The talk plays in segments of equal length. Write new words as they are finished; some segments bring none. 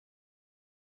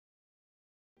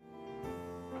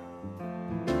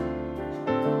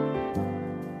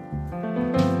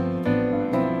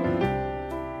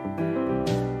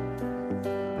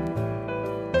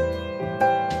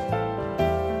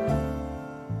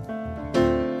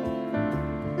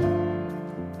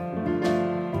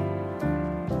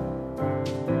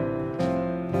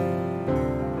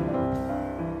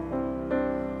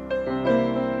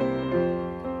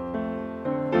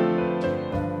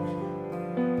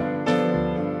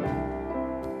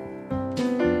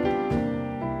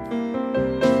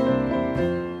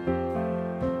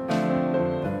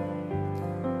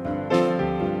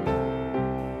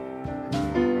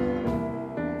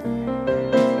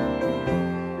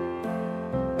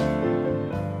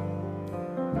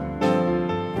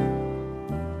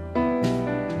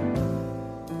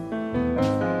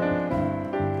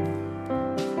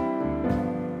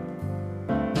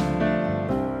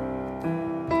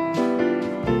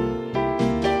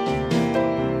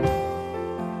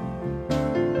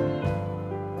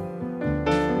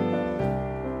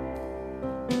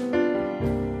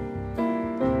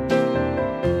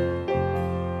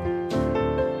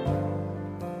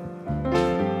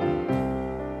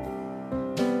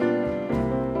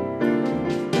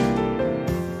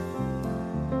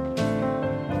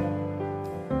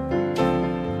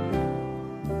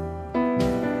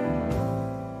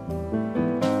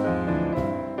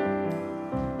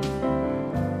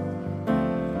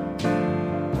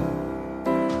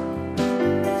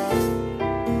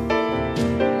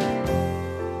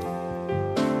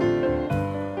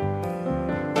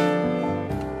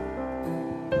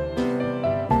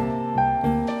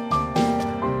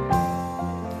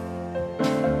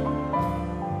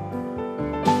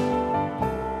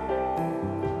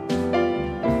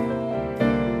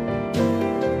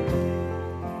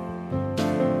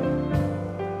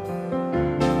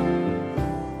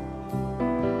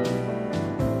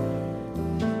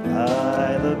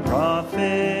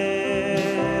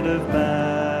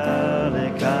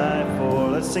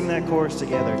sing that chorus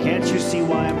together. Can't you see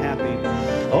why I'm happy?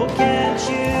 Oh, can't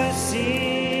you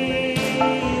see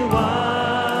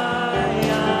why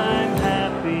I'm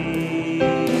happy?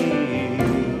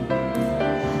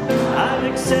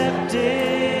 I've accepted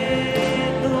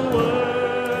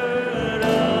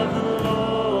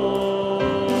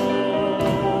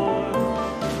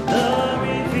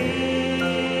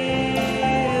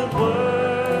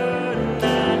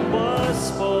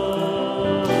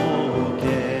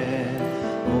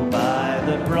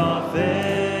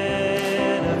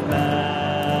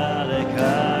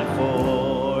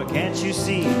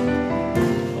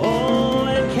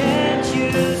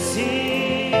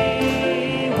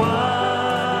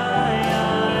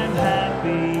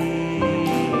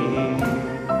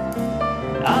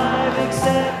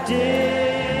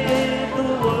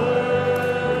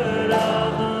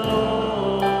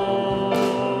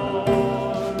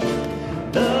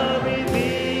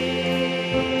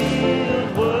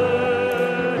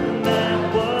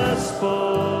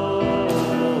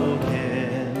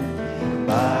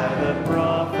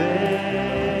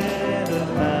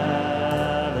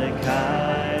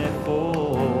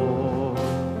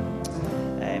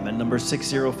number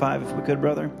 605, if we could,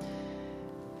 brother.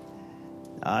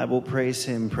 I will praise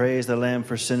him. Praise the Lamb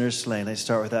for sinners slain. Let's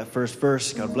start with that first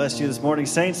verse. God bless you this morning,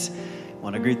 saints. I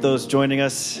want to greet those joining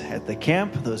us at the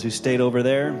camp, those who stayed over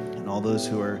there, and all those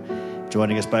who are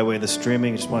joining us by way of the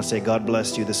streaming. I just want to say God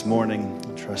bless you this morning.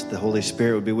 I trust the Holy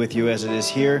Spirit will be with you as it is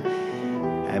here.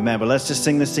 Amen. But let's just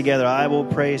sing this together. I will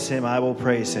praise him. I will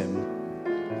praise him.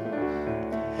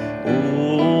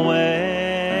 When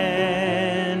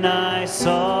I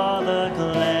saw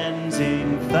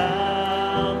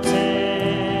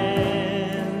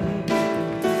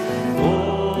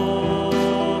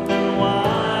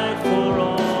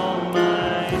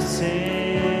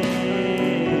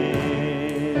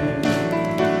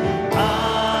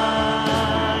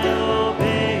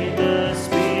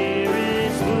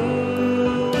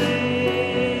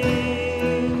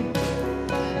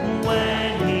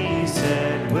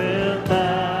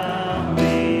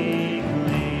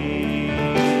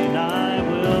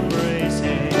will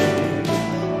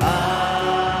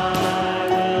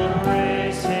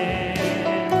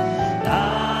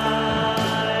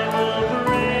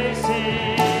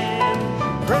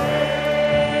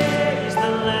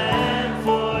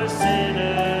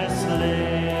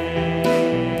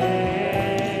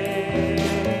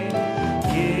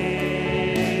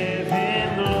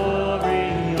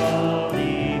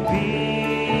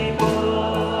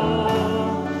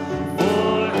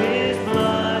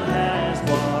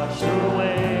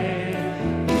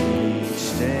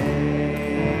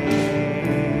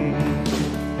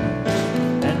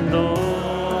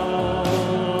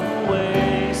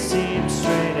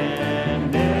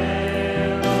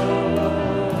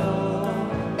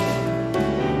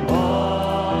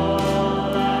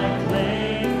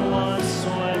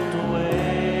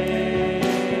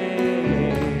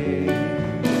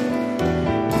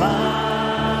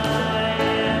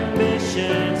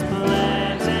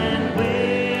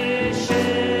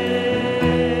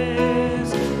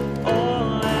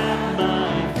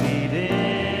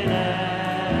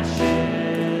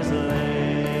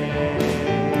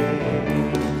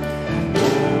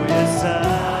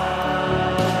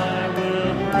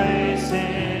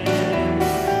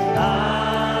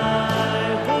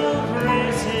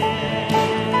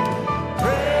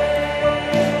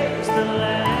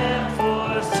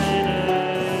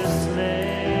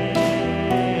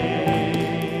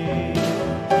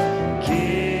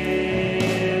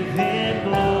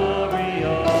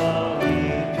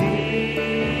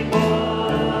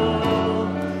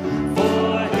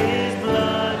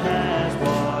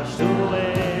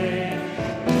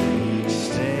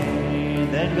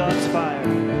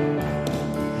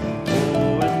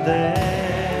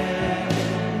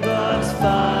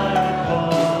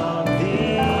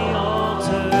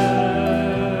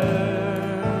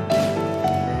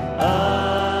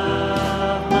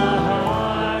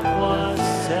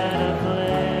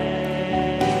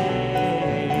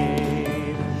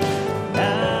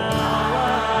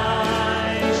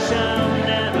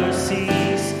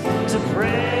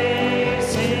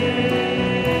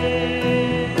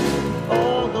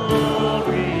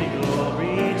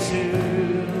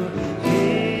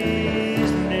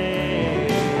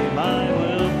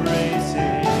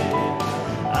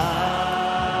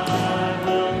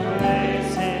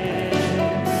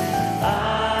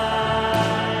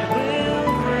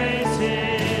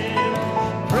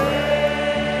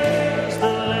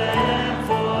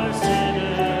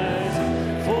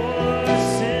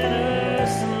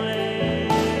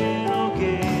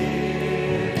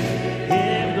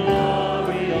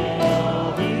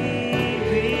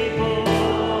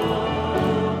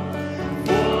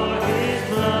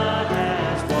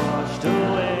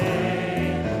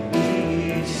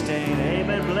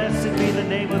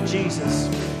Jesus.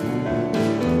 Oh,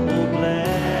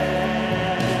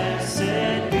 blessed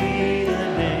be the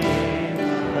name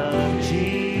of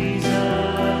Jesus.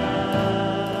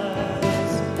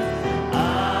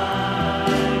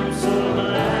 I'm so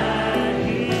glad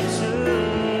He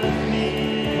took me.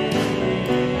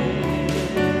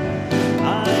 I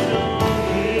know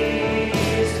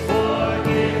He's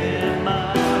forgiven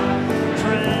my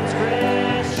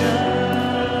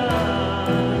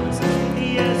transgressions.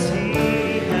 Yes, He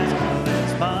has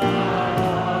cleansed my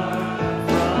heart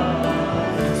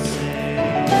from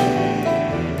sin.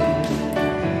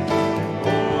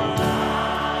 Oh, I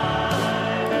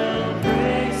will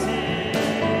praise Him.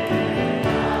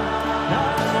 I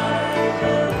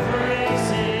will praise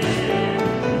Him.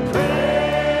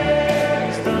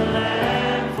 Praise the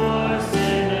Lamb for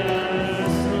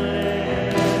sinners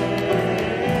slain.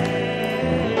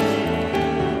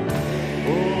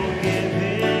 Oh, give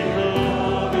Him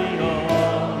glory,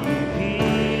 all ye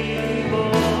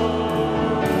people,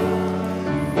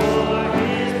 for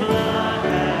His blood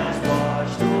has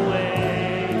washed away.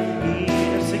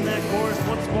 Sing that chorus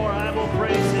once more. I will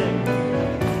praise Him.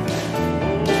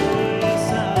 Oh,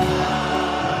 yes, I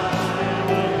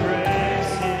will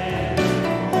praise Him.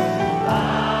 I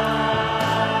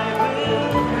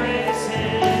will praise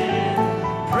Him.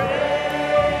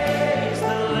 Praise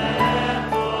the Lamb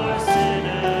for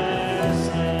sinners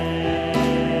slain.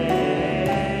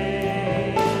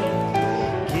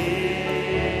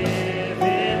 Give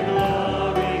Him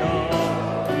glory,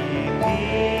 all ye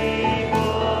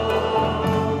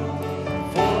people,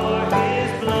 for His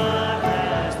blood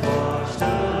has washed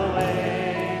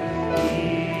away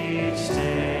each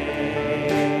day.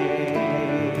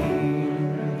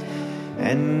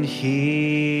 And He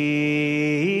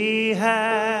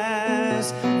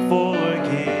has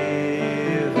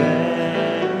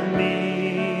forgiven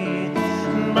me.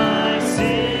 My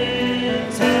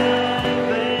sins have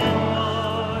been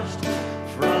washed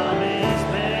from His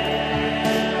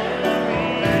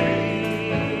memory.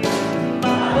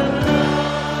 By the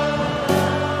blood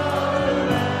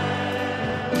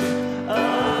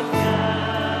of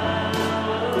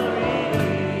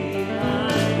Calvary, I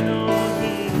know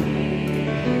He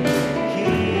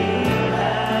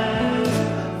has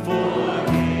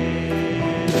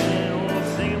forgiven.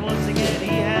 Oh, sing it once again. He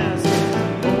has.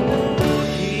 Oh,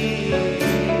 He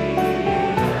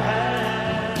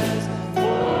has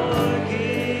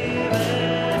forgiven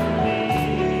me.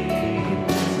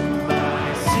 My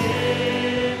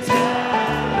sins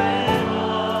have been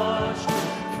washed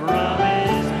from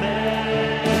His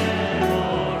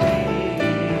memory.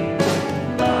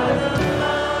 By the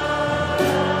blood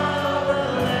of the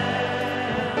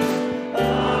Lamb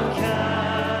of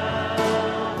Calvary,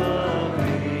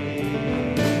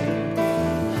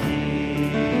 He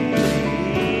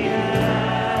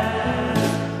has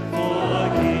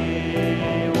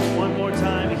forgiven. One more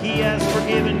time. He has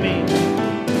forgiven me.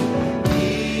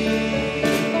 He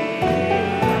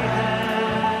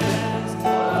has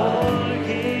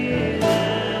forgiven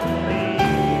me.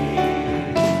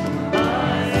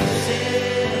 My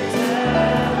sins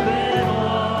have been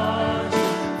washed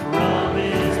from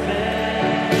His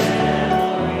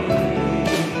memory.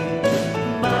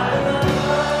 By the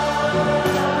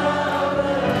blood of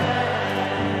the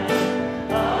Lamb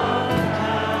of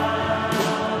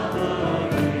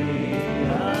Calvary,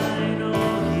 I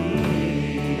know He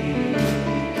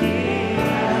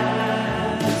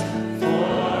has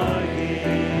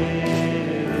forgiven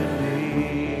me.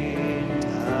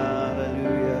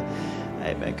 Hallelujah.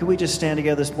 Amen. Could we just stand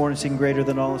together this morning and sing Greater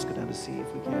Than All? Let's go down to C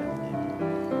if we can.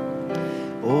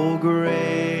 Oh,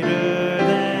 greater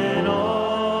than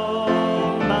all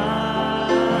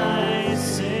my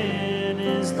sin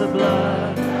is the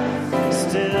blood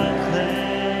still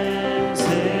cleanses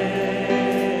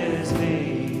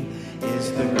me,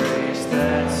 is the grace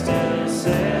that still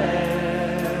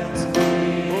sets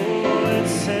me. Oh, it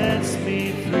sets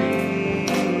me free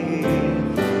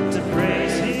to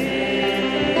praise Him.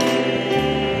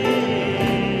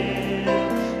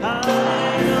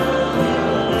 I know the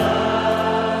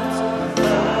blood's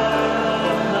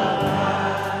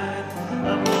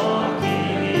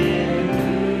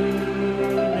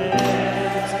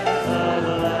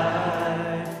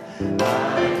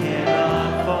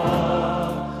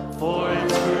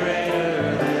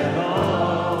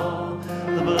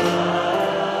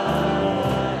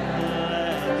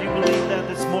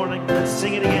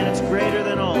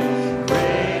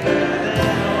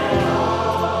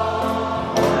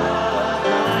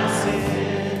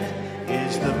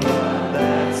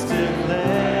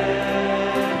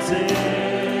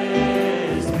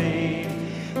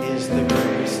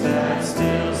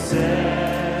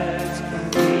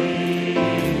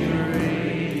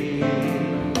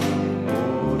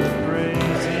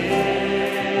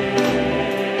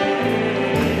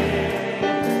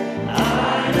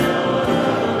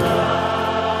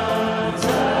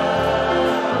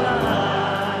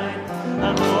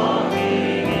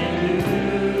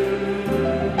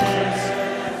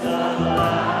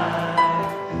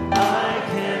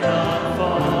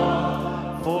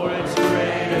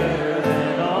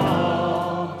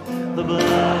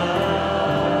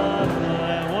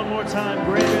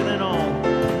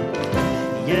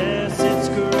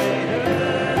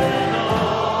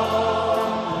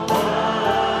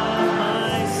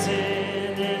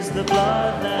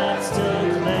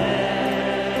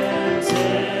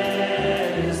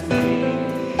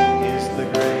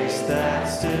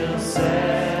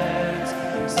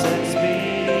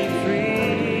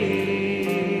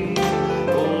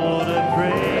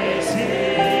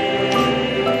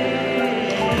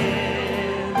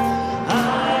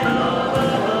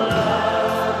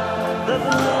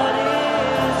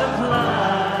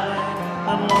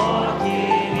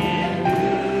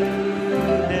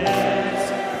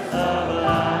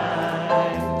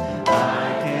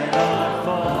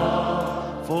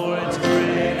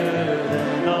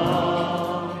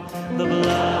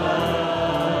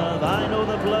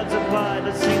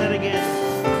Sing that again.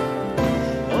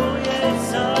 Oh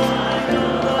yes, I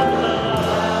know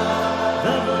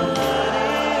the blood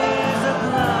is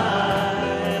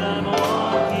applied. I'm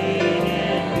walking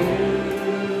in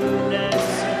newness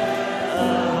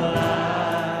of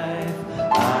life.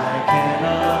 I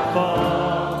cannot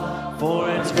fall, for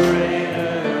it's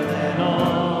greater than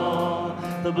all.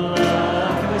 The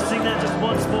blood. Can we sing that just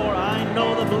once more? I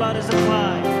know the blood is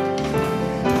applied.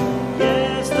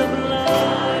 Yes, the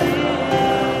blood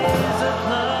is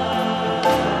applied,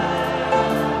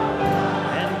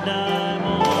 and I'm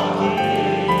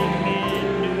walking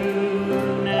in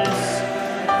newness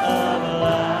of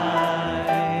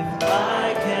life.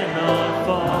 I cannot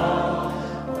fall,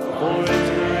 for it's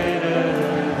greater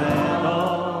than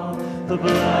all. The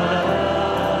blood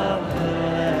of the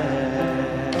Lamb.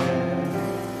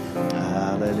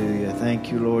 Hallelujah.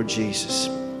 Thank you, Lord Jesus.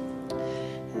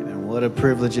 What a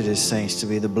privilege it is, saints, to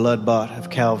be the blood-bought of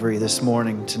Calvary this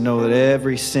morning, to know that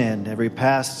every sin, every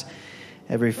past,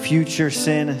 every future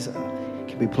sin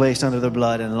can be placed under the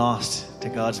blood and lost to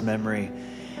God's memory.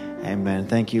 Amen.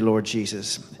 Thank you, Lord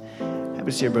Jesus. Happy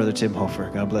to see your brother Tim Hofer.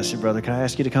 God bless you, brother. Can I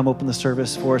ask you to come open the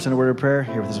service for us in a word of prayer?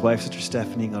 Here with his wife, Sister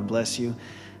Stephanie. God bless you.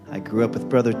 I grew up with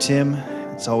Brother Tim.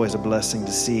 It's always a blessing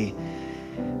to see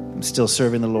him still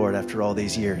serving the Lord after all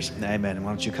these years. Amen. And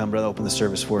why don't you come, brother, open the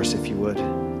service for us if you would.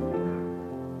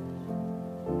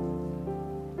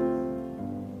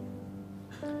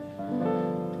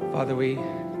 Father, we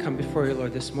come before you,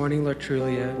 Lord, this morning, Lord,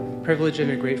 truly a privileged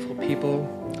and a grateful people,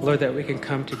 Lord, that we can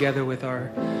come together with our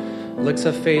looks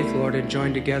of faith, Lord, and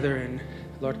join together and,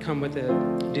 Lord, come with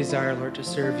a desire, Lord, to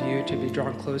serve you, to be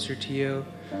drawn closer to you.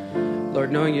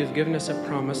 Lord, knowing you've given us a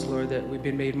promise, Lord, that we've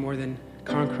been made more than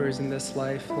conquerors in this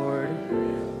life, Lord.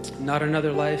 Not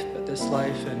another life, but this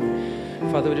life.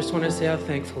 And Father, we just want to say how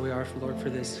thankful we are, Lord, for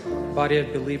this body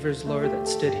of believers, Lord, that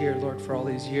stood here, Lord, for all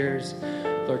these years.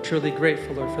 Lord, truly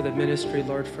grateful, Lord, for the ministry,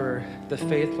 Lord, for the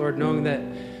faith, Lord, knowing that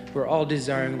we're all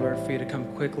desiring, Lord, for you to come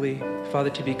quickly. Father,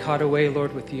 to be caught away,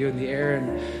 Lord, with you in the air.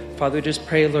 And Father, we just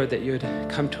pray, Lord, that you would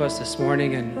come to us this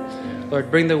morning and, Lord,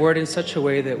 bring the word in such a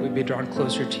way that we'd be drawn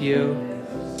closer to you.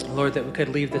 Lord, that we could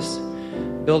leave this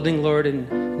building, Lord,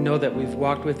 and know that we've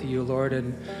walked with you, Lord.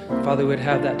 And Father, we would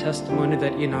have that testimony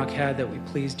that Enoch had, that we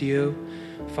pleased you,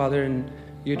 Father, and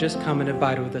you just come and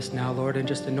abide with us now, Lord, and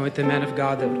just anoint the man of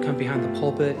God that would come behind the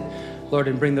pulpit, Lord,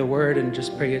 and bring the word, and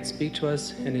just pray you'd speak to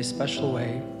us in a special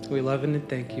way. We love and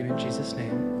thank you in Jesus'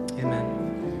 name. Amen.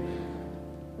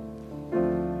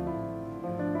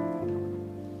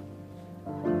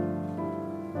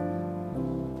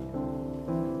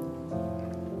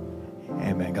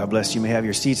 Amen. God bless you. You may have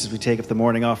your seats as we take up the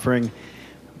morning offering.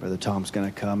 Brother Tom's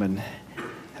going to come and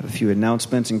have a few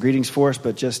announcements and greetings for us,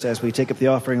 but just as we take up the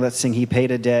offering, let's sing He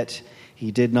Paid a Debt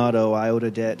He Did Not Owe. I owed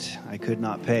a debt I could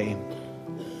not pay.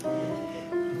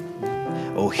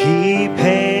 Oh, He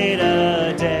paid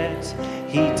a debt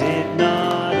He did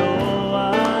not owe.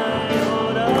 I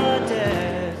owed a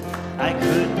debt I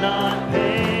could not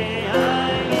pay.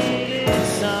 I needed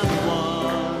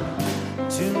someone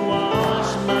to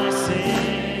wash my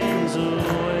sins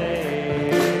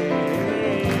away.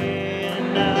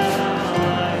 And now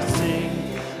I sing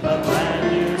a brand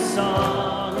new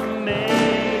song,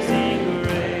 Amazing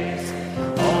Grace.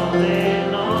 All day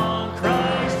long,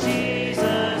 Christ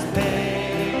Jesus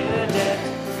paid a debt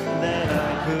that I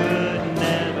could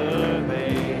never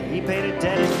pay. He paid a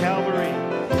debt at Calvary.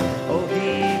 Oh, He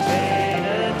paid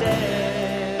a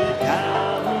debt at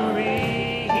Calvary.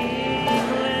 He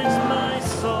cleansed my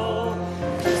soul,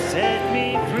 set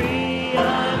me free.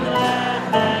 I'm glad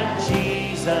that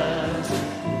Jesus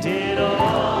did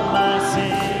all my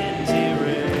sins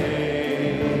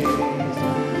erase.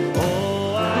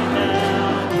 Oh, I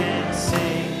now can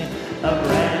sing a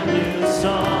brand new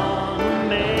song,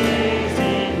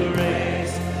 Amazing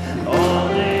Grace. All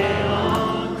day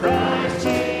long, Christ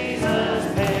Jesus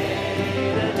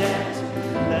paid a debt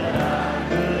that I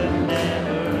could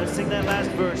never. Sing that last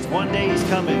verse. One day He's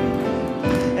coming,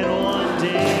 and one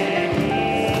day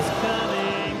He's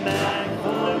coming back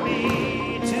for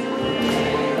me to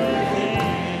live with Him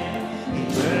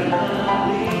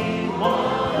eternally.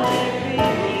 One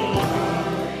day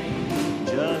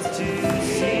just to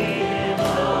see Him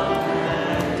on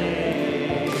that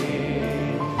day.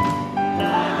 And I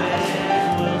then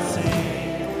will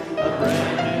sing a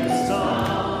brand new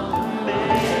song,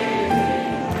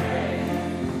 Amazing Grace.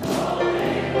 All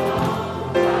day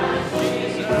long, Christ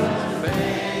Jesus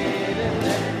paid a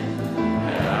debt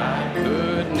that I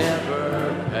could never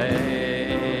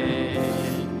pay.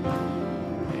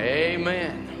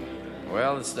 Amen.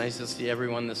 Well, it's nice to see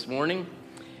everyone this morning.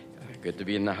 Good to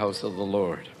be in the house of the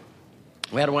Lord.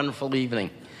 We had a wonderful evening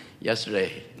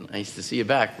yesterday. Nice to see you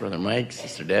back, Brother Mike,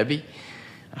 Sister Debbie.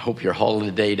 I hope you're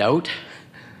holidayed out.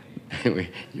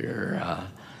 Your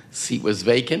seat was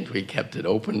vacant. We kept it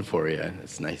open for you, and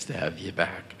it's nice to have you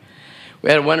back. We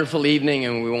had a wonderful evening,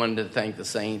 and we wanted to thank the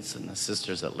saints and the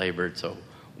sisters that labored so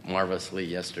marvelously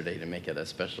yesterday to make it a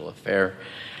special affair.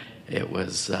 It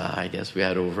was, I guess we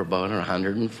had over about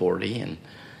 140, and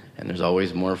there's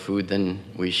always more food than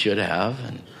we should have,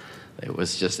 and it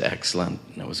was just excellent.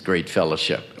 It was great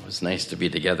fellowship. It was nice to be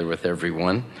together with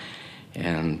everyone,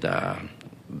 and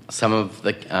some of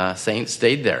the saints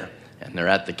stayed there, and they're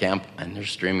at the camp, and they're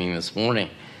streaming this morning.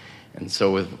 And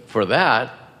so for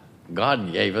that,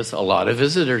 God gave us a lot of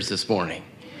visitors this morning.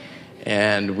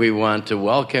 And we want to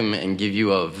welcome and give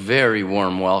you a very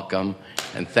warm welcome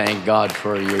and thank God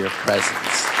for your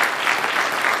presence.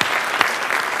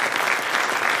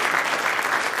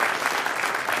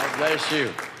 God bless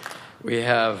you. We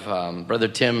have Brother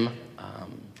Tim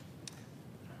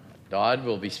Dodd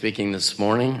will be speaking this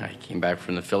morning. I came back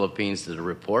from the Philippines to the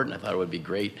report, and I thought it would be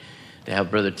great to have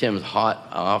Brother Tim hot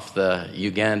off the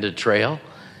Uganda trail,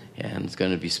 and is going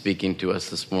to be speaking to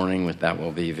us this morning. That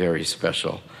will be very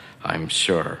special, I'm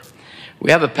sure.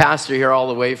 We have a pastor here all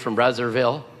the way from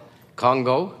Brazzaville,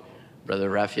 Congo. Brother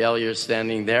Raphael, you're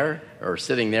standing there, or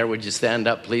sitting there. Would you stand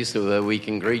up, please, so that we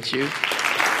can greet you?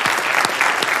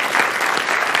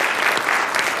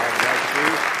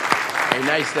 Very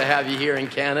nice to have you here in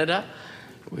Canada.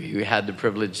 We had the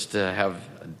privilege to have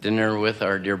dinner with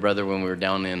our dear brother when we were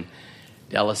down in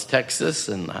Dallas, Texas,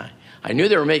 and I knew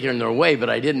they were making their way, but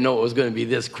I didn't know it was going to be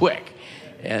this quick.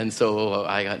 And so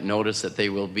I got notice that they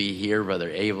will be here. Brother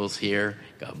Abel's here.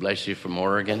 God bless you from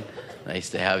Oregon. Nice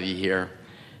to have you here.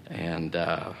 And,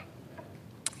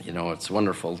 it's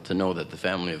wonderful to know that the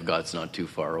family of God's not too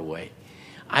far away.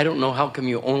 I don't know how come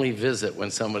you only visit when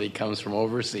somebody comes from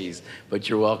overseas, but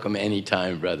you're welcome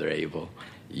anytime, Brother Abel.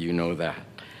 You know that.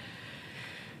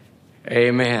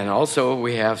 Amen. Also,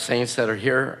 we have saints that are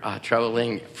here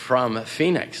traveling from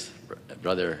Phoenix.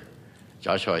 Brother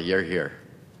Joshua, you're here.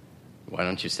 Why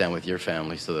don't you stand with your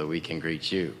family so that we can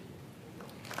greet you?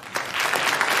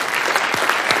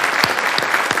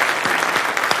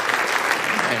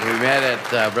 And we met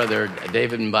at Brother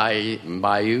David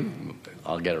Mbayu.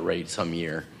 I'll get it right some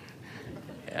year.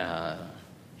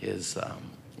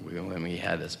 When we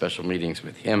had special meetings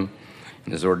with him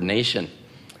in his ordination.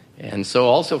 And so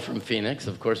also from Phoenix,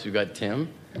 of course, we've got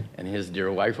Tim and his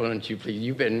dear wife. Why don't you please,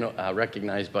 you've been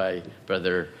recognized by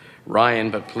Brother Ryan,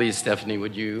 but please, Stephanie,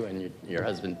 would you and your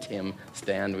husband Tim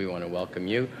stand? We want to welcome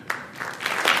you.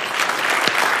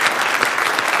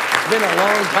 It's been a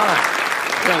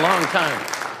long time.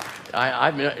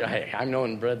 I've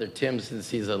known Brother Tim since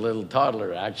he's a little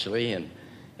toddler, actually, and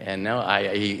now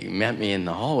he met me in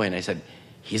the hallway, and I said,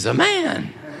 he's a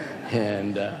man,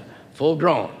 and full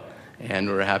grown, and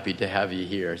we're happy to have you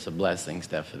here. It's a blessing,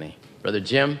 Stephanie. Brother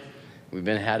Jim, we've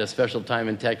had a special time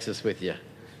in Texas with you.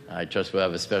 I trust we'll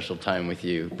have a special time with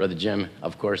you. Brother Jim,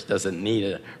 of course, doesn't need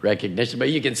a recognition, but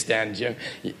you can stand, Jim.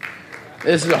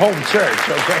 This is a home church,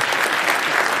 okay?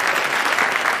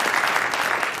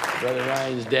 Brother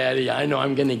Ryan's daddy, I know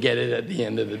I'm going to get it at the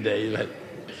end of the day, but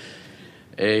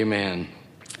amen.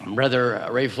 Brother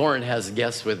Ray Florent has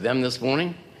guests with them this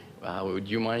morning. Would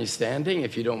you mind standing,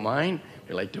 if you don't mind?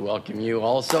 We'd like to welcome you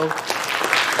also. God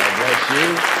bless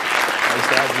you. Nice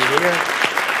to have you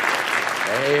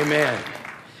here. Amen.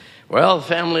 Well, the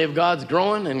family of God's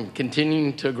growing and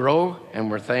continuing to grow, and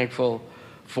we're thankful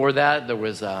for that. There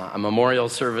was a memorial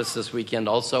service this weekend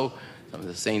also. Some of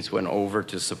the saints went over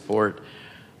to support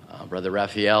Brother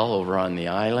Raphael over on the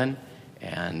island,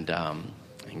 and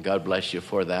God bless you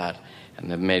for that.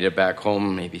 And they've made it back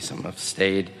home. Maybe some have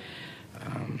stayed.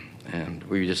 And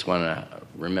we just want to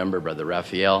remember Brother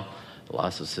Raphael, the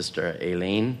loss of Sister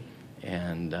Aileen,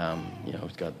 and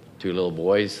he's got 2 little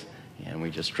boys, and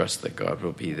we just trust that God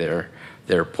will be their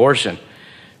portion.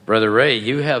 Brother Ray,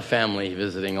 you have family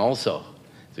visiting also,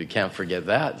 so you can't forget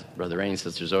that. Brother Ray and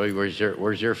Sister Zoe,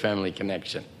 where's your family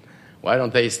connection? Why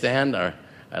don't they stand? Our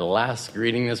last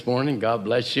greeting this morning. God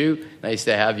bless you. Nice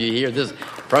to have you here. This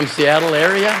from Seattle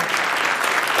area.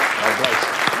 God bless you.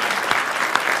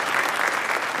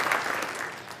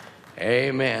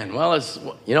 Amen. Well,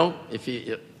 if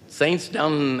you saints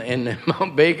down in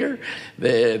Mount Baker,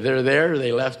 they're there.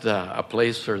 They left a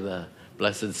place for the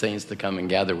blessed saints to come and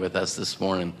gather with us this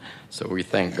morning. So we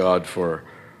thank God for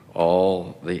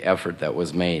all the effort that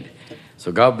was made.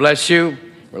 So God bless you.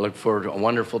 We're looking forward to a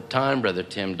wonderful time. Brother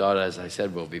Tim Dodd, as I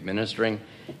said, will be ministering,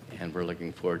 and we're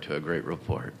looking forward to a great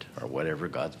report or whatever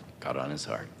God's got on his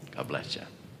heart. God bless you.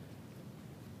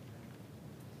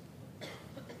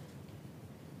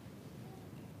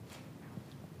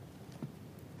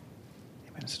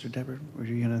 Sister Deborah, were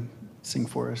you going to sing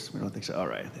for us? We don't think so. All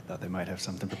right. They thought they might have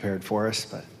something prepared for us,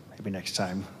 but maybe next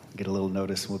time get a little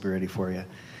notice and we'll be ready for you.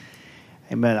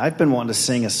 Amen. I've been wanting to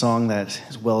sing a song that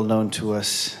is well known to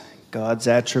us. God's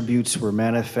attributes were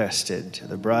manifested to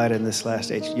the bride in this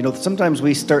last age. You know, sometimes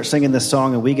we start singing this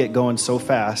song and we get going so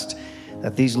fast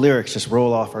that these lyrics just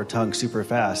roll off our tongue super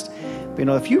fast. But, you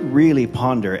know, if you really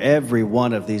ponder every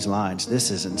one of these lines,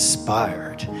 this is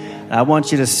inspired. And I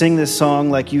want you to sing this song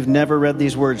like you've never read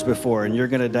these words before, and you're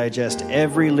going to digest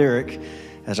every lyric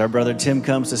as our brother Tim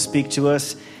comes to speak to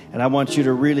us. And I want you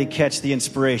to really catch the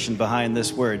inspiration behind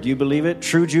this word. Do you believe it?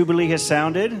 True Jubilee has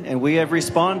sounded, and we have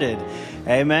responded.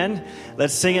 Amen.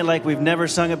 Let's sing it like we've never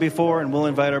sung it before, and we'll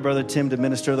invite our brother Tim to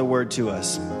minister the word to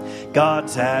us.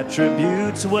 God's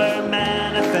attributes were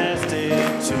manifested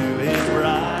to his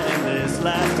bride in this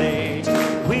last age.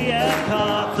 We have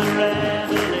caught the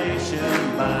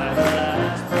revelation by the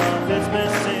last prophet's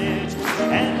message,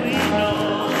 and we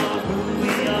know who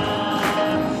we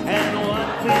are and what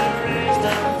we're raised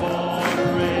up for.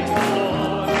 Praise the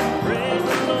Lord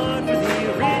for the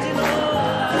original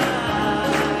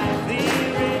life, the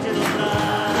original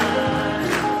life,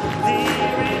 the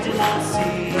original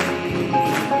seed,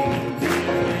 the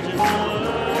original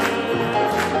word.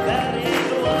 That is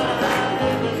what I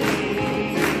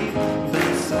believe. The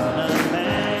Son of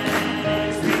Man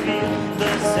is revealed,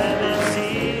 the seventh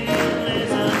seal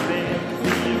is unveiled,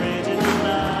 the original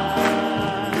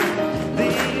life, the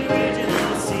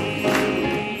original seed.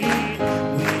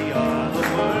 We are the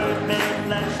Word made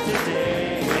flesh today.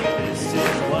 This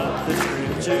is what the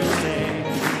Scriptures say,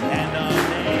 and our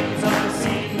names are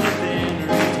seen within,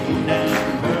 redeemed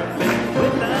and perfect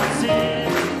without sin.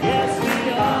 Yes, we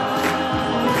are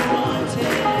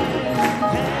wanted,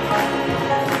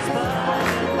 hands by our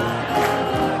God.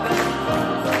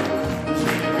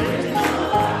 The original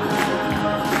life,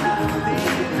 the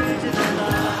original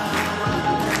life,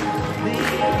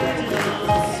 the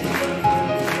original seed,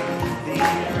 the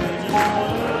original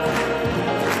word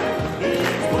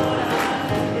is what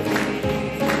I believe.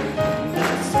 The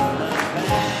Son of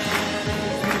Man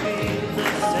is revealed, the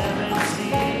seventh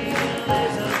seal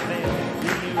is unveiled,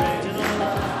 the original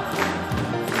life.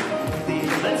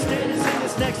 Let's stand and sing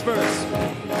this next verse.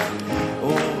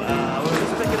 Oh,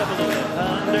 let's pick it up a little bit.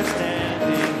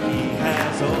 Understanding he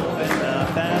has opened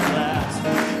up at last,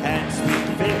 and sweet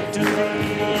victory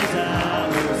is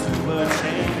ours who were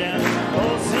chained down.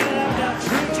 Oh, sing it out now,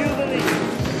 true jubilee.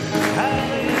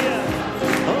 Hallelujah.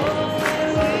 Oh,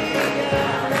 and we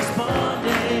are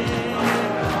responding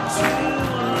to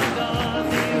our God,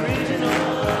 the original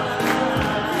life,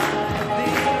 the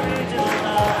original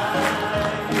life,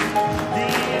 the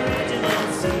original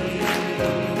seed,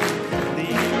 the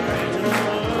original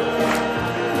word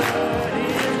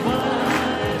is what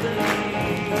I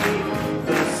believe.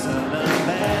 The Son of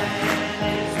Man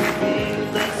is revealed,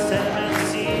 the seventh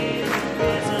seal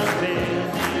is unveiled,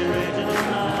 the original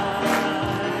life.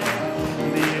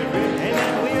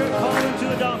 Amen. We are called to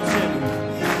adoption.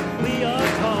 We are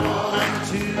called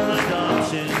unto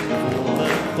adoption, full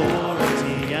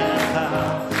authority and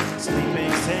power.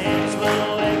 Sleeping saints will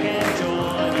awake and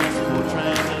join us for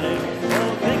translation.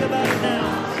 Oh, think about it now.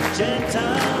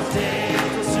 Gentiles' days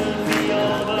will soon be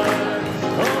over.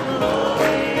 Oh,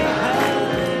 glory,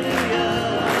 hallelujah,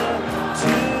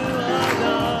 to our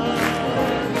God,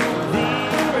 the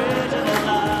original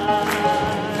life.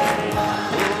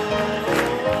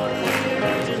 Oh, the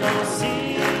original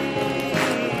seed,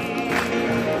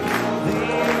 the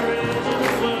original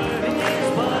word is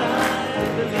what I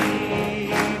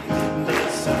believe. The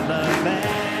Son of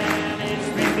Man is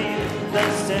revealed, the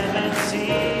seventh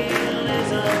seal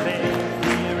is unveiled,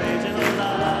 the original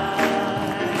life.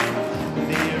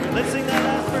 Let's sing that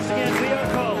last verse again. We are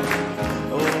called.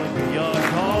 Oh, we are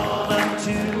called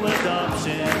unto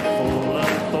adoption, full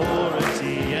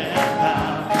authority and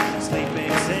power.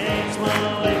 Sleeping saints will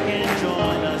awake and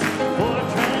join us for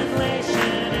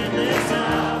translation in this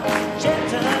hour.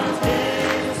 Gentiles'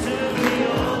 days will soon be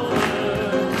over.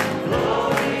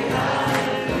 Glory,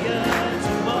 hallelujah,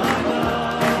 to our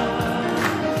God.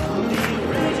 The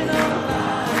original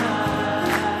life,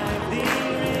 the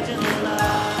original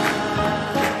life,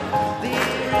 the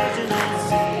original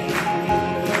seed, the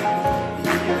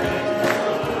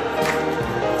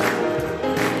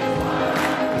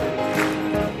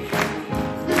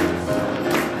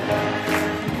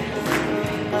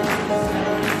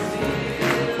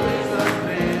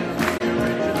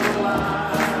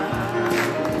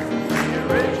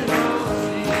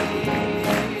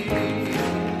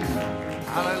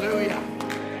Hallelujah.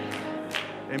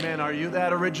 Amen. Are you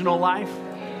that original life?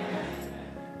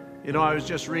 You know, I was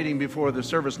just reading before the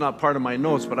service, not part of my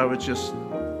notes, but I was just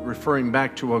referring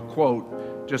back to a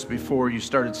quote just before you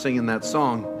started singing that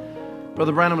song.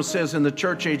 Brother Branham says in the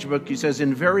Church Age book, he says,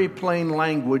 in very plain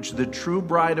language, the true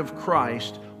bride of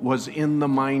Christ was in the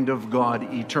mind of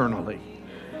God eternally,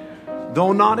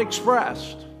 though not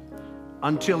expressed,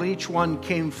 until each one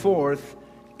came forth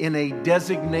in a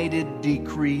designated,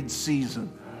 decreed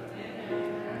season.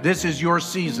 This is your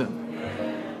season.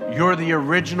 You're the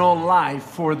original life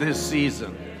for this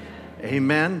season.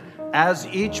 Amen. As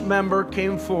each member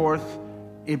came forth,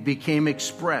 it became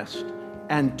expressed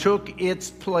and took its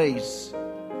place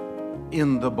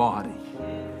in the body.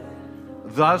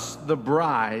 Thus, the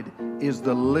bride is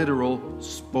the literal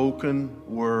spoken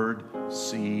word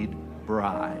seed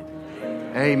bride.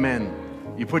 Amen.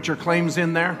 You put your claims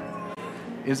in there?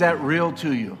 Is that real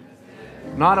to you?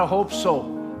 Not a hope so,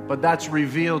 but that's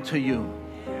revealed to you.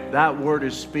 That word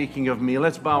is speaking of me.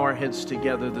 Let's bow our heads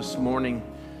together this morning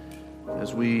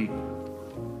as we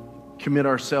commit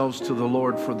ourselves to the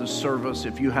Lord for the service.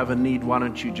 If you have a need, why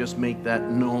don't you just make that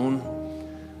known?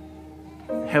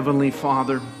 Heavenly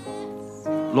Father,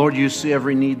 Lord, you see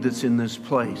every need that's in this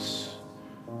place.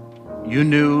 You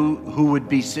knew who would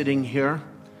be sitting here.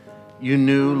 You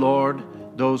knew, Lord,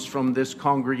 those from this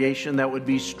congregation that would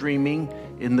be streaming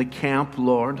in the camp,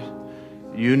 Lord.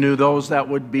 You knew those that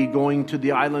would be going to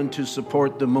the island to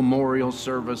support the memorial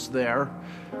service there.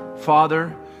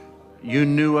 Father, you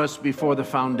knew us before the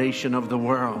foundation of the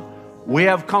world. We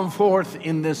have come forth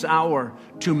in this hour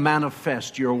to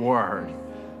manifest your word.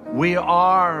 We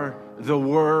are the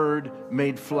word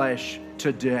made flesh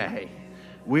today.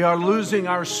 We are losing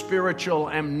our spiritual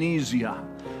amnesia.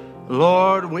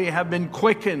 Lord, we have been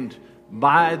quickened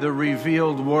by the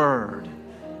revealed word,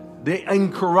 the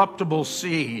incorruptible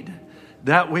seed,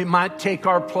 that we might take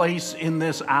our place in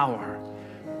this hour.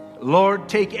 Lord,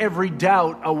 take every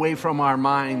doubt away from our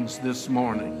minds this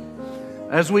morning.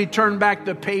 As we turn back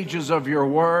the pages of your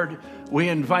word, we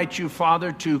invite you,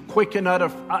 Father, to quicken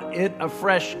it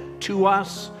afresh to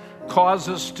us. Cause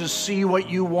us to see what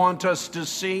you want us to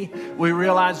see. We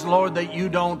realize, Lord, that you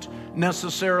don't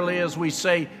necessarily, as we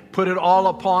say, put it all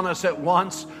upon us at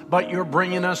once, but you're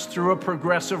bringing us through a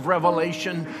progressive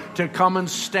revelation to come and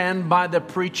stand by the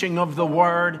preaching of the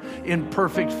word in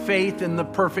perfect faith, in the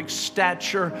perfect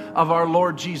stature of our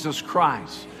Lord Jesus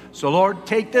Christ. So, Lord,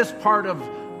 take this part of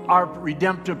our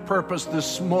redemptive purpose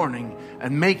this morning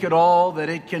and make it all that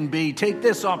it can be. Take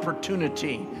this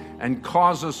opportunity and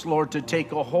cause us, Lord, to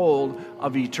take a hold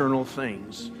of eternal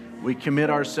things. We commit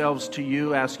ourselves to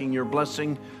you, asking your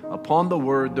blessing upon the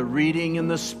word, the reading and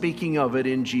the speaking of it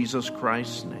in Jesus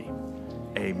Christ's name.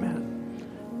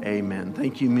 Amen. Amen.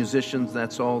 Thank you, musicians.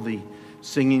 That's all the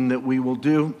singing that we will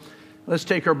do. Let's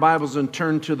take our Bibles and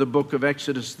turn to the book of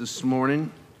Exodus this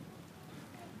morning.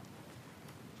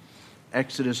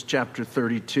 Exodus chapter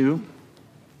 32.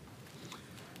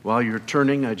 While you're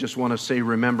turning, I just want to say,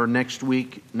 remember, next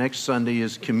Sunday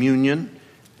is communion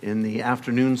in the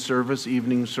afternoon service,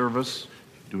 evening service.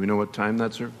 Do we know what time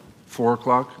that's? 4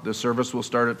 o'clock. The service will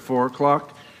start at 4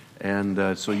 o'clock.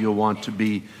 And so you'll want to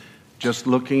be just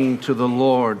looking to the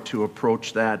Lord to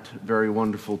approach that very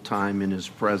wonderful time in His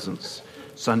presence.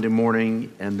 Sunday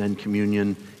morning and then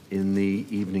communion in the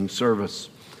evening service.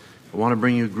 I want to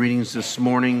bring you greetings this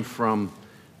morning from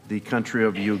the country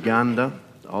of Uganda.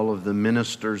 All of the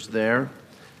ministers there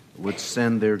would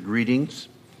send their greetings.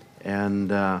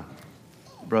 And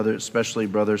especially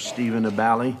Brother Stephen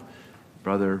Abali,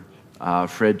 Brother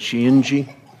Fred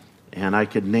Chiinji, and I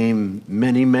could name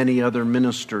many, many other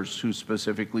ministers who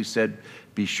specifically said,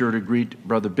 be sure to greet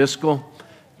Brother Biscoe,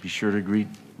 be sure to greet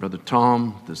Brother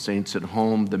Tom, the saints at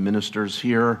home, the ministers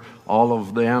here, all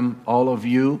of them, all of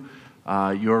you.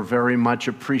 You're very much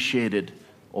appreciated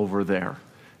over there.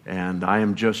 And I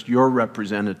am just your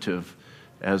representative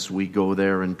as we go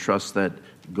there and trust that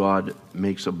God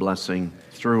makes a blessing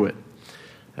through it.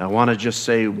 I want to just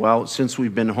say, well, since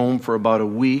we've been home for about a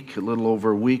week, a little over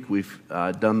a week, we've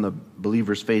done the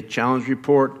Believer's Faith Challenge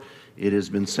Report. It has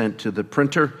been sent to the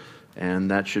printer, and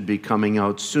that should be coming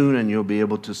out soon, and you'll be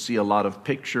able to see a lot of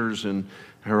pictures and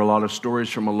hear a lot of stories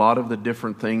from a lot of the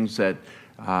different things that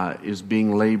is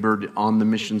being labored on the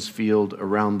missions field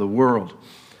around the world.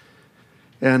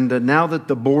 And now that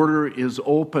the border is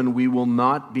open, we will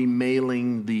not be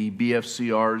mailing the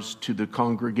BFCRs to the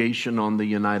congregation on the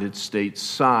United States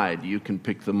side. You can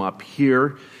pick them up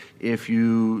here. If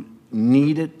you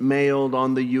need it mailed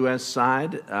on the U.S.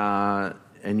 side,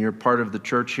 and you're part of the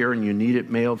church here and you need it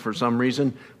mailed for some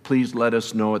reason, please let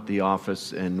us know at the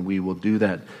office and we will do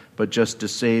that. But just to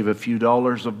save a few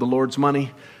dollars of the Lord's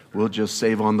money, we'll just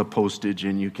save on the postage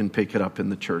and you can pick it up in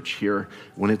the church here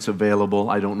when it's available.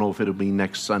 I don't know if it'll be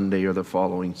next Sunday or the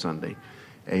following Sunday.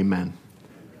 Amen.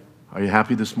 Are you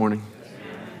happy this morning?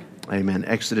 Amen.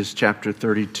 Exodus chapter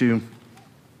 32.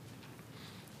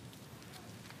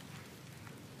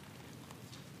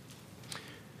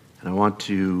 And I want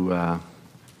to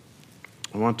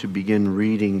begin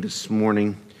reading this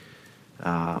morning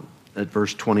at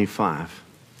verse 25.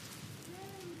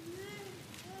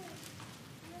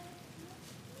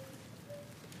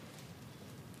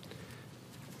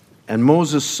 And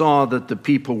Moses saw that the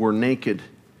people were naked,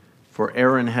 for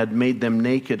Aaron had made them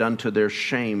naked unto their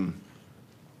shame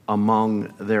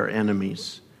among their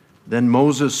enemies. Then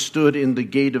Moses stood in the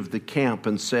gate of the camp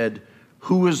and said,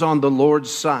 Who is on the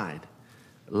Lord's side?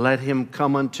 Let him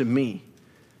come unto me.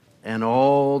 And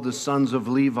all the sons of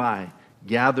Levi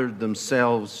gathered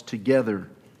themselves together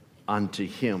unto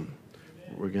him.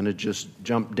 We're going to just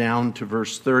jump down to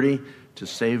verse 30 to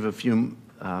save a few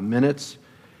minutes.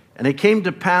 And it came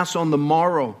to pass on the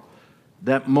morrow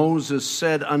that Moses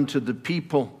said unto the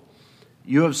people,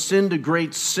 You have sinned a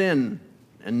great sin,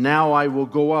 and now I will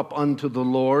go up unto the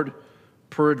Lord.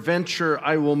 Peradventure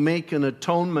I will make an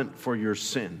atonement for your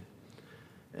sin.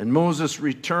 And Moses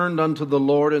returned unto the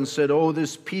Lord and said, Oh,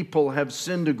 this people have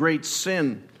sinned a great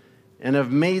sin, and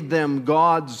have made them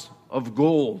gods of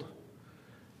gold.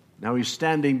 Now he's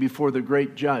standing before the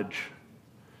great judge.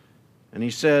 And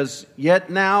he says, Yet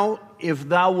now, if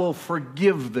thou wilt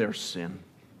forgive their sin.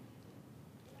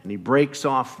 And he breaks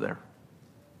off there.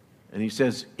 And he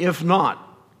says, If not,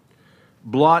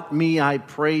 blot me, I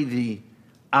pray thee,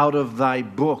 out of thy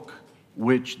book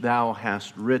which thou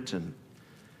hast written.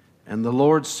 And the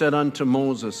Lord said unto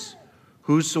Moses,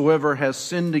 Whosoever has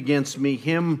sinned against me,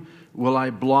 him will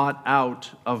I blot out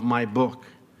of my book.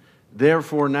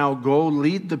 Therefore now go,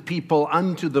 lead the people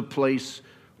unto the place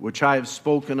which I have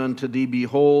spoken unto thee.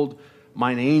 Behold,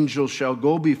 mine angel shall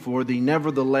go before thee.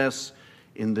 Nevertheless,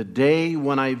 in the day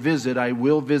when I visit, I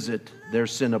will visit their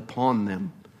sin upon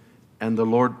them. And the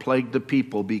Lord plagued the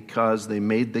people because they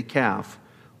made the calf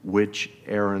which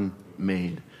Aaron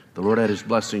made. The Lord add his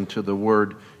blessing to the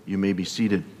word. You may be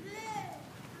seated.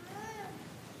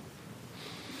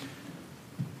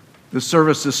 The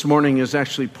service this morning is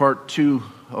actually part 2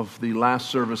 of the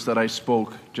last service that I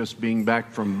spoke, just being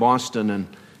back from Boston,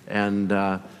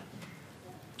 and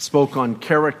spoke on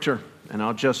character. And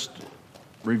I'll just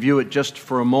review it just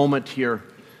for a moment here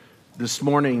this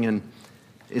morning. And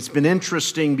it's been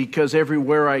interesting because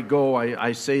everywhere I go,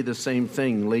 I say the same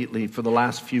thing lately for the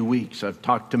last few weeks. I've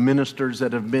talked to ministers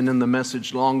that have been in the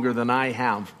message longer than I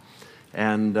have,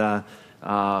 and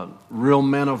real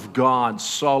men of God,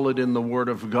 solid in the Word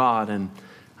of God. And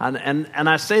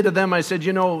I say to them, I said,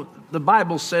 you know, the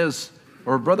Bible says,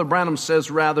 or Brother Branham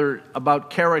says rather, about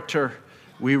character,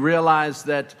 we realize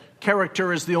that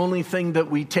character is the only thing that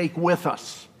we take with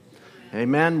us.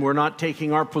 Amen. We're not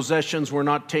taking our possessions. We're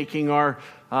not taking our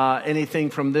anything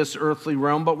from this earthly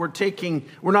realm, but we're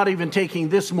not even taking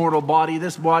this mortal body.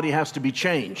 This body has to be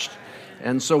changed.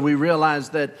 And so we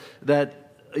realize that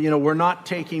we're not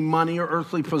taking money or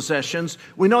earthly possessions.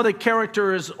 We know that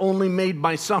character is only made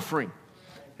by suffering.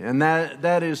 And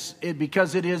that is it,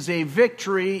 because it is a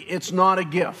victory, it's not a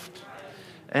gift.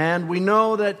 And we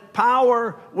know that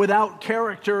power without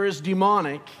character is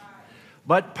demonic,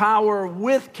 but power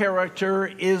with character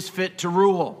is fit to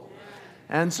rule.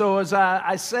 And so as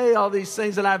I say all these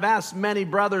things, and I've asked many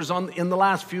brothers in the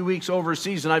last few weeks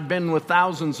overseas, and I've been with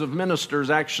thousands of ministers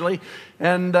actually,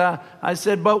 and I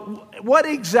said, but what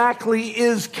exactly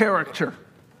is character?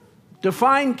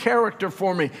 Define character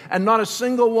for me. And not a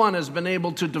single one has been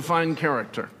able to define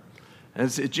character.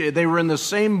 They were in the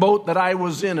same boat that I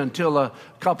was in until a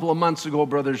couple of months ago,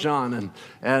 Brother Jean.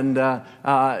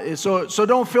 So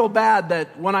don't feel bad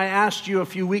that when I asked you a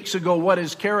few weeks ago what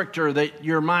is character, that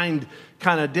your mind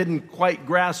kind of didn't quite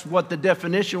grasp what the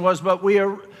definition was. But we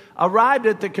arrived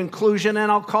at the conclusion,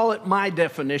 and I'll call it my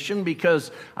definition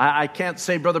because I can't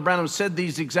say Brother Branham said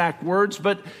these exact words,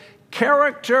 but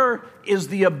character is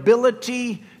the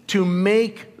ability to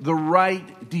make the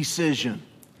right decision.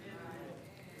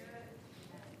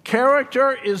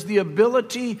 Character is the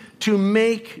ability to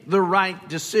make the right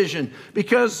decision,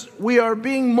 because we are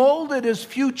being molded as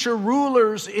future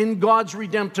rulers in God's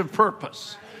redemptive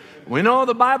purpose. We know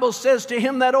the Bible says, to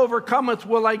him that overcometh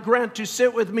will I grant to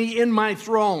sit with me in my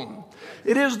throne.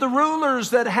 It is the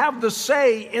rulers that have the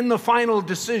say in the final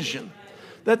decision,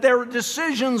 that their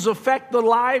decisions affect the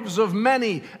lives of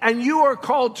many, and you are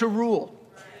called to rule.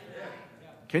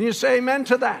 Can you say amen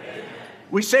to that?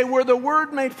 We say we're the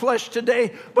Word made flesh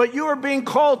today, but you are being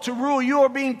called to rule. You are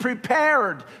being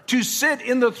prepared to sit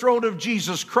in the throne of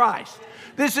Jesus Christ.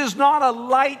 This is not a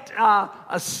light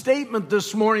a statement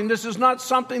this morning. This is not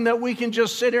something that we can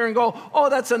just sit here and go, oh,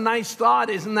 that's a nice thought.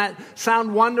 Isn't that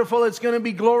sound wonderful? It's going to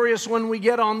be glorious when we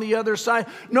get on the other side.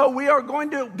 No, we are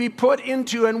going to be put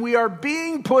into, and we are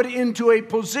being put into a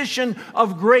position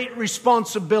of great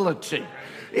responsibility.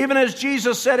 Even as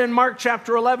Jesus said in Mark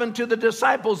chapter 11 to the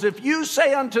disciples, if you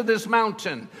say unto this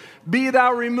mountain, be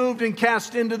thou removed and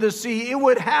cast into the sea, it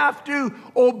would have to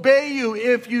obey you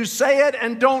if you say it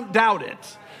and don't doubt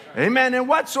it. Amen. And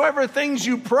whatsoever things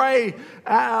you pray,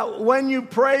 when you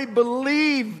pray,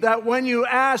 believe that when you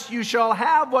ask, you shall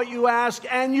have what you ask,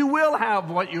 and you will have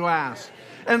what you ask.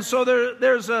 And so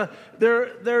there's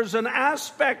an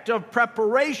aspect of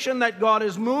preparation that God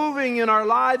is moving in our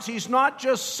lives. He's not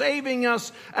just saving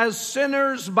us as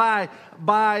sinners by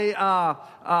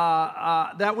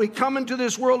that we come into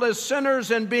this world as sinners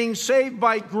and being saved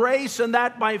by grace, and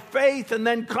that by faith, and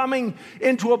then coming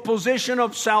into a position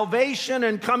of salvation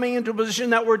and coming into a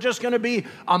position that we're just going to be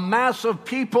a mass of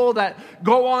people that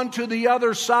go on to the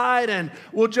other side and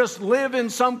will just live in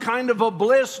some kind of a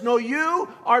bliss. No, you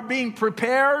are being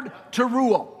prepared to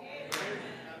rule.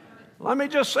 Let me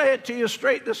just say it to you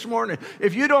straight this morning.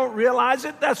 If you don't realize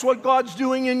it, that's what God's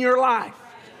doing in your life.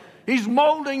 He's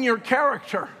molding your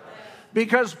character,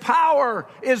 because power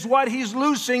is what He's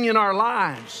loosing in our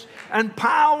lives. And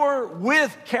power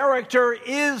with character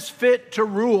is fit to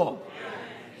rule.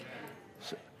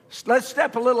 So let's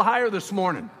step a little higher this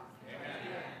morning.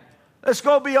 Let's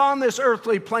go beyond this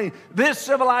earthly plane. This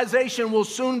civilization will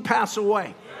soon pass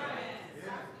away.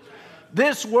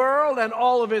 This world and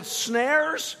all of its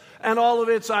snares and all of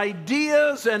its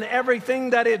ideas and everything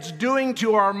that it's doing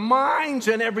to our minds,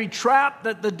 and every trap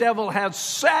that the devil has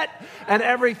set, and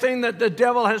everything that the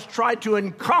devil has tried to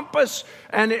encompass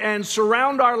and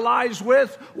surround our lives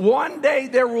with, one day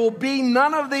there will be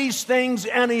none of these things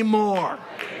anymore.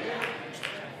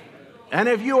 And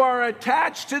if you are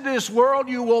attached to this world,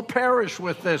 you will perish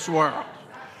with this world.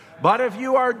 But if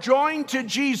you are joined to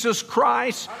Jesus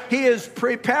Christ, He is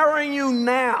preparing you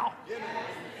now.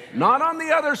 Not on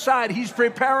the other side. He's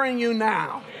preparing you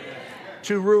now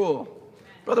to rule.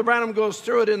 Brother Branham goes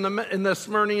through it in the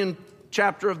Smyrnian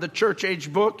chapter of the church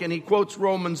age book, and he quotes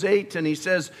Romans 8, and he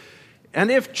says,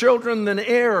 and if children, then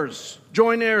heirs,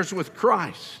 joint heirs with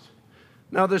Christ.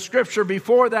 Now the scripture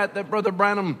before that Brother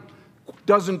Branham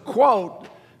doesn't quote,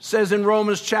 says in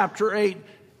Romans chapter 8,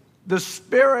 the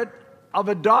Spirit of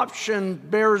adoption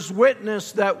bears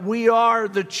witness that we are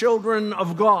the children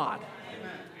of God.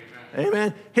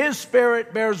 Amen. His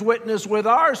Spirit bears witness with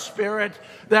our spirit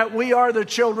that we are the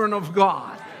children of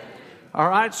God. All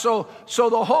right. So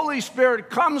the Holy Spirit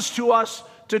comes to us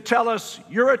to tell us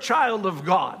you're a child of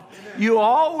God. You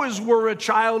always were a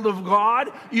child of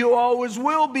God. You always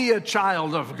will be a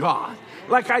child of God.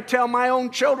 Like I tell my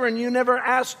own children, you never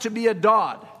asked to be a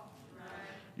Dodd.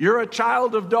 You're a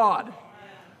child of Dodd.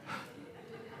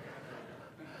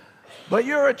 But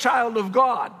you're a child of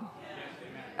God.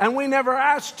 And we never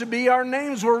asked to be. Our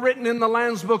names were written in the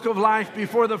Lamb's Book of Life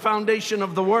before the foundation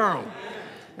of the world.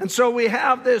 And so we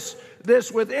have this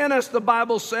within us. The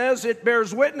Bible says it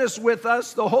bears witness with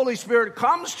us. The Holy Spirit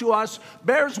comes to us,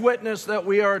 bears witness that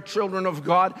we are children of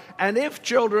God. And if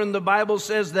children, the Bible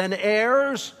says, then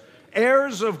heirs,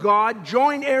 heirs of God,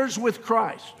 joint heirs with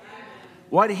Christ.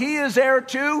 What He is heir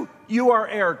to, you are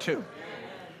heir to.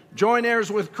 Joint heirs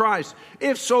with Christ.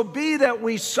 If so be that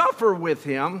we suffer with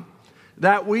Him,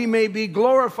 that we may be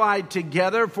glorified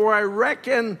together. For I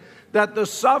reckon that the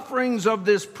sufferings of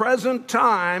this present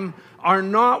time are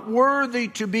not worthy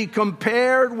to be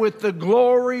compared with the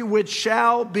glory which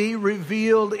shall be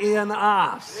revealed in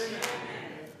us.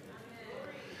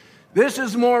 This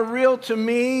is more real to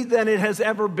me than it has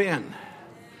ever been.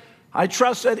 I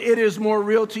trust that it is more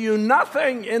real to you.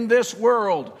 Nothing in this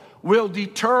world will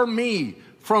deter me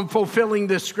from fulfilling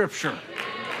this scripture.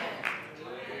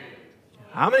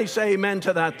 How many say amen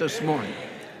to that this morning?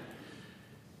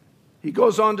 He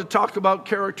goes on to talk about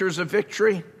characters of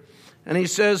victory. And he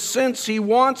says, since He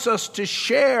wants us to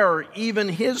share even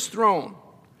His throne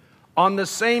on the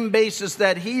same basis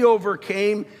that He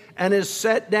overcame and is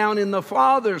set down in the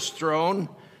Father's throne,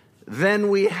 then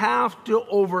we have to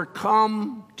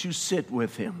overcome to sit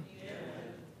with Him.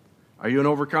 Are you an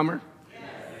overcomer?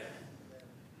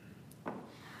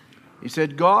 He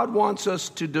said, God wants us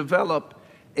to develop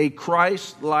a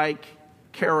Christ-like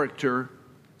character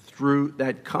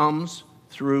that comes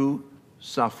through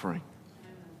suffering.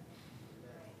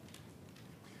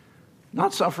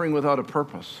 Not suffering without a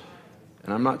purpose.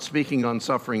 And I'm not speaking on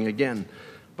suffering again,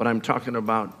 but I'm talking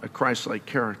about a Christ-like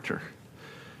character.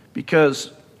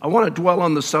 Because I want to dwell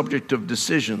on the subject of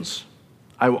decisions.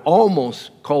 I almost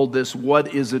called this,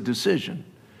 what is a decision?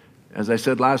 As I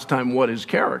said last time, what is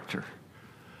character?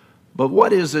 But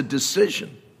what is a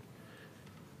decision?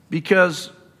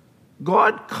 Because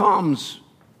God comes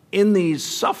in these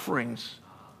sufferings,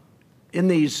 in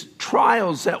these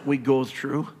trials that we go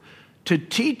through, to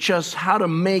teach us how to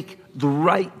make the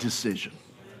right decision.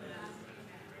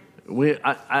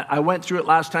 I went through it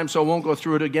last time, so I won't go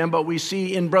through it again, but we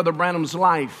see in Brother Branham's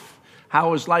life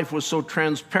how his life was so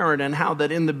transparent, and how that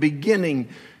in the beginning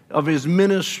of his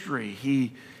ministry,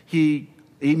 he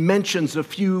mentions a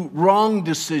few wrong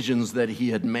decisions that he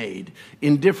had made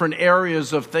in different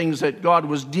areas of things that God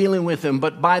was dealing with him.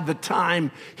 But by the time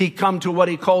he come to what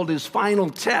he called his final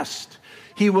test,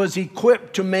 he was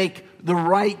equipped to make the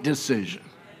right decision.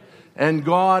 And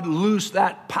God loosed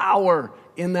that power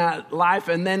in that life.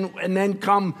 And then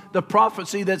come the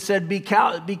prophecy that said,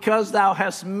 because thou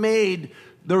hast made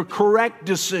the correct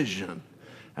decision.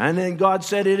 And then God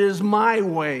said, it is my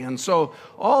way. And so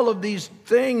all of these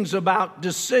things about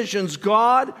decisions,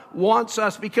 God wants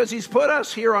us, because he's put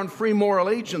us here on free moral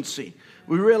agency.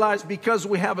 We realize because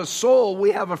we have a soul,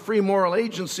 we have a free moral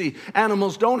agency.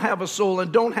 Animals don't have a soul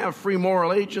and don't have free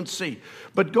moral agency.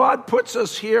 But God puts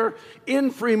us here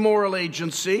in free moral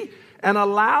agency and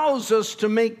allows us to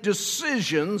make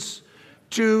decisions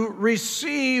to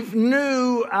receive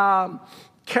new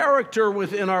character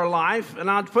within our life. And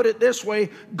I'll put it this way,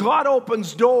 God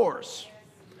opens doors.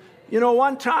 You know,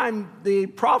 one time the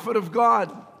prophet of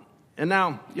God, and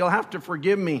now you'll have to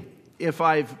forgive me if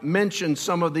I've mentioned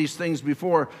some of these things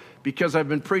before, because I've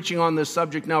been preaching on this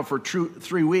subject now for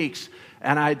 3 weeks,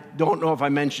 and I don't know if I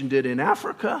mentioned it in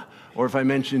Africa or if I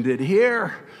mentioned it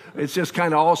here. It's just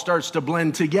kind of all starts to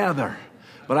blend together.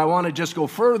 But I want to just go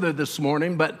further this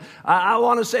morning. But I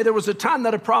want to say there was a time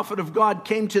that a prophet of God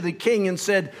came to the king and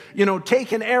said, you know,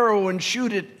 take an arrow and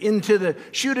shoot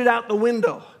it out the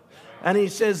window. And he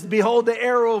says, behold the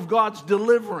arrow of God's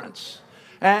deliverance.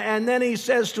 And then he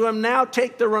says to him, now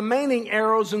take the remaining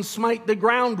arrows and smite the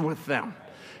ground with them.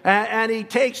 And he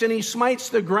takes and he smites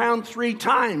the ground 3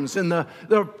 times. And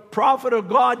the prophet of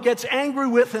God gets angry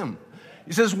with him.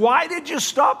 He says, why did you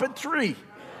stop at 3?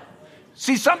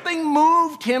 See, something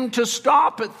moved him to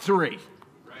stop at 3.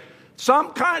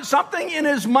 Something in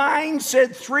his mind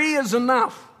said 3 is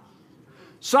enough.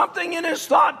 Something in his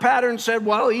thought pattern said,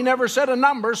 well, he never said a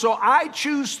number, so I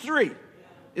choose 3.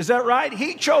 Is that right?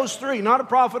 He chose 3, not a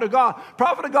prophet of God.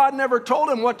 Prophet of God never told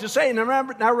him what to say.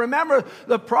 Now remember,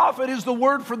 the prophet is the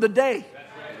word for the day.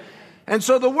 And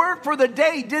so the word for the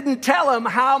day didn't tell him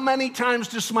how many times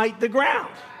to smite the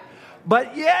ground.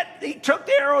 But yet he took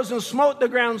the arrows and smote the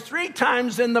ground 3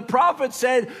 times. And the prophet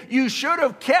said, you should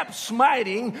have kept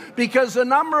smiting, because the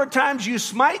number of times you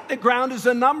smite the ground is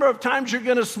the number of times you're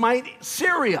going to smite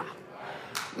Syria.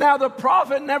 Now the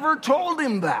prophet never told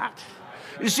him that.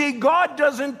 You see, God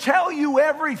doesn't tell you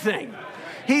everything.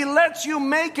 He lets you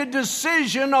make a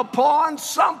decision upon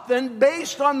something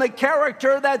based on the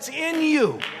character that's in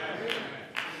you.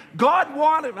 God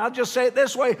wanted, I'll just say it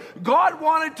this way, God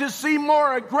wanted to see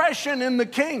more aggression in the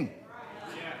king.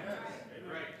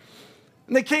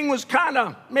 And the king was kind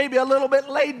of maybe a little bit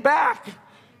laid back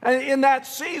in that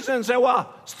season and said,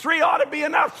 well, 3 ought to be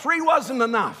enough. 3 wasn't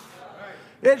enough.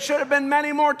 It should have been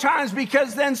many more times,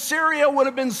 because then Syria would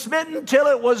have been smitten till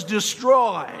it was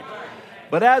destroyed.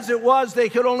 But as it was, they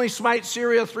could only smite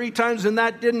Syria 3 times, and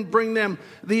that didn't bring them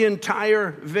the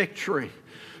entire victory.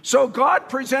 So God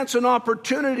presents an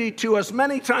opportunity to us,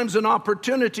 many times an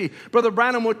opportunity. Brother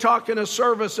Branham would talk in a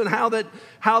service and how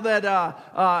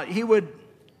that he would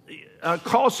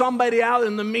call somebody out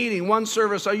in the meeting. One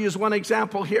service, I use one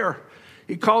example here.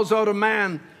 He calls out a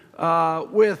man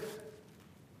with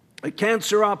a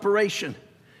cancer operation.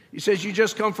 He says, you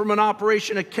just come from an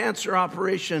operation, a cancer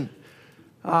operation.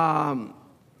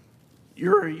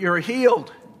 You're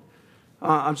healed.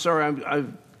 I'm sorry,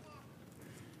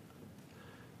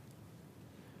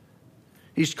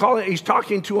 He's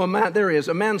talking to a man. There he is,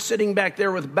 a man sitting back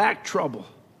there with back trouble.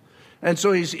 And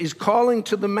so he's calling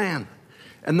to the man.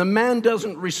 And the man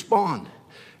doesn't respond.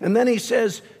 And then he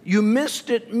says, you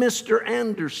missed it, Mr.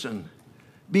 Anderson,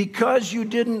 because you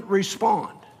didn't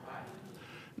respond.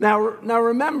 Now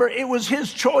remember, it was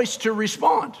his choice to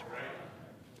respond.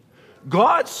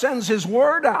 God sends his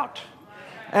word out.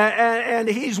 And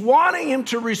he's wanting him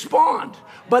to respond.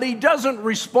 But he doesn't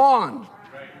respond.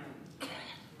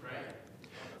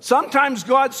 Sometimes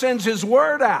God sends his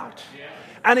word out,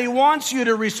 and he wants you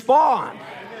to respond.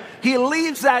 He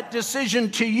leaves that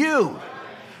decision to you.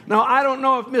 Now, I don't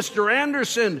know if Mr.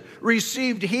 Anderson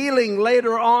received healing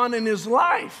later on in his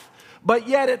life, but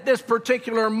yet at this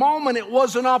particular moment, it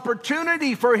was an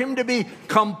opportunity for him to be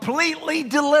completely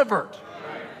delivered.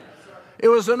 It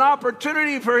was an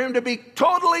opportunity for him to be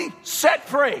totally set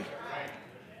free.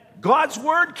 God's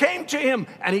word came to him,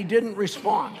 and he didn't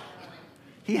respond.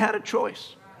 He had a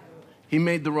choice. He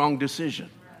made the wrong decision.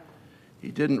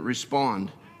 He didn't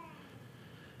respond.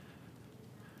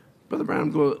 Brother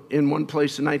Branham goes in one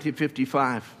place in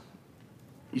 1955.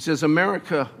 He says,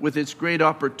 America, with its great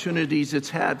opportunities it's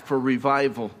had for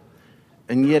revival,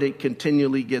 and yet it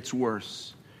continually gets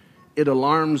worse. It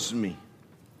alarms me.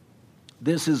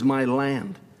 This is my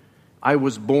land. I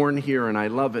was born here and I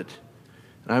love it.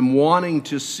 I'm wanting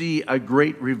to see a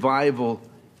great revival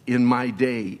in my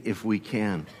day if we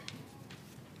can.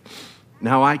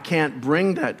 Now, I can't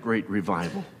bring that great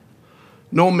revival.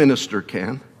 No minister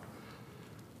can.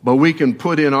 But we can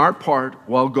put in our part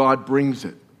while God brings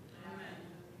it.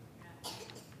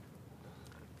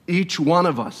 Each one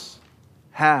of us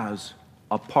has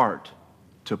a part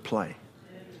to play.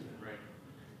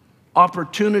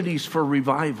 Opportunities for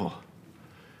revival.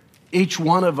 Each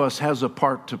one of us has a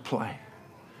part to play.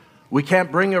 We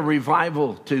can't bring a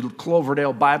revival to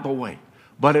Cloverdale Bible Way,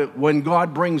 but when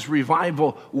God brings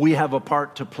revival, we have a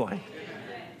part to play.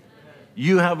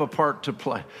 You have a part to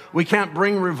play. We can't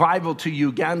bring revival to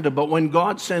Uganda, but when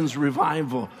God sends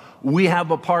revival, we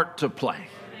have a part to play.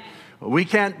 We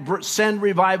can't send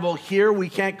revival here. We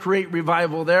can't create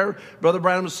revival there. Brother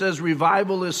Branham says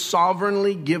revival is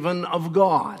sovereignly given of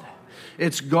God.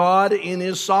 It's God in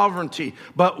His sovereignty.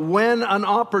 But when an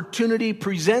opportunity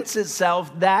presents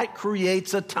itself, that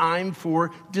creates a time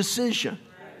for decision.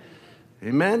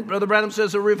 Amen. Brother Branham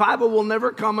says a revival will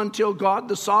never come until God,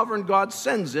 the sovereign God,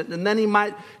 sends it. And then He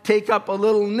might take up a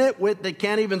little nitwit that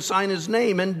can't even sign his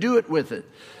name and do it with it.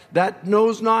 That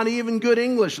knows not even good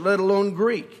English, let alone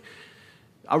Greek.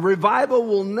 A revival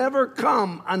will never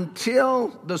come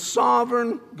until the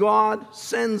sovereign God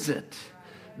sends it.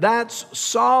 That's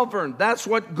sovereign. That's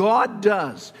what God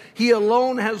does. He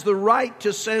alone has the right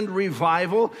to send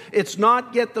revival. It's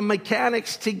not get the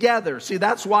mechanics together. See,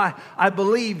 that's why I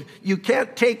believe you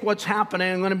can't take what's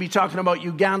happening. I'm going to be talking about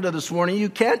Uganda this morning. You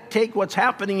can't take what's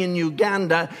happening in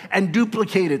Uganda and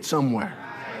duplicate it somewhere.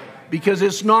 Because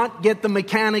it's not get the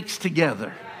mechanics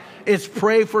together. It's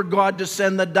pray for God to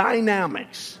send the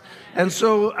dynamics. And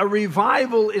so a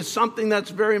revival is something that's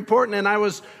very important. And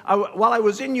while I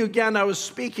was in Uganda, I was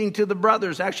speaking to the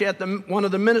brothers, actually at one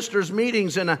of the ministers'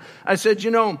 meetings. And I said,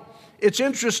 you know, it's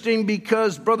interesting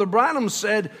because Brother Branham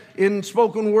said in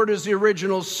Spoken Word is the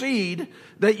original seed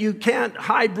that you can't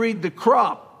hybrid the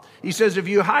crop. He says if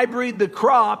you hybrid the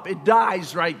crop, it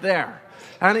dies right there.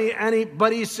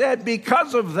 But he said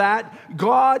because of that,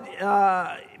 God,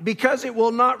 because it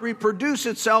will not reproduce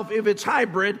itself if it's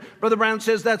hybrid, Brother Branham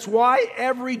says that's why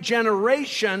every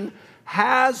generation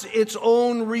has its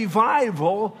own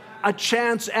revival, a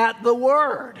chance at the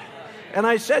Word. And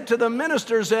I said to the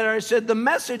ministers there, I said, the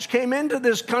message came into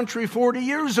this country 40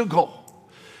 years ago.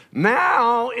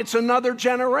 Now it's another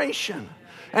generation.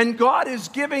 And God is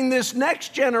giving this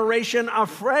next generation a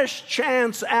fresh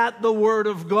chance at the Word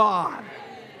of God.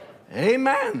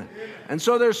 Amen. And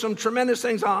so there's some tremendous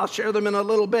things. I'll share them in a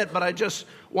little bit, but I just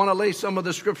want to lay some of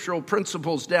the scriptural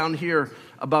principles down here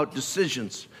about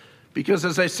decisions. Because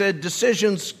as I said,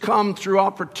 decisions come through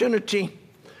opportunity,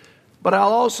 but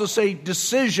I'll also say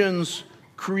decisions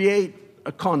create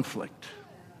a conflict.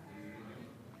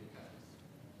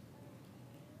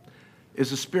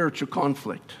 It's a spiritual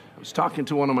conflict. I was talking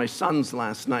to one of my sons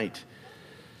last night,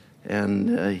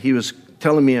 and he was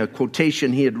telling me a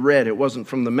quotation he had read. It wasn't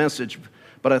from the message,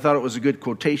 but I thought it was a good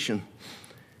quotation. It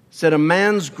said, a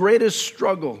man's greatest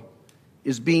struggle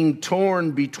is being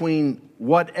torn between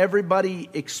what everybody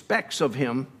expects of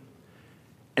him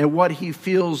and what he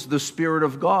feels the Spirit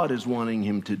of God is wanting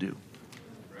him to do.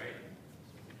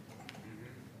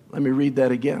 Let me read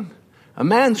that again. A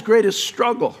man's greatest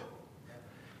struggle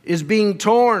is being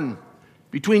torn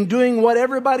between doing what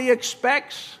everybody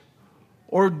expects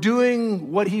or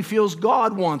doing what he feels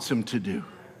God wants him to do.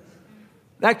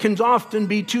 That can often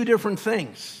be two different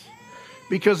things,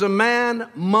 because a man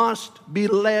must be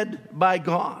led by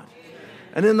God.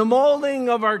 And in the molding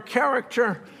of our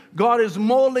character, God is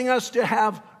molding us to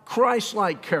have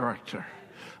Christ-like character.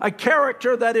 A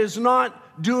character that is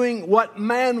not doing what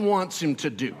man wants him to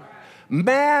do.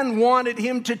 Man wanted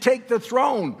him to take the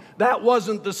throne. That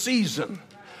wasn't the season.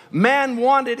 Man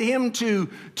wanted him to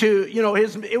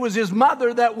it was his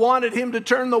mother that wanted him to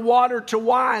turn the water to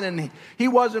wine, and he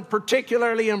wasn't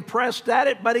particularly impressed at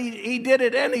it, but he did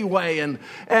it anyway. And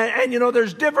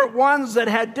there's different ones that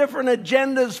had different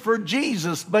agendas for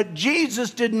Jesus, but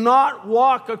Jesus did not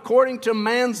walk according to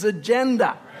man's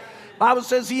agenda. The Bible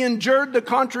says he endured the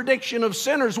contradiction of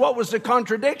sinners. What was the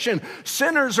contradiction?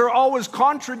 Sinners are always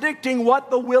contradicting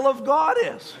what the will of God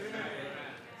is.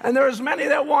 And there's many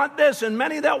that want this and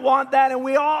many that want that, and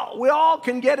we all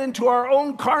can get into our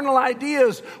own carnal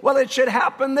ideas. Well, it should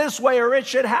happen this way or it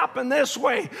should happen this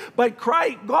way. But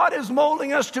God is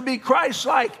molding us to be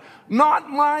Christ-like. Not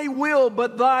my will,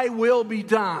 but thy will be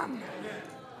done.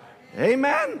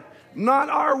 Amen? Not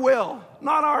our will,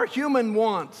 not our human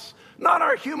wants, not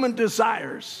our human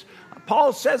desires.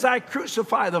 Paul says, I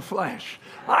crucify the flesh.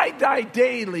 I die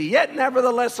daily, yet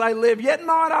nevertheless I live, yet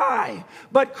not I,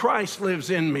 but Christ lives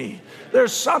in me.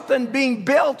 There's something being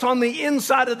built on the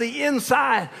inside of the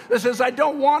inside that says, I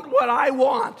don't want what I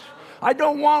want. I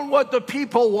don't want what the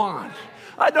people want.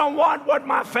 I don't want what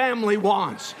my family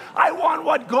wants. I want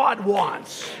what God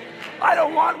wants. I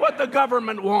don't want what the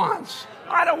government wants.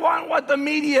 I don't want what the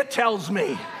media tells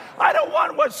me. I don't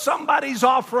want what somebody's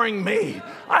offering me.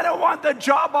 I don't want the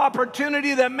job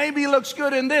opportunity that maybe looks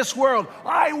good in this world.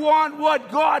 I want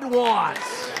what God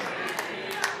wants.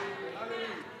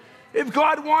 If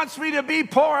God wants me to be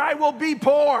poor, I will be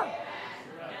poor.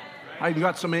 I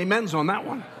got some amens on that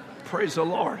one. Praise the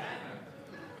Lord.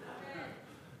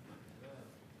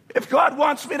 If God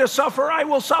wants me to suffer, I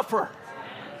will suffer.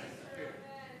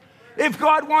 If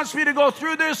God wants me to go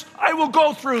through this, I will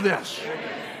go through this.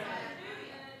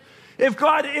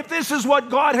 If this is what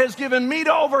God has given me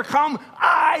to overcome,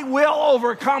 I will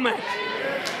overcome it.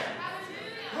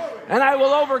 And I will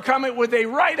overcome it with a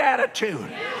right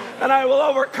attitude. And I will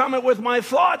overcome it with my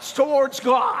thoughts towards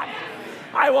God.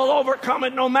 I will overcome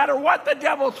it no matter what the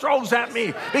devil throws at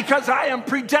me, because I am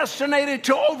predestinated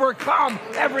to overcome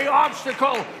every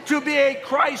obstacle, to be a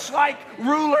Christ-like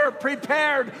ruler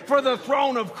prepared for the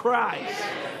throne of Christ.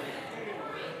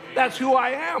 That's who I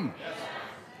am.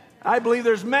 I believe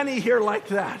there's many here like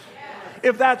that.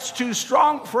 If that's too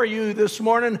strong for you this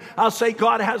morning, I'll say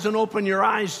God hasn't opened your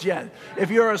eyes yet.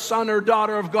 If you're a son or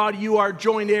daughter of God, you are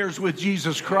joint heirs with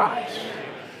Jesus Christ.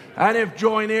 And if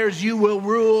joint heirs, you will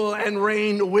rule and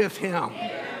reign with him.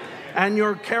 And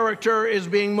your character is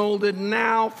being molded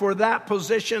now for that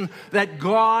position that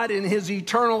God in his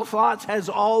eternal thoughts has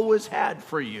always had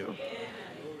for you.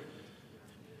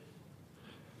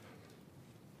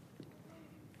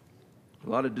 A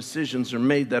lot of decisions are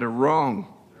made that are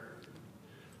wrong.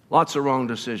 Lots of wrong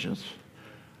decisions.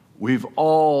 We've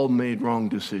all made wrong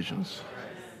decisions.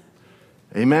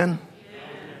 Amen?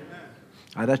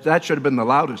 That should have been the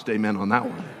loudest amen on that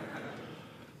one.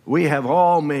 We have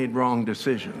all made wrong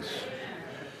decisions.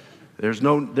 There's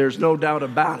no doubt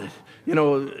about it. You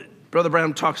know, Brother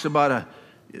Branham talks about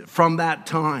from that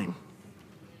time.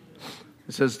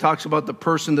 It talks about the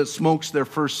person that smokes their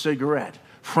first cigarette.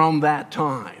 From that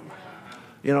time.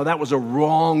 You know, that was a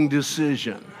wrong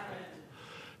decision.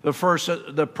 The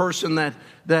person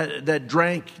that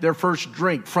drank their first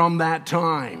drink, from that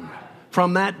time,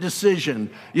 from that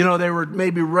decision, you know, they were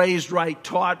maybe raised right,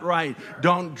 taught right.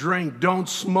 Don't drink, don't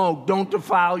smoke, don't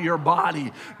defile your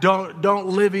body, don't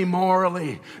live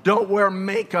immorally, don't wear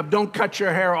makeup, don't cut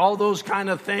your hair, all those kind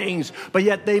of things. But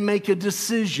yet they make a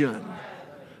decision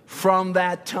from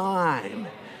that time.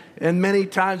 And many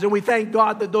times, and we thank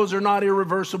God that those are not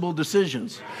irreversible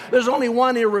decisions. There's only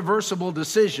one irreversible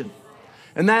decision,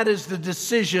 and that is the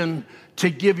decision to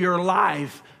give your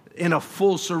life in a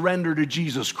full surrender to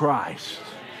Jesus Christ.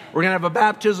 We're going to have a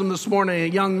baptism this morning, a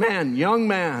young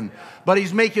man, but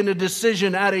he's making a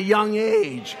decision at a young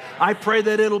age. I pray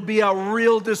that it'll be a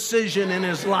real decision in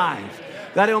his life,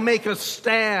 that he'll make a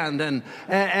stand.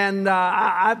 And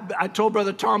I told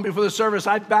Brother Tom before the service,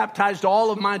 I've baptized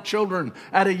all of my children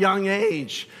at a young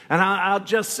age. And I'll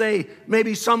just say,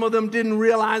 maybe some of them didn't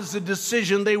realize the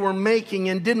decision they were making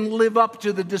and didn't live up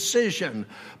to the decision.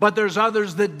 But there's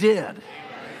others that did.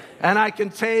 And I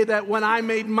can say that when I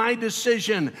made my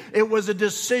decision, it was a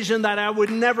decision that I would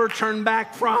never turn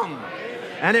back from.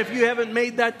 And if you haven't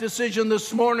made that decision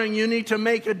this morning, you need to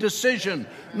make a decision.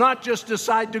 Not just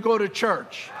decide to go to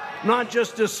church. Not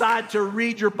just decide to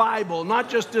read your Bible. Not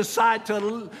just decide to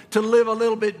live a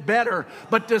little bit better.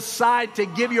 But decide to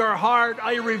give your heart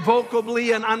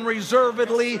irrevocably and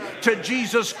unreservedly to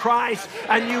Jesus Christ.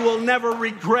 And you will never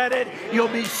regret it. You'll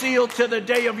be sealed to the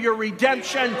day of your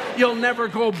redemption. You'll never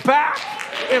go back.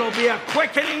 It'll be a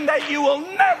quickening that you will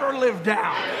never live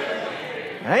down.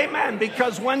 Amen.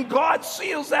 Because when God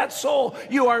seals that soul,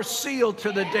 you are sealed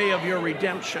to the day of your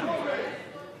redemption.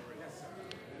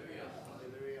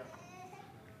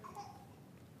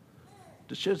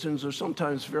 Decisions are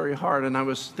sometimes very hard, and I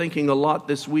was thinking a lot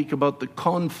this week about the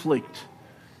conflict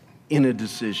in a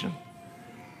decision.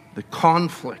 The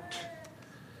conflict.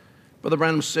 Brother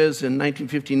Branham says in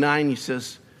 1959, he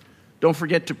says, "Don't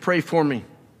forget to pray for me.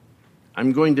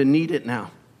 I'm going to need it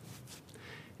now.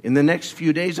 In the next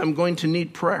few days, I'm going to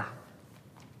need prayer.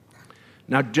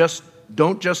 Now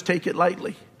don't just take it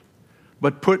lightly,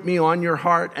 but put me on your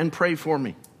heart and pray for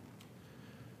me."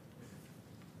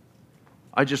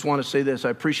 I just want to say this. I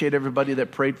appreciate everybody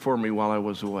that prayed for me while I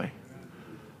was away.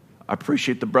 I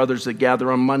appreciate the brothers that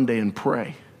gather on Monday and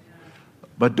pray.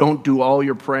 But don't do all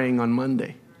your praying on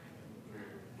Monday.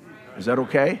 Is that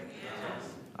okay?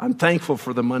 I'm thankful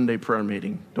for the Monday prayer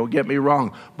meeting. Don't get me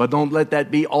wrong. But don't let that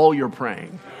be all your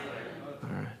praying. All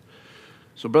right.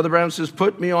 So Brother Brown says,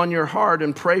 put me on your heart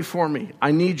and pray for me.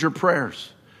 I need your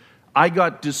prayers. I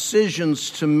got decisions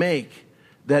to make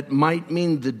that might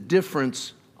mean the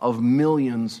difference of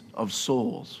millions of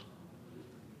souls.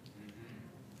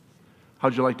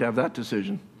 How'd you like to have that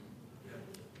decision?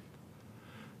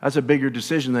 That's a bigger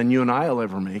decision than you and I will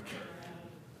ever make.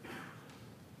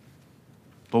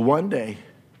 But one day,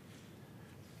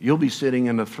 you'll be sitting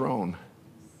in a throne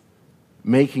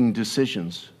making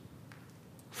decisions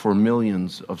for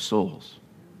millions of souls.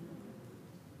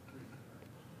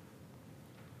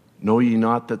 Know ye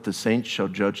not that the saints shall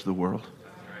judge the world?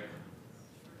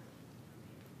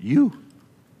 You.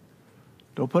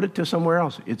 Don't put it to somewhere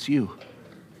else. It's you.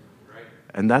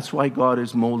 And that's why God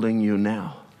is molding you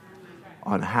now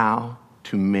on how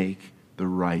to make the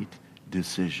right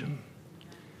decision.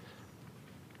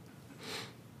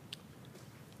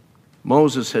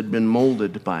 Moses had been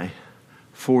molded by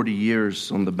 40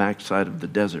 years on the backside of the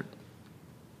desert.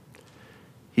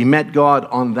 He met God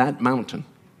on that mountain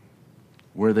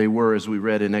where they were, as we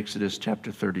read in Exodus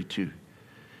chapter 32.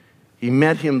 He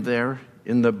met him there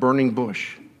in the burning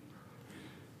bush.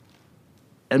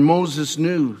 And Moses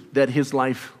knew that his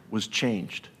life was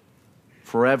changed,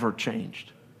 forever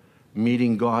changed,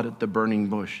 meeting God at the burning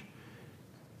bush.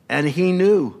 And he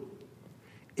knew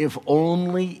if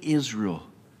only Israel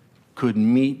could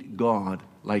meet God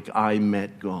like I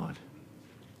met God,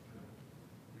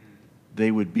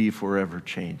 they would be forever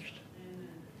changed.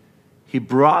 He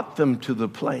brought them to the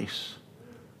place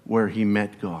where he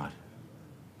met God.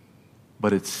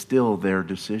 But it's still their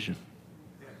decision.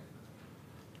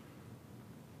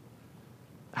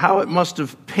 How it must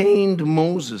have pained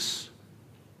Moses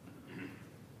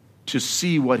to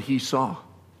see what he saw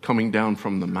coming down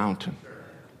from the mountain.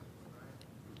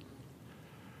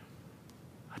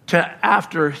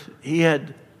 After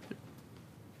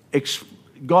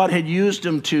God had used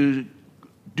him to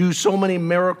do so many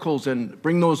miracles and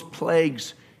bring those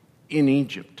plagues in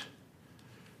Egypt.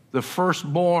 The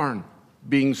firstborn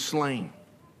being slain,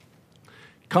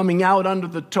 coming out under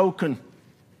the token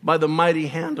by the mighty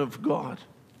hand of God.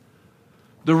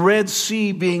 The Red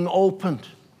Sea being opened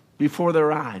before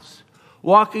their eyes,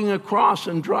 walking across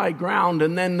on dry ground,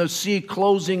 and then the sea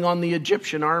closing on the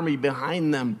Egyptian army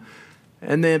behind them.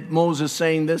 And then Moses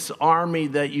saying, this army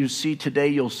that you see today,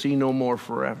 you'll see no more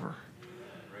forever.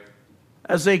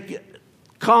 As they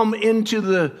come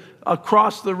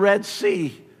across the Red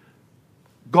Sea,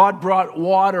 God brought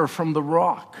water from the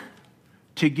rock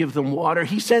to give them water.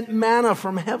 He sent manna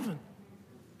from heaven.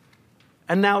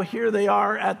 And now here they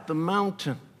are at the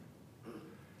mountain.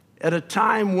 At a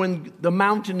time when the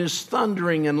mountain is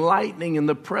thundering and lightning and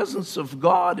the presence of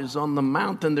God is on the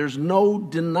mountain. There's no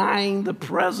denying the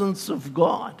presence of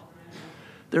God.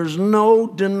 There's no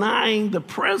denying the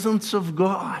presence of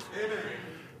God.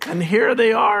 And here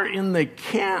they are in the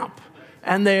camp.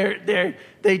 And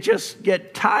they just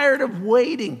get tired of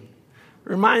waiting.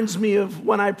 Reminds me of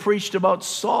when I preached about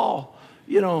Saul,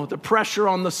 the pressure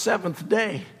on the seventh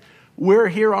day. We're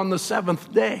here on the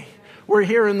seventh day. We're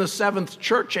here in the seventh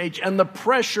church age, and the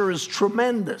pressure is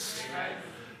tremendous.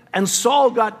 And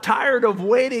Saul got tired of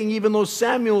waiting, even though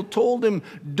Samuel told him,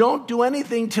 don't do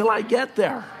anything till I get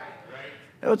there.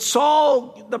 But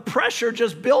Saul, the pressure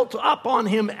just built up on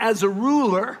him as a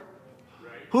ruler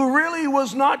who really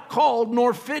was not called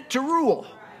nor fit to rule.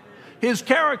 His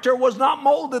character was not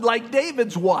molded like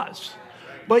David's was.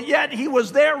 But yet he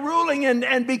was there ruling,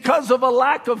 and because of a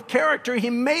lack of character, he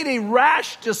made a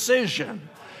rash decision.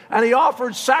 And he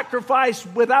offered sacrifice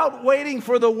without waiting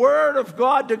for the word of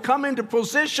God to come into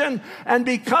position. And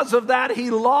because of that, he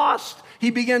lost He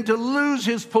began to lose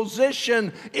his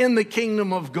position in the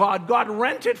kingdom of God. God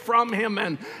rent it from him,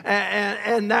 and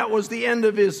that was the end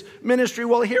of his ministry.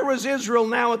 Well, here was Israel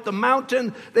now at the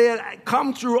mountain. They had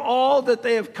come through all that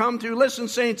they have come through. Listen,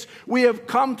 saints, we have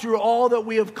come through all that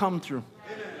we have come through.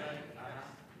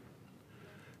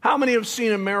 How many have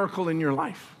seen a miracle in your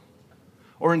life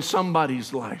or in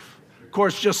somebody's life? Of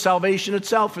course, just salvation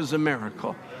itself is a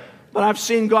miracle. But I've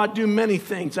seen God do many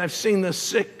things. I've seen the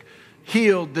sick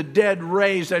healed, the dead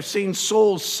raised. I've seen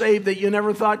souls saved that you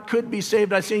never thought could be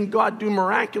saved. I've seen God do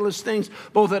miraculous things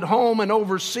both at home and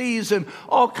overseas, and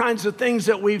all kinds of things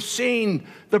that we've seen.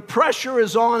 The pressure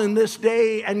is on in this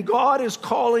day, and God is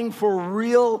calling for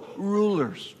real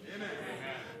rulers.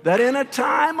 That in a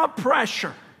time of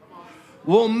pressure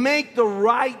will make the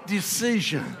right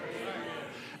decision.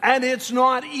 And it's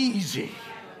not easy.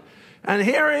 And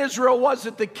here Israel was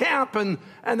at the camp, and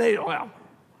they, well,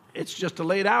 it's just a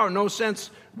late hour. No sense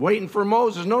waiting for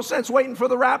Moses. No sense waiting for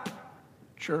the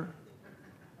rapture.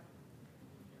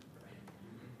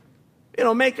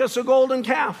 Make us a golden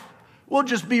calf. We'll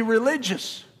just be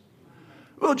religious.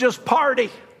 We'll just party.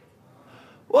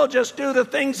 We'll just do the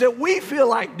things that we feel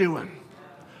like doing.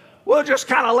 We'll just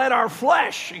kind of let our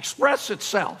flesh express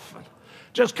itself. And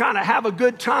just kind of have a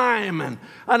good time and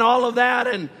all of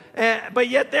that. But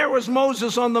yet there was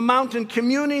Moses on the mountain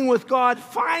communing with God,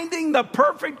 finding the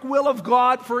perfect will of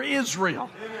God for Israel.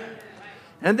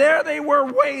 And there they were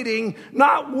waiting,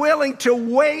 not willing to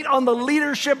wait on the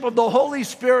leadership of the Holy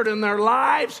Spirit in their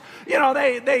lives.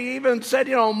 They even said,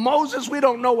 Moses, we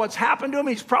don't know what's happened to him.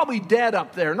 He's probably dead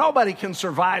up there. Nobody can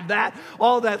survive that.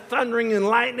 All that thundering and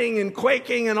lightning and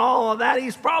quaking and all of that.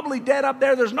 He's probably dead up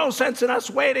there. There's no sense in us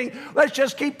waiting. Let's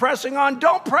just keep pressing on.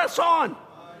 Don't press on.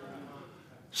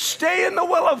 Stay in the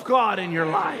will of God in your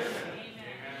life.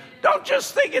 Don't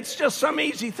just think it's just some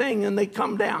easy thing and they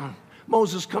come down.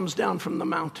 Moses comes down from the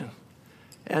mountain.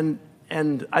 And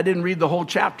I didn't read the whole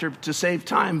chapter to save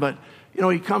time, but,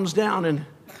 he comes down and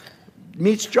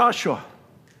meets Joshua,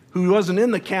 who wasn't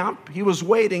in the camp. He was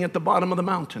waiting at the bottom of the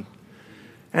mountain.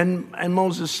 And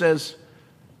Moses says,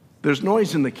 there's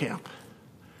noise in the camp.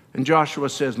 And Joshua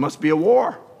says, must be a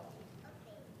war.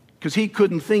 Because he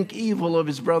couldn't think evil of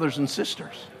his brothers and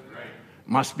sisters.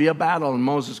 Must be a battle. And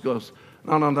Moses goes,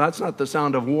 no, that's not the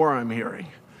sound of war I'm hearing.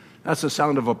 That's the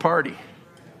sound of a party.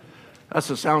 That's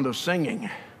the sound of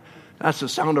singing. That's the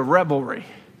sound of revelry.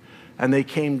 And they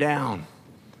came down.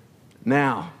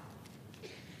 Now,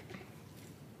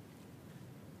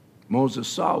 Moses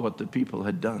saw what the people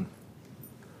had done.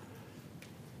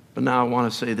 But now I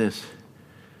want to say this.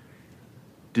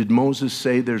 Did Moses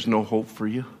say there's no hope for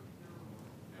you?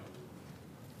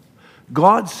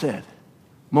 God said,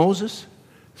 Moses,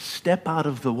 step out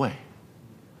of the way.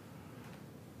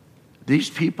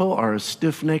 These people are a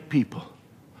stiff-necked people.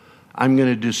 I'm going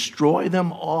to destroy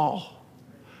them all.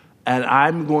 And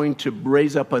I'm going to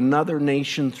raise up another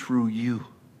nation through you.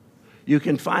 You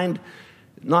can find,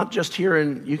 not just here,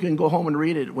 you can go home and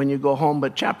read it when you go home,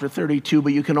 but chapter 32,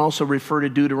 but you can also refer to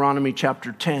Deuteronomy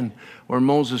chapter 10, where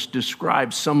Moses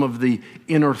describes some of the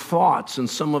inner thoughts and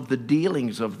some of the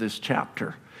dealings of this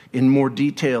chapter in more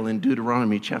detail in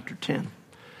Deuteronomy chapter 10.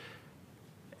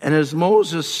 And as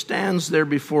Moses stands there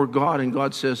before God, and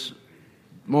God says,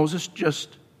 Moses,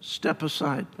 just step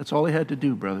aside. That's all he had to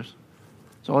do, brothers.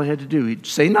 That's all he had to do. He'd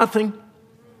say nothing.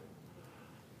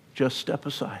 Just step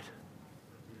aside.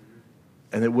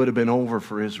 And it would have been over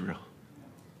for Israel.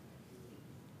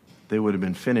 They would have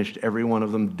been finished, every one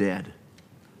of them dead,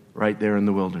 right there in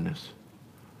the wilderness.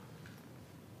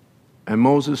 And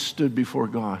Moses stood before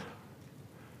God,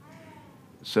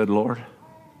 said, Lord,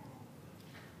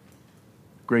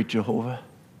 great Jehovah,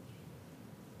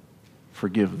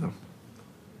 forgive them.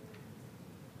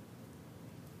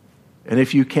 And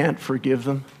if you can't forgive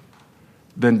them,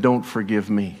 then don't forgive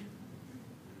me.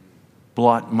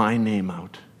 Blot my name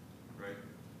out. Right.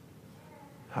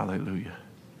 Hallelujah.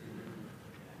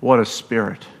 What a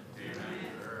spirit. Amen.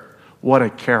 What a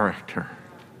character.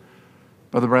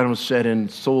 Brother Branham said in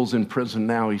Souls in Prison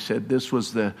Now, he said this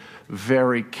was the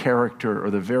very character or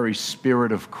the very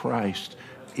spirit of Christ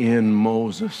in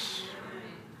Moses.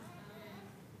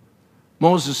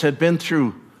 Moses had been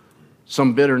through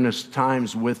some bitterness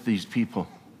times with these people.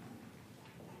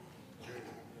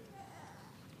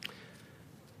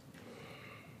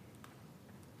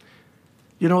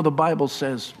 The Bible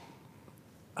says,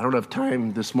 I don't have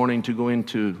time this morning to go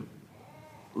into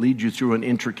lead you through an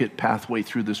intricate pathway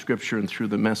through the scripture and through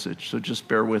the message. So just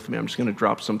bear with me. I'm just going to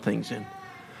drop some things in.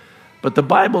 But the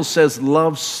Bible says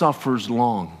love suffers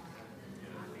long.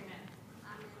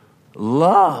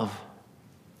 Love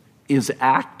is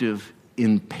active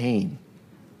in pain.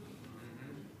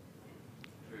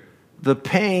 the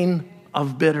pain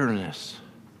of bitterness.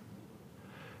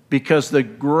 Because the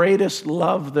greatest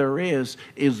love there is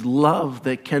love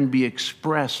that can be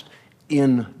expressed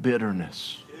in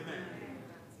bitterness.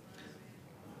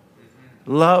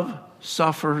 Love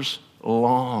suffers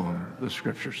long, the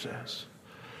scripture says.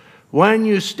 When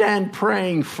you stand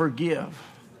praying, forgive,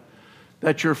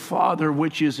 that your Father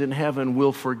which is in heaven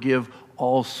will forgive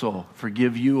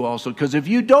you also. Because if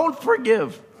you don't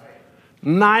forgive,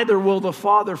 neither will the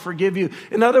Father forgive you.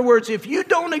 In other words, if you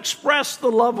don't express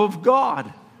the love of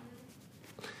God,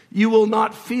 you will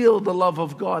not feel the love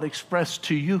of God expressed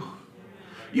to you.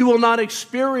 You will not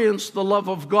experience the love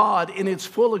of God in its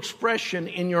full expression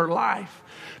in your life.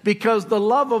 Because the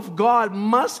love of God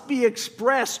must be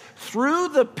expressed through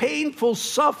the painful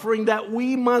suffering that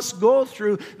we must go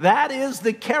through. That is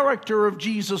the character of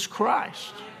Jesus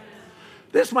Christ.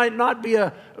 This might not be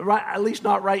at least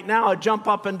not right now, a jump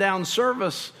up and down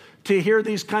service to hear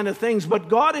these kind of things. But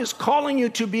God is calling you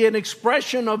to be an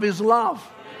expression of His love.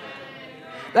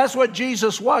 That's what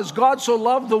Jesus was. God so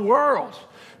loved the world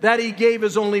that He gave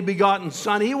His only begotten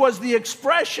Son. He was the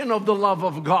expression of the love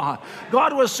of God.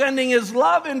 God was sending His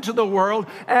love into the world,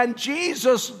 and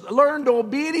Jesus learned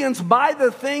obedience by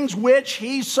the things which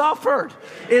He suffered.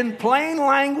 In plain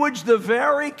language, the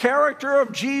very character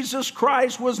of Jesus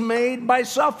Christ was made by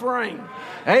suffering.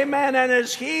 Amen. And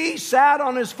as He sat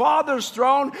on His Father's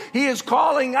throne, He is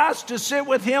calling us to sit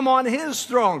with Him on His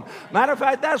throne. Matter of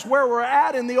fact, that's where we're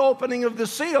at in the opening of the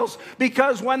seals,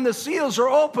 because when the seals are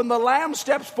open, the Lamb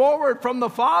steps forward from the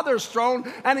Father's throne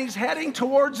and He's heading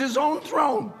towards His own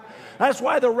throne. That's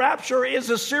why the rapture is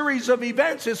a series of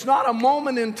events. It's not a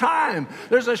moment in time.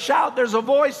 There's a shout, there's a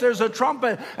voice, there's a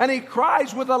trumpet, and He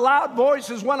cries with a loud voice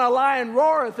as when a lion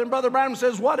roareth. And Brother Branham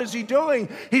says, what is He doing?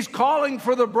 He's calling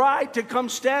for the bride to come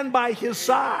stand by His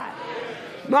side.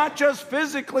 Not just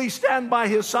physically stand by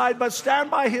His side, but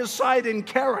stand by His side in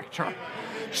character.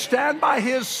 Stand by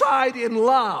His side in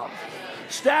love.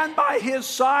 Stand by His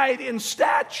side in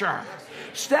stature.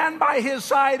 Stand by His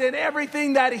side in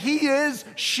everything that He is,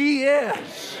 she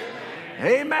is.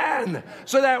 Amen.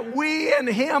 So that we and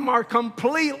Him are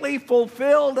completely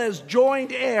fulfilled as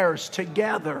joint heirs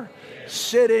together,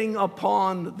 sitting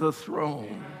upon the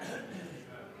throne.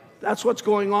 That's what's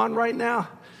going on right now.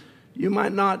 You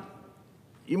might not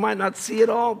see it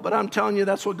all, but I'm telling you,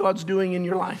 that's what God's doing in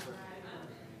your life.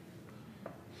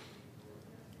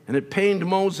 And it pained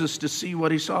Moses to see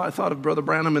what he saw. I thought of Brother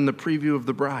Branham in the preview of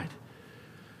the bride.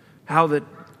 How that,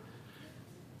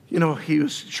 he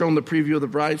was shown the preview of the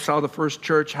bride, saw the first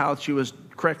church, how she was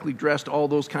correctly dressed, all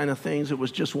those kind of things. It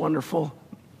was just wonderful.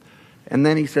 And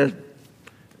then he said,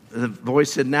 the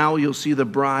voice said, now you'll see the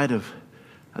bride of,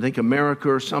 I think, America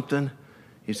or something.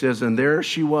 He says, and there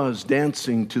she was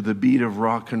dancing to the beat of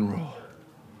rock and roll.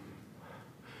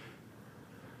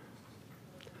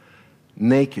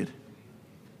 Naked.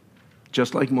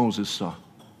 Just like Moses saw.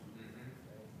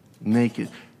 Naked.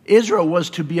 Israel was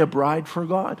to be a bride for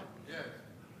God.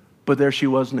 But there she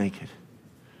was naked.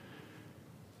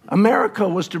 America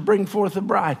was to bring forth a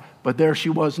bride. But there she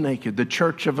was naked. The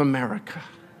Church of America.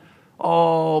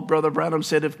 Oh, Brother Branham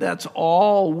said, if that's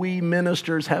all we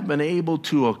ministers have been able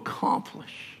to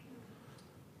accomplish.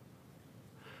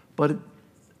 But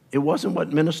it wasn't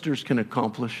what ministers can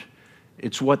accomplish.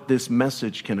 It's what this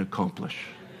message can accomplish.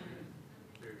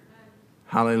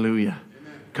 Hallelujah.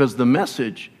 Because the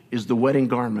message is the wedding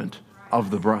garment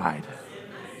of the bride.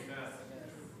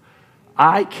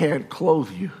 I can't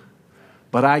clothe you,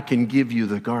 but I can give you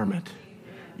the garment.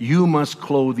 You must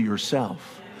clothe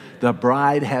yourself. The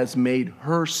bride has made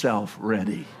herself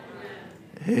ready.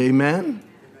 Amen.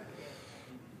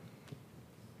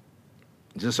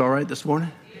 Is this all right this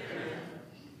morning?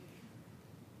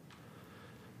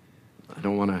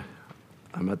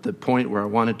 I'm at the point where I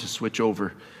wanted to switch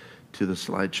over to the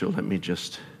slideshow. Let me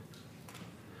just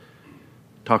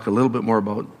talk a little bit more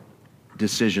about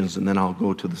decisions, and then I'll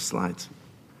go to the slides.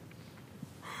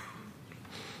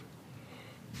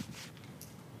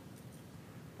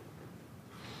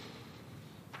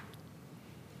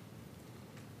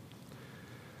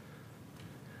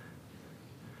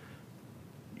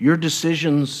 Your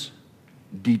decisions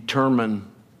determine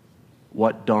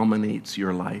what dominates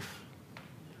your life.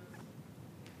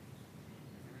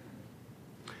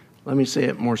 Let me say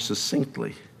it more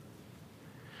succinctly.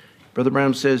 Brother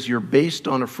Branham says you're based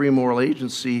on a free moral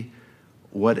agency.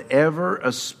 Whatever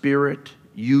a spirit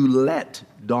you let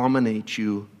dominate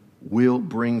you will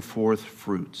bring forth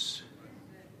fruits.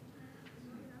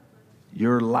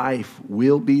 Your life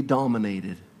will be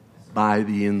dominated by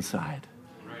the inside.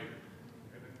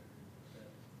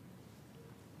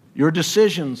 Your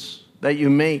decisions that you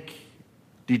make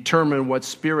determine what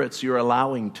spirits you're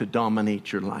allowing to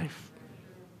dominate your life.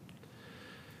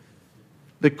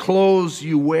 The clothes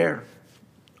you wear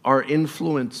are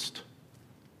influenced.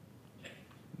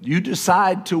 You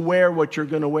decide to wear what you're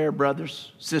going to wear,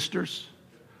 brothers, sisters.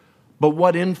 But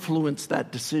what influenced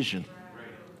that decision?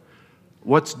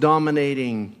 What's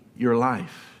dominating your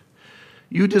life?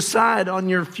 You decide on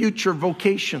your future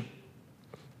vocation,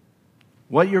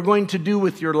 what you're going to do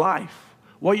with your life,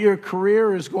 what your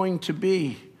career is going to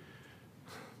be.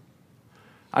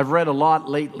 I've read a lot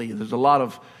lately. There's a lot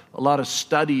of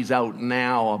studies out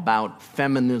now about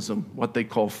feminism, what they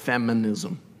call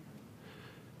feminism.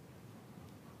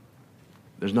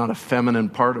 There's not a feminine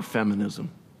part of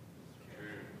feminism.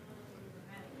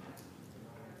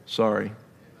 Sorry.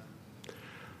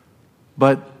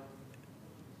 But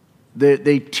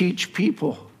they teach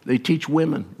people, they teach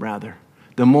women rather,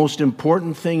 the most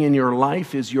important thing in your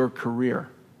life is your career.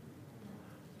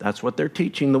 That's what they're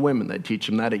teaching the women. They teach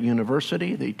them that at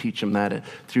university. They teach them that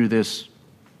through this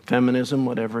feminism,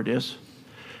 whatever it is.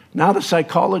 Now the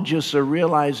psychologists are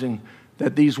realizing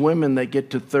that these women that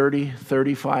get to 30,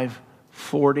 35,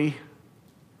 40,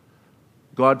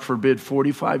 God forbid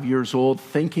 45 years old,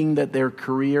 thinking that their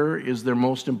career is their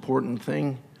most important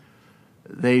thing,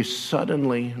 they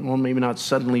suddenly, well maybe not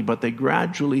suddenly, but they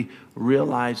gradually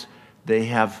realize they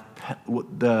have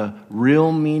the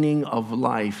real meaning of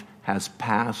life has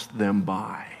passed them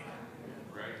by.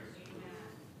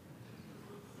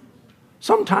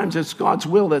 Sometimes it's God's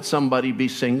will that somebody be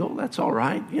single. That's all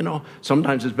right.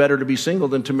 Sometimes it's better to be single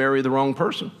than to marry the wrong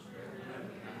person.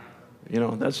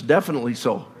 That's definitely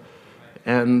so.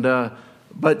 And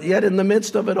but yet in the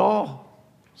midst of it all,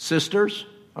 sisters,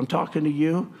 I'm talking to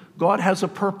you, God has a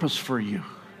purpose for you.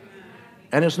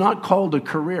 And it's not called a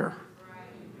career.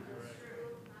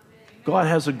 God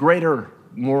has a greater,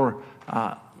 more,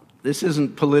 this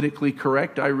isn't politically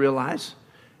correct, I realize.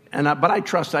 But I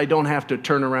trust I don't have to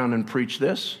turn around and preach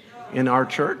this in our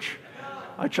church.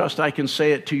 I trust I can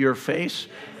say it to your face.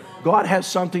 God has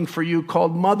something for you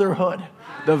called motherhood.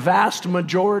 The vast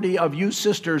majority of you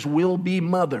sisters will be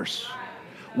mothers,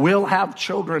 will have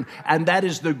children, and that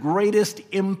is the greatest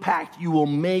impact you will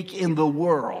make in the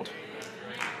world.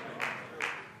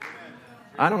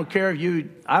 I don't care if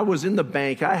I was in the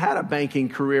bank. I had a banking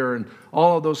career and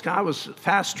all of those guys. I was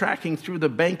fast tracking through the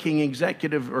banking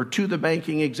executive or to the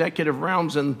banking executive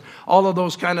realms and all of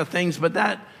those kind of things. But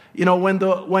that,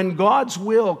 when God's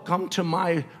will come to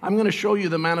I'm going to show you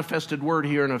the manifested word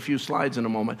here in a few slides in a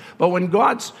moment. But when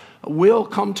God's will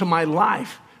come to my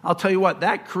life, I'll tell you what,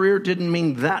 that career didn't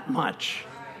mean that much.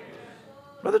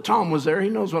 Brother Tom was there. He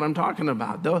knows what I'm talking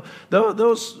about.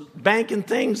 Those banking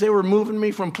things, they were moving me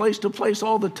from place to place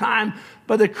all the time.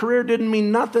 But the career didn't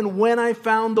mean nothing when I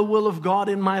found the will of God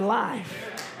in my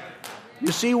life.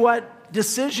 You see, what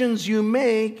decisions you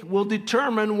make will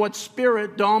determine what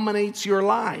spirit dominates your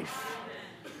life.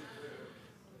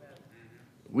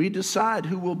 We decide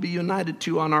who we'll be united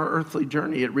to on our earthly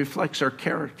journey. It reflects our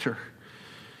character.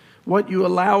 What you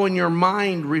allow in your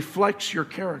mind reflects your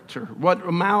character. What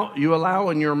you allow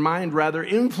in your mind, rather,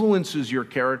 influences your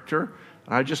character.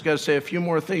 I just got to say a few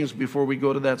more things before we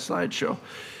go to that slideshow.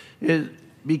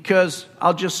 Because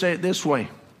I'll just say it this way.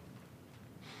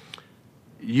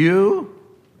 You,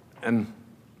 and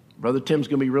Brother Tim's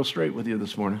going to be real straight with you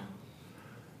this morning.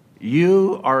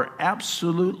 You are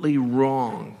absolutely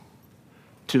wrong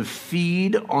to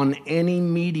feed on any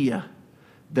media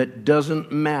that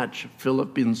doesn't match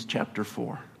Philippians chapter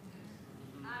 4.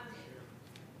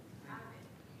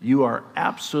 You are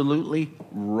absolutely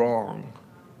wrong.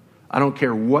 I don't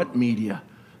care what media,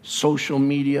 social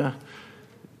media,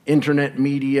 internet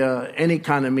media, any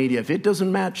kind of media. If it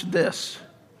doesn't match this,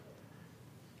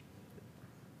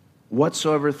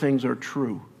 whatsoever things are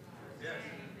true,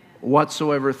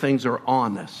 whatsoever things are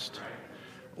honest,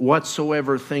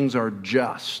 whatsoever things are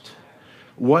just,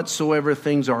 whatsoever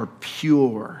things are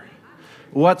pure,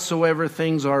 whatsoever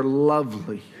things are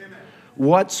lovely,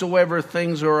 whatsoever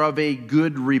things are of a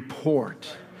good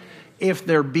report, if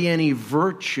there be any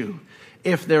virtue,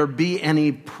 if there be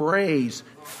any praise,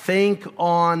 think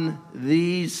on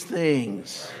these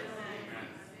things.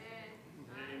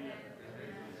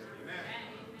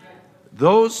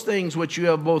 Those things which you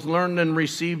have both learned and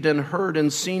received and heard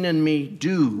and seen in me,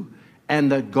 do,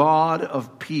 and the God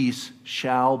of peace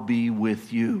shall be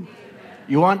with you.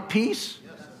 You want peace?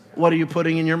 What are you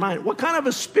putting in your mind? What kind of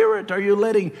a spirit are you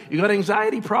letting? You got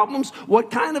anxiety problems? What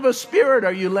kind of a spirit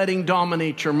are you letting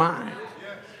dominate your mind?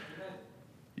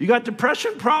 You got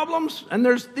depression problems? And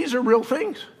these are real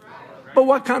things. But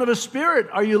what kind of a spirit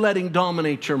are you letting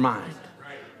dominate your mind?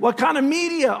 What kind of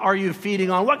media are you feeding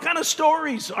on? What kind of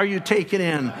stories are you taking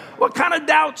in? What kind of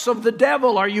doubts of the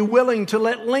devil are you willing to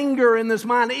let linger in this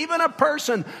mind? Even a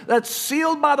person that's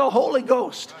sealed by the Holy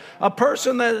Ghost, a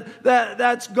person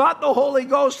that's got the Holy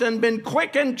Ghost and been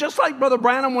quickened, just like Brother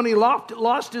Branham when he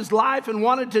lost his life and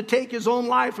wanted to take his own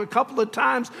life a couple of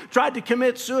times, tried to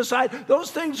commit suicide. Those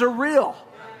things are real.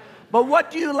 But what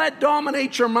do you let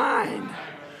dominate your mind?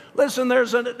 Listen,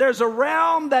 there's a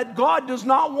realm that God does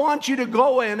not want you to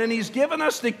go in, and He's given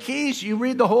us the keys. You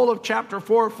read the whole of chapter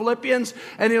 4 of Philippians,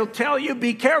 and He'll tell you,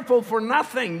 be careful for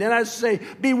nothing. Then I say,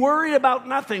 be worried about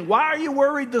nothing. Why are you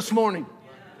worried this morning?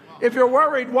 If you're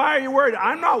worried, why are you worried?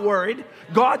 I'm not worried.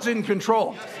 God's in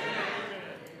control.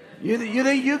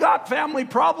 You got family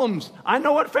problems. I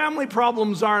know what family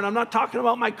problems are, and I'm not talking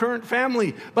about my current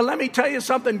family. But let me tell you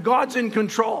something. God's in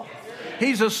control.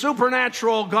 He's a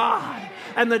supernatural God.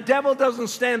 And the devil doesn't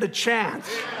stand a chance.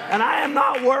 And I am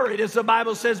not worried, as the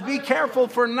Bible says, be careful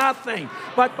for nothing,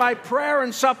 but by prayer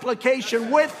and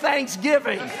supplication with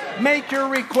thanksgiving, make your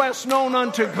requests known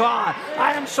unto God.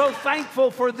 I am so thankful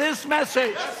for this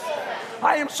message.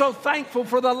 I am so thankful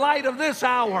for the light of this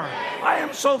hour. I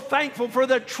am so thankful for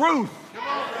the truth,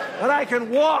 that I can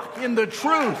walk in the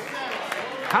truth.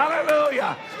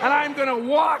 Hallelujah. And I'm going to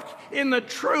walk in the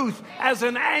truth as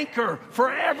an anchor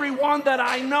for everyone that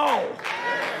I know.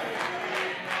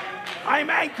 I'm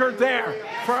anchored there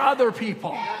for other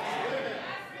people.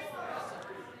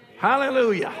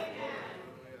 Hallelujah.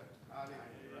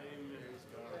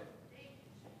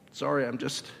 Sorry, I'm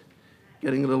just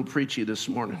getting a little preachy this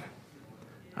morning.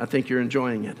 I think you're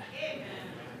enjoying it.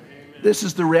 This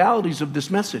is the realities of this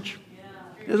message,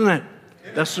 isn't it?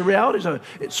 That's the realities of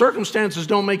it. Circumstances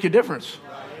don't make a difference.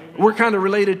 We're kind of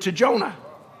related to Jonah.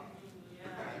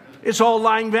 It's all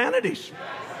lying vanities.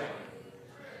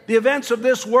 The events of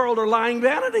this world are lying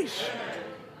vanities.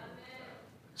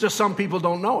 Just some people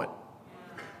don't know it.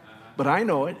 But I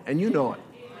know it, and you know it.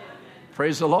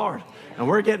 Praise the Lord. And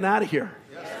we're getting out of here.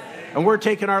 And we're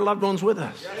taking our loved ones with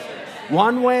us.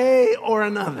 One way or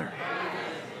another.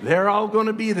 They're all going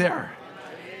to be there.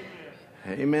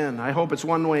 Amen. I hope it's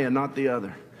one way and not the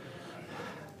other.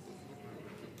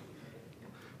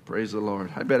 Praise the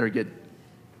Lord. I better get...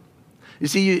 You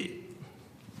see,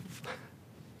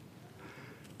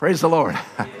 praise the Lord.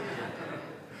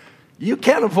 You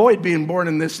can't avoid being born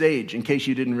in this age, in case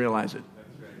you didn't realize it.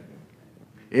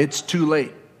 It's too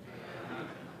late.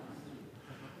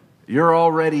 You're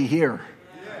already here.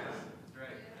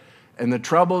 And the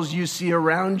troubles you see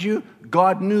around you,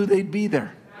 God knew they'd be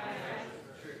there.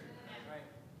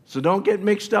 So don't get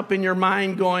mixed up in your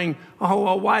mind going, oh,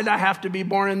 well, why'd I have to be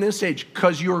born in this age?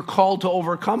 Because you're called to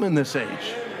overcome in this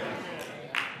age.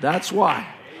 That's why.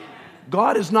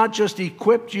 God has not just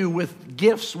equipped you with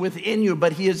gifts within you,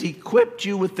 but He has equipped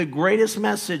you with the greatest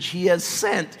message He has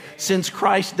sent since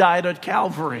Christ died at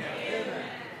Calvary.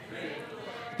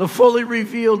 The fully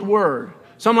revealed Word.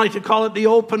 Some like to call it the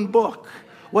open book.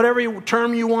 Whatever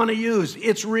term you want to use,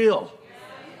 it's real.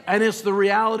 And it's the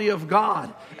reality of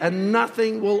God. And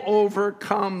nothing will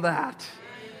overcome that.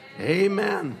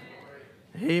 Amen.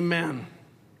 Amen.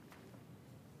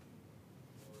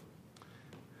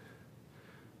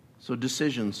 So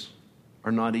decisions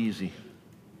are not easy.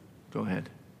 Go ahead.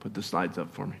 Put the slides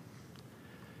up for me.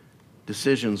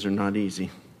 Decisions are not easy.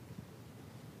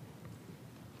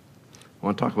 I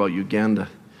want to talk about Uganda.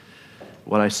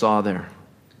 What I saw there.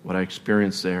 What I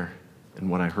experienced there. And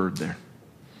what I heard there.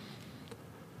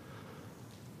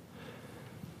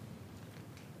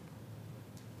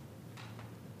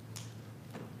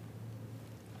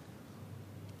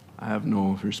 I have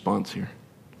no response here.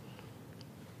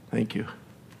 Thank you.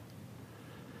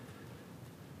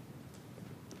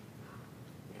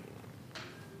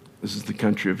 This is the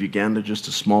country of Uganda, just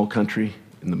a small country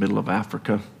in the middle of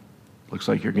Africa. Looks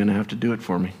like you're going to have to do it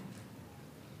for me.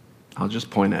 I'll just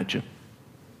point at you.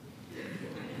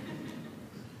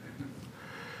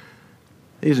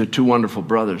 These are two wonderful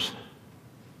brothers.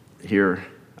 Here,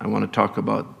 I want to talk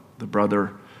about the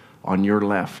brother on your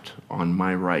left, on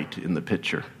my right in the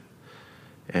picture.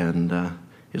 And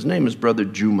his name is Brother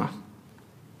Juma.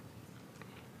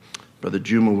 Brother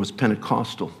Juma was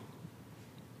Pentecostal.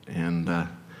 And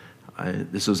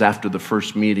this was after the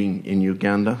first meeting in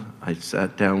Uganda. I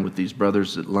sat down with these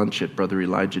brothers at lunch at Brother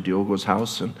Elijah Diogo's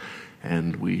house,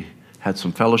 and we had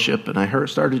some fellowship, and I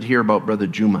started to hear about Brother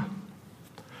Juma.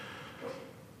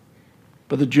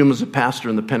 Brother Juma is a pastor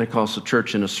in the Pentecostal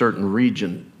church in a certain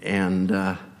region,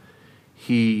 and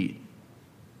he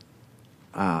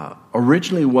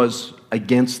originally was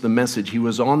against the message. He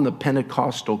was on the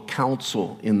Pentecostal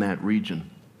council in that region,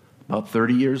 about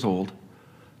 30 years old,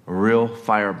 a real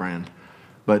firebrand.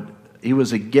 But he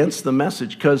was against the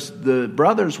message because the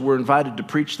brothers were invited to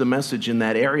preach the message in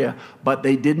that area, but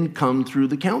they didn't come through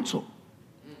the council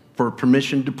for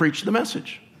permission to preach the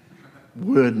message.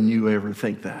 Wouldn't you ever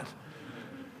think that?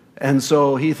 And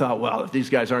so he thought, well, if these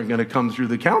guys aren't going to come through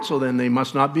the council, then they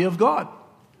must not be of God.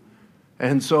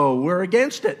 And so we're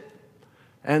against it.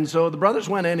 And so the brothers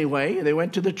went anyway. They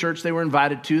went to the church they were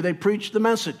invited to. They preached the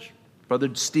message. Brother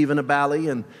Stephen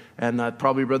Abali and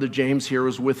probably Brother James here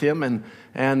was with him.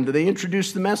 And they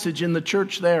introduced the message in the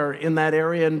church there in that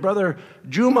area. And Brother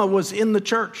Juma was in the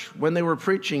church when they were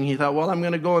preaching. He thought, well, I'm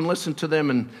going to go and listen to them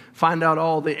and find out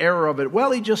all the error of it.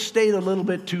 Well, he just stayed a little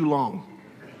bit too long.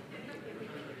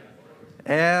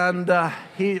 And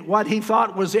what he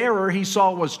thought was error, he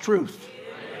saw was truth.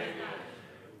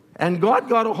 And God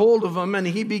got a hold of him, and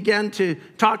he began to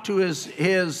talk to his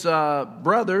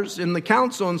brothers in the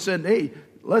council and said, hey,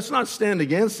 let's not stand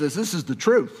against this. This is the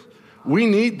truth. We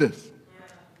need this.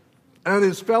 And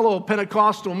his fellow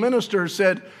Pentecostal ministers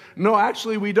said, no,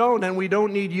 actually we don't, and we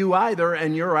don't need you either,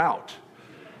 and you're out.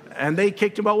 And they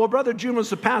kicked him out. Well, Brother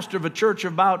Juma's the pastor of a church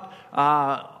of about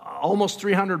almost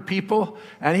 300 people,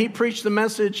 and he preached the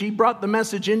message. He brought the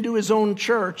message into his own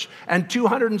church, and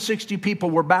 260 people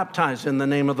were baptized in the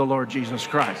name of the Lord Jesus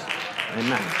Christ.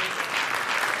 Amen.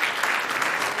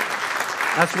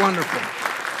 That's wonderful.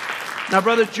 Now,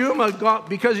 Brother Juma,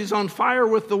 because he's on fire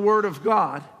with the Word of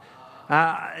God,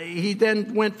 he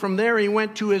then went from there. He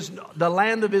went to the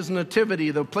land of his nativity,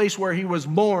 the place where he was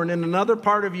born in another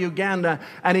part of Uganda,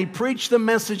 and he preached the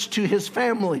message to his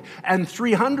family, and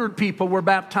 300 people were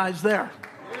baptized there.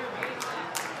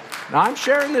 Now, I'm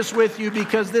sharing this with you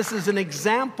because this is an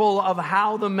example of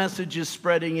how the message is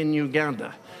spreading in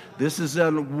Uganda. This is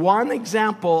one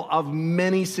example of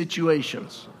many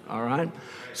situations, all right?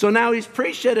 So now he's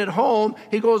preached it at home.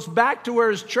 He goes back to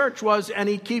where his church was, and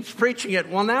he keeps preaching it.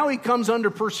 Well, now he comes under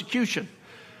persecution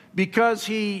because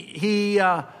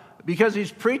because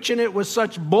he's preaching it with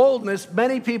such boldness.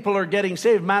 Many people are getting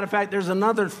saved. Matter of fact, there's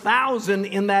another 1,000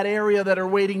 in that area that are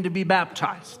waiting to be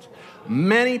baptized.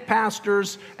 Many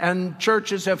pastors and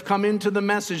churches have come into the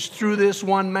message through this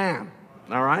one man.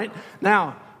 All right?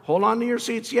 Now, hold on to your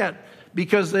seats yet.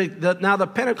 Because now the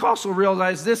Pentecostal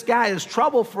realized this guy is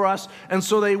trouble for us. And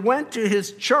so they went to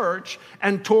his church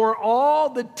and tore all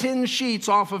the tin sheets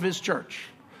off of his church.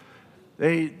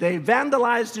 They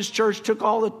vandalized his church, took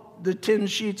all the tin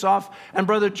sheets off. And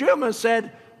Brother Juma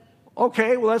said,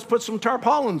 okay, well, let's put some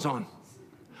tarpaulins on.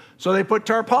 So they put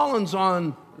tarpaulins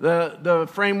on the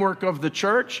framework of the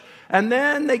church. And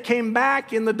then they came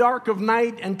back in the dark of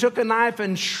night and took a knife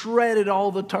and shredded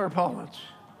all the tarpaulins.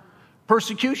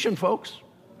 Persecution, folks.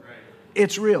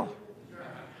 It's real.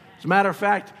 As a matter of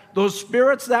fact, those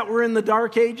spirits that were in the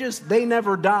dark ages, they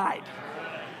never died.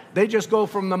 They just go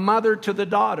from the mother to the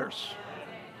daughters.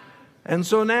 And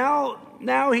so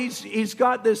now he's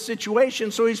got this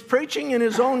situation. So he's preaching in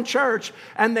his own church,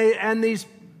 and these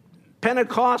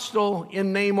Pentecostal,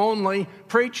 in name only,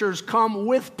 preachers come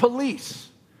with police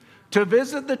to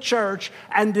visit the church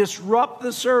and disrupt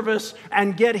the service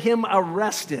and get him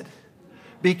arrested.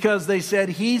 Because they said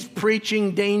he's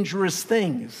preaching dangerous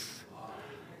things.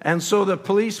 And so the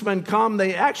policemen come,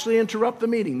 they actually interrupt the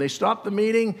meeting. They stop the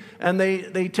meeting and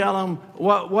they tell him,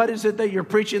 what is it that you're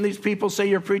preaching? These people say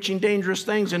you're preaching dangerous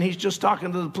things, and he's just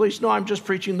talking to the police. No, I'm just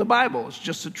preaching the Bible. It's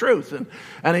just the truth.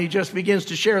 And he just begins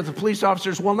to share with the police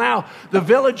officers. Well, now the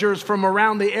villagers from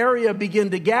around the area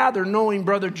begin to gather, knowing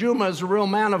Brother Juma is a real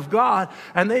man of God,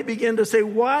 and they begin to say,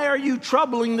 why are you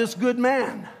troubling this good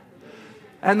man?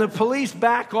 And the police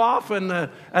back off, and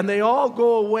they all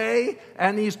go away,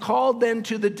 and he's called then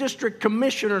to the district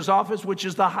commissioner's office, which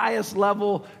is the highest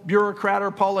level bureaucrat or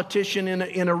politician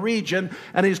in a region.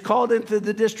 And he's called into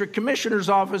the district commissioner's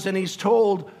office, and he's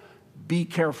told, be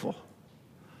careful.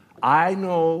 I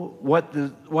know what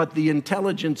the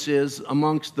intelligence is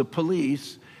amongst the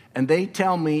police, and they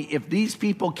tell me if these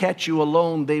people catch you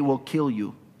alone, they will kill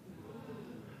you.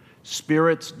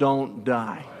 Spirits don't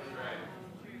die.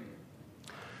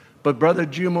 But Brother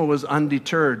Juma was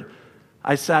undeterred.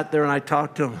 I sat there and I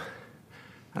talked to him.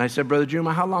 And I said, Brother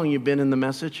Juma, how long have you been in the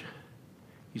message?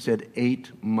 He said,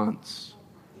 8 months.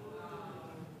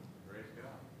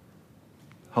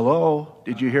 Hello?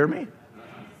 Did you hear me?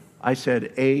 I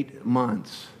said, 8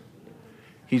 months.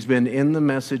 He's been in the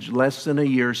message less than a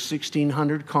year,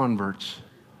 1,600 converts.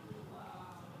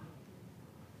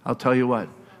 I'll tell you what,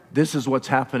 this is what's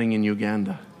happening in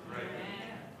Uganda.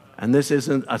 And this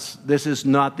is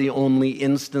not the only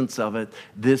instance of it.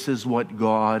 This is what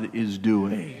God is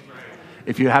doing.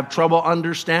 If you have trouble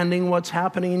understanding what's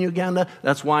happening in Uganda,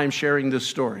 that's why I'm sharing this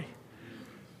story.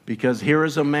 Because here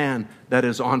is a man that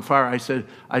is on fire.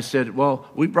 I said, well,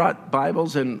 we brought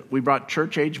Bibles and we brought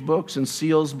church age books and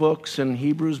Seals books and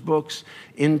Hebrews books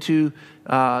into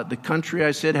the country.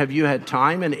 I said, have you had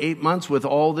time in 8 months with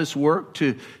all this work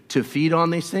to feed on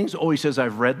these things? Oh, he says,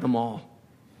 I've read them all.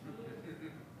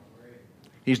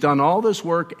 He's done all this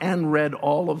work and read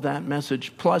all of that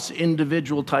message, plus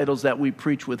individual titles that we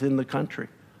preach within the country.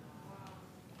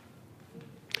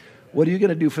 What are you going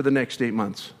to do for the next 8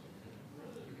 months?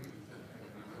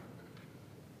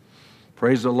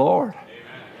 Praise the Lord.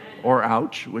 Amen. Or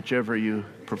ouch, whichever you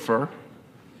prefer.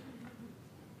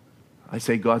 I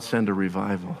say, God, send a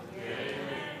revival.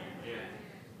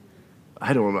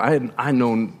 I don't know. I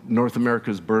know North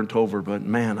America's burnt over, but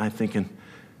man, I'm thinking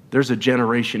there's a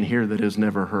generation here that has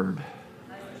never heard.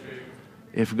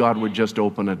 If God would just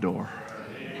open a door.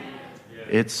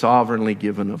 It's sovereignly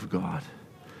given of God.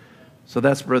 So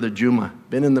that's Brother Juma.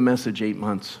 Been in the message 8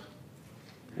 months.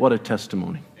 What a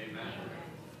testimony.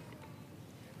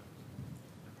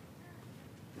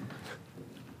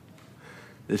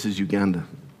 This is Uganda.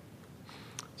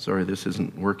 Sorry, this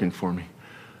isn't working for me.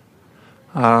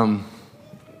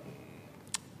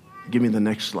 Give me the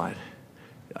next slide.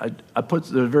 I put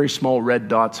the very small red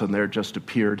dots on there, just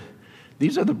appeared.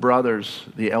 These are the brothers,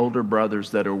 the elder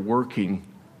brothers that are working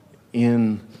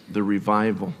in the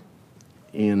revival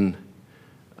in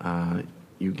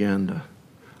Uganda.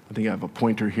 I think I have a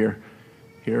pointer here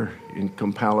in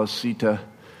Kampala, Sita,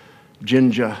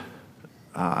 Jinja,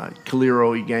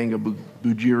 Kaliro, Iganga,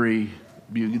 Bujiri.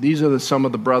 These are some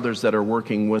of the brothers that are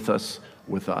working with us.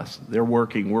 We're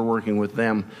working with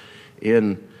them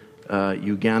in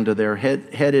Uganda. They're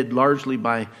headed largely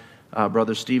by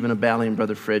Brother Stephen Abali and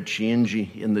Brother Fred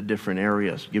Chiinji in the different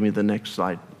areas. Give me the next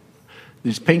slide.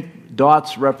 These pink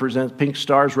dots pink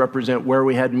stars represent where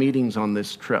we had meetings on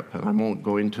this trip. And I won't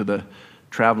go into the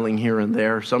traveling here and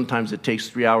there. Sometimes it takes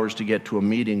 3 hours to get to a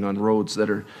meeting on roads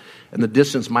and the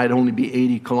distance might only be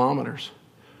 80 kilometers.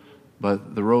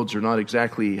 But the roads are not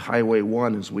exactly Highway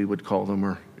 1, as we would call them,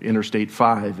 or Interstate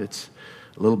 5. It's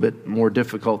a little bit more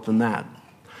difficult than that.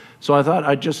 So I thought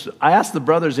I asked the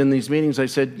brothers in these meetings, I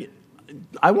said,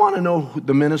 I want to know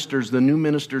the ministers, the new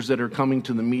ministers that are coming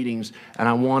to the meetings, and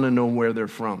I want to know where they're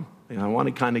from. And I want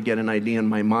to kind of get an idea in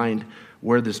my mind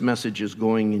where this message is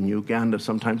going in Uganda.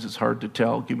 Sometimes it's hard to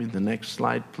tell. Give me the next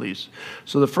slide, please.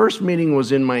 So the first meeting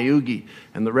was in Mayugi,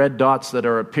 and the red dots that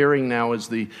are appearing now is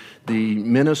the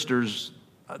ministers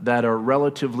that are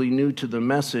relatively new to the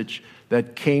message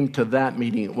that came to that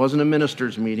meeting. It wasn't a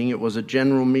ministers' meeting, it was a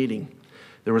general meeting.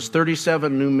 There was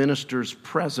 37 new ministers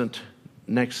present,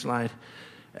 next slide,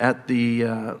 at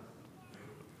the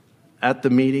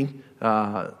meeting,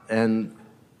 and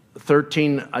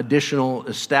 13 additional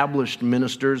established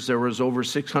ministers. There was over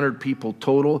 600 people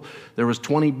total. There was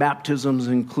 20 baptisms,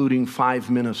 including 5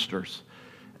 ministers,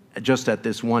 just at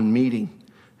this one meeting,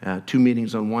 2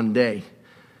 meetings on one day.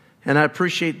 And I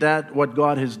appreciate that, what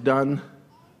God has done.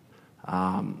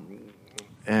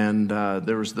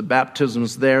 There was the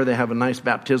baptisms there. They have a nice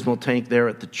baptismal tank there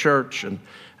at the church, and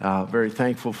very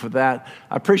thankful for that.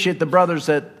 I appreciate the brothers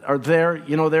that are there.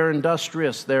 You know, they're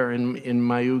industrious there in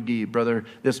Mayugi.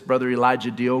 This brother Elijah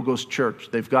Diogo's church.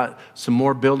 They've got some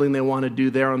more building they want to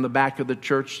do there on the back of the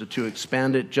church to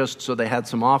expand it, just so they had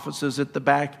some offices at the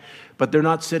back. But they're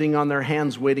not sitting on their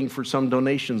hands waiting for some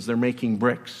donations. They're making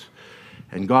bricks.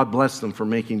 And God bless them for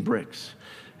making bricks.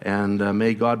 And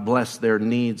may God bless their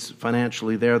needs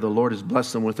financially there. The Lord has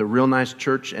blessed them with a real nice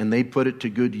church, and they put it to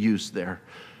good use there.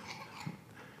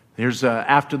 Here's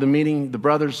after the meeting,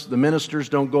 the ministers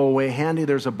don't go away handy.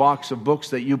 There's a box of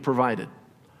books that you provided.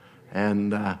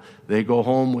 And they go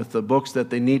home with the books that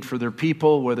they need for their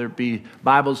people, whether it be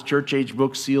Bibles, church age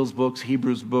books, Seals books,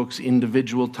 Hebrews books,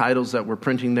 individual titles that we're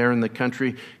printing there in the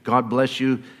country. God bless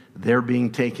you. They're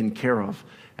being taken care of.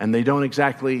 And they don't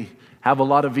exactly have a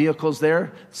lot of vehicles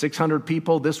there. 600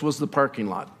 people. This was the parking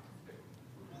lot.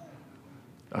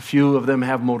 A few of them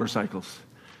have motorcycles.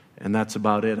 And that's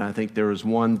about it. I think there was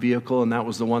one vehicle, and that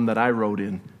was the one that I rode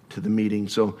in to the meeting.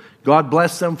 So God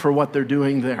bless them for what they're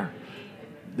doing there.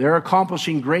 They're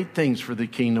accomplishing great things for the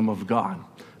kingdom of God.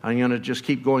 I'm going to just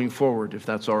keep going forward, if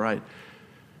that's all right.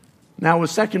 Now, the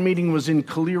second meeting was in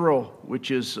Kaliro,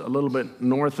 which is a little bit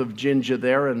north of Jinja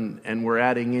there, and we're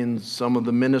adding in some of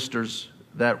the ministers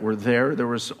that were there. There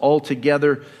was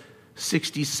altogether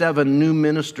 67 new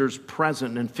ministers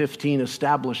present and 15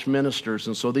 established ministers.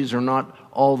 And so these are not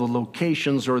all the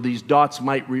locations, or these dots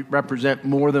might represent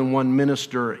more than one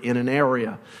minister in an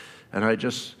area. And I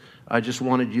just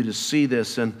wanted you to see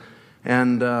this.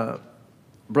 And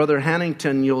Brother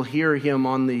Hannington, you'll hear him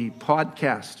on the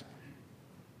podcast.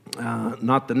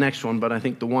 not the next one, but I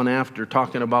think the one after,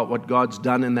 talking about what God's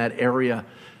done in that area.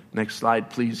 Next slide,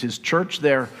 please. His church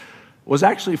there was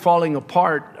actually falling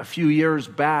apart a few years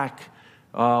back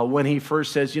when he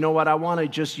first says, you know what, I want to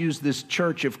just use this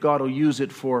church if God will use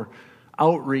it for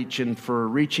outreach and for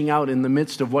reaching out in the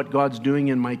midst of what God's doing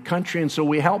in my country. And so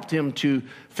we helped him to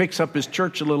fix up his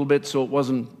church a little bit so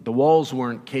the walls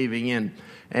weren't caving in.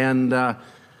 And the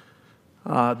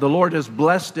Lord has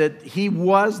blessed it. He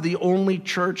was the only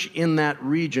church in that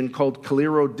region called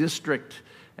Kaliro District.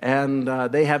 And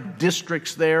they have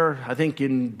districts there. I think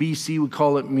in BC we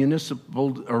call it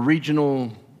municipal or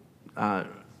regional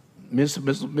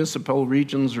municipal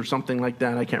regions or something like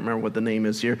that. I can't remember what the name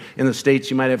is here. In the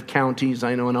States, you might have counties.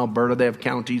 I know in Alberta they have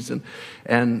counties.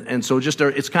 And so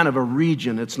it's kind of a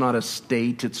region. It's not a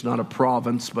state. It's not a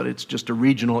province, but it's just a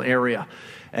regional area.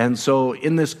 And so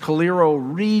in this Kaliro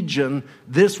region,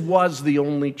 this was the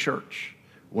only church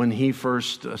when he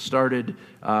first started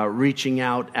reaching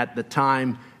out at the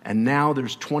time. And now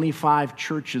there's 25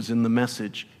 churches in the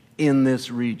Message in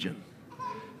this region.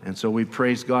 And so we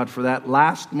praise God for that.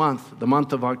 Last month, the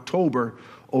month of October,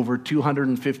 over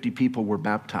 250 people were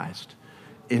baptized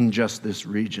in just this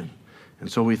region.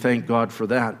 And so we thank God for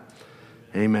that.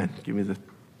 Amen.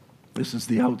 This is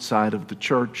the outside of the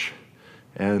church.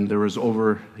 And there was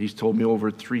he's told me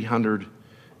over 300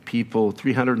 people,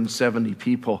 370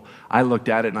 people. I looked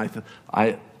at it and I thought,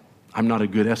 I'm not a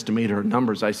good estimator of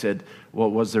numbers. I said,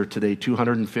 what was there today?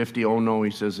 250? Oh no,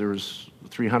 he says there was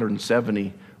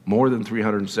 370, more than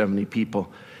 370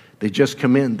 people. They just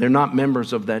come in. They're not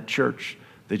members of that church.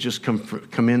 They just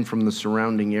come in from the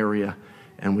surrounding area,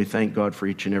 and we thank God for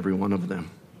each and every one of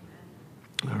them.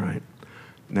 All right,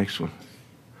 next one.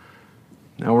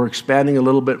 Now we're expanding a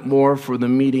little bit more for the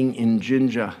meeting in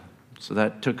Jinja. So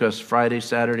that took us Friday,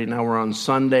 Saturday. Now we're on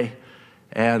Sunday,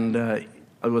 and it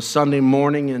was Sunday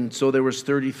morning, and so there was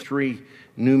 33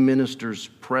 new ministers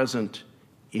present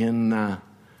in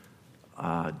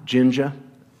Jinja.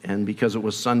 And because it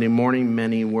was Sunday morning,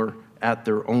 many were at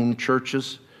their own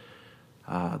churches.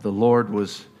 The Lord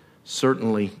was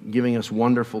certainly giving us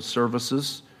wonderful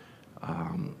services.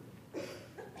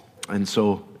 And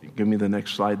so, give me the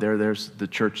next slide there. There's the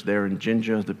church there in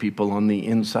Jinja, the people on the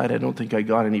inside. I don't think I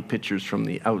got any pictures from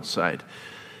the outside.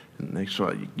 Next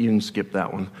slide. You can skip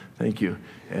that one. Thank you.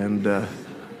 And, I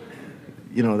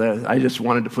just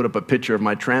wanted to put up a picture of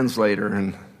my translator,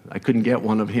 and I couldn't get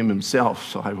one of him himself,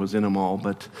 so I was in them all.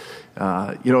 But,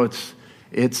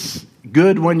 it's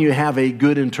good when you have a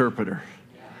good interpreter.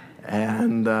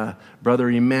 And Brother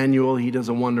Emmanuel, he does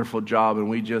a wonderful job, and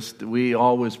we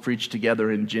always preach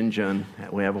together in Jinja, and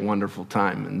we have a wonderful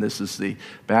time. And this is the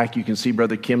back. You can see,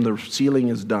 Brother Kim, the ceiling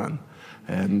is done.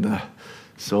 And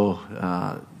so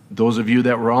those of you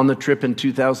that were on the trip in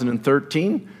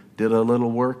 2013 did a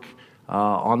little work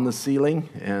on the ceiling,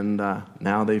 and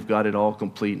now they've got it all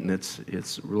complete, and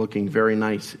it's looking very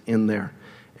nice in there.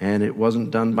 And it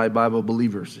wasn't done by Bible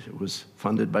believers. It was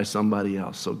funded by somebody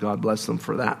else. So God bless them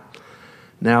for that.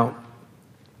 Now,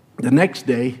 the next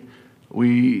day,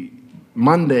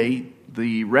 Monday,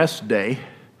 the rest day,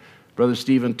 Brother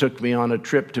Stephen took me on a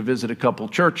trip to visit a couple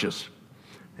churches.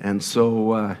 And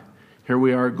so here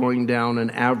we are going down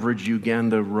an average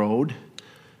Uganda road.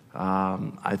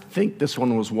 I think this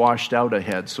one was washed out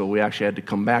ahead, so we actually had to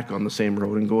come back on the same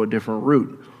road and go a different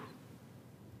route.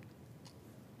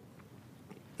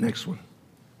 Next one.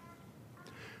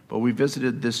 But we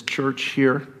visited this church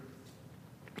here.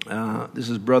 This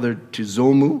is Brother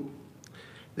Tizomu.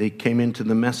 They came into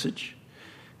the Message,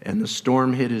 and the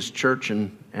storm hit his church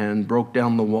and broke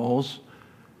down the walls.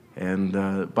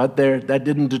 But that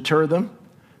didn't deter them.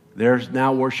 They're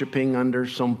now worshiping under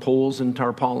some poles and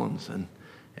tarpaulins,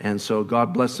 and so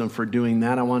God bless them for doing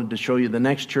that. I wanted to show you the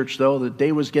next church, though. The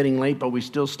day was getting late, but we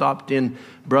still stopped in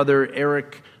Brother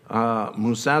Eric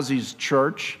Musazi's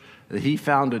church. He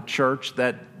found a church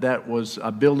that was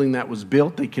a building that was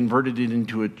built. They converted it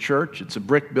into a church. It's a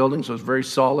brick building, so it's very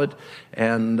solid.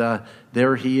 And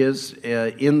there he is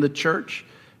in the church.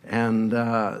 And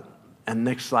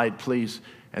next slide, please.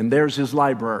 And there's his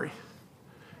library.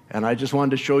 And I just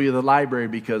wanted to show you the library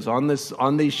because on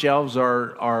these shelves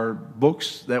are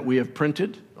books that we have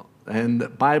printed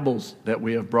and Bibles that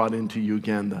we have brought into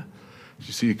Uganda.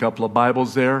 You see a couple of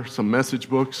Bibles there, some message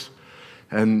books,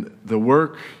 and the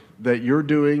work that you're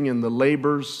doing and the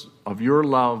labors of your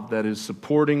love that is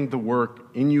supporting the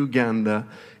work in Uganda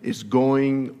is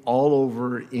going all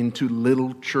over into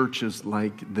little churches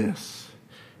like this.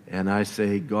 And I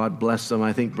say, God bless them.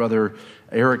 I think Brother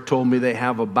Eric told me they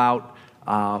have about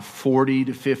 40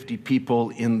 to 50 people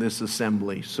in this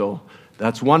assembly. So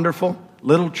that's wonderful.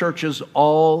 little churches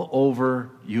all over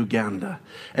Uganda.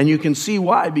 And you can see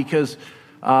why, because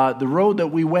the road that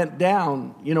we went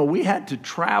down, we had to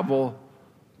travel,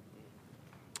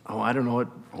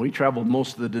 we traveled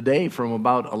most of the day from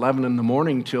about 11 in the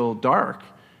morning till dark.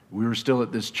 We were still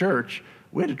at this church.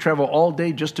 We had to travel all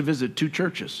day just to visit 2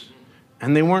 churches.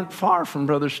 And they weren't far from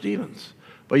Brother Stevens.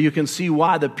 But you can see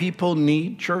why the people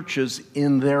need churches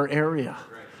in their area.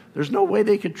 There's no way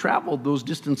they could travel those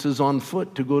distances on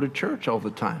foot to go to church all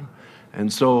the time.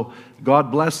 And so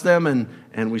God bless them,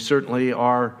 and we certainly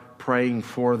are praying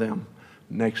for them.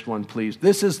 Next one, please.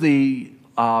 This is the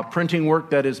printing work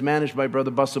that is managed by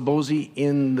Brother Basabozi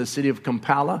in the city of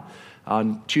Kampala.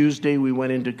 On Tuesday, we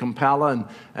went into Kampala,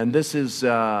 and this is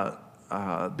the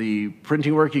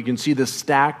printing work. You can see the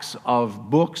stacks of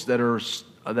books that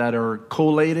are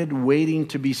collated, waiting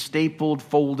to be stapled,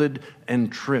 folded, and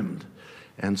trimmed.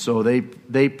 And so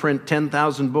they print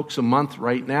 10,000 books a month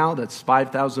right now. That's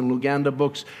 5,000 Luganda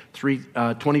books,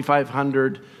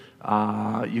 2,500. You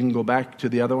can go back to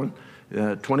the other one.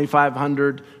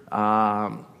 2,500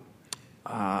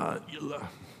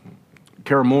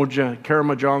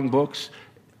 Karamojong books,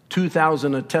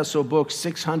 2,000 Ateso books,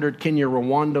 600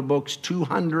 Kenya-Rwanda books,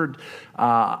 200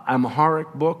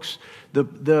 Amharic books.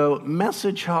 The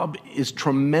Message Hub is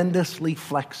tremendously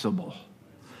flexible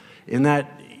in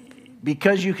that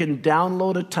because you can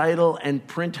download a title and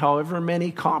print however many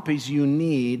copies you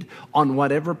need on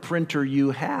whatever printer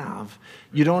you have.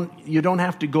 You don't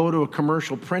have to go to a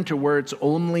commercial printer where it's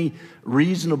only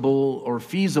reasonable or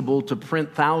feasible to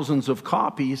print thousands of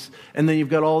copies, and then you've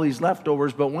got all these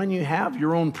leftovers. But when you have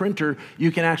your own printer,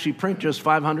 you can actually print just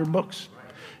 500 books.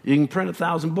 You can print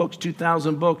 1,000 books,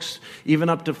 2,000 books, even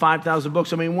up to 5,000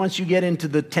 books. I mean, once you get into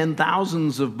the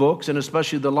 10,000s of books, and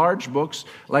especially the large books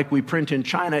like we print in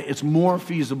China, it's more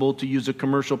feasible to use a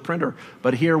commercial printer.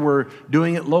 But here we're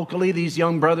doing it locally. These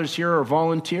young brothers here are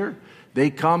volunteer. They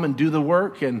come and do the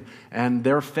work, and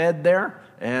they're fed there,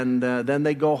 and then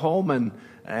they go home.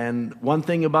 And one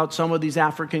thing about some of these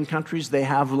African countries, they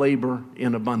have labor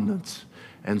in abundance.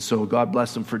 And so God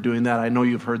bless them for doing that. I know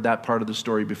you've heard that part of the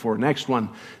story before. Next one.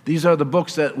 These are the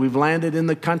books that we've landed in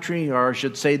the country, or I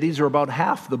should say these are about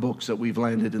half the books that we've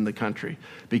landed in the country,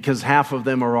 because half of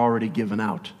them are already given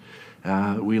out.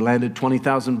 We landed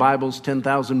 20,000 Bibles,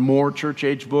 10,000 more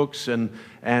church-age books, and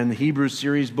Hebrew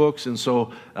series books. And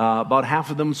so about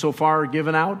half of them so far are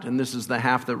given out, and this is the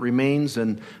half that remains.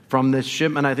 And from this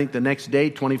shipment, I think the next day,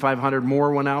 2,500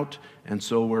 more went out. And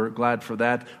so we're glad for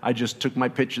that. I just took my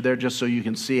picture there just so you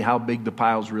can see how big the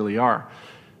piles really are.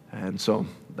 And so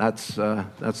that's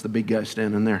the big guy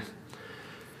standing there.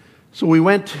 So we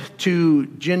went to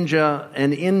Jinja,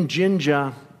 and in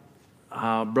Jinja,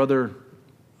 Brother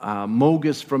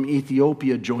Mogus from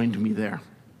Ethiopia joined me there.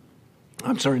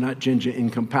 I'm sorry, not Jinja,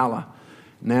 in Kampala.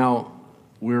 Now,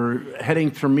 we're heading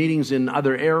for meetings in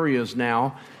other areas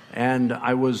now, and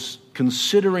I was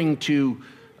considering to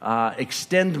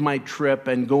extend my trip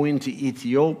and go into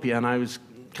Ethiopia, and I was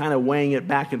kind of weighing it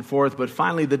back and forth, but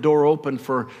finally the door opened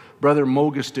for Brother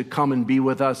Mogus to come and be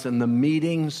with us, and the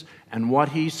meetings and what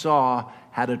he saw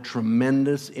had a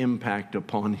tremendous impact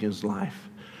upon his life.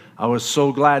 I was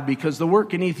so glad, because the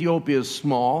work in Ethiopia is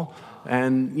small,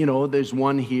 and there's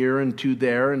 1 here and 2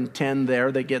 there and 10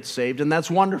 there that get saved, and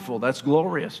that's wonderful, that's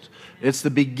glorious. It's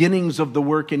the beginnings of the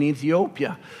work in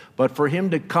Ethiopia. But for him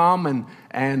to come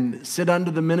and sit under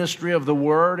the ministry of the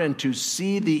Word and to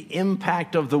see the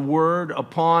impact of the Word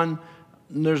upon,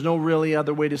 there's no really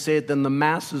other way to say it than the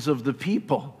masses of the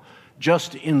people,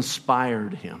 just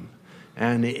inspired him.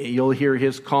 And you'll hear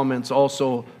his comments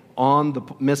also on the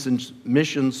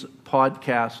Missions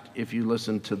podcast if you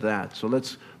listen to that. So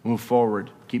let's move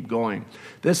forward, keep going.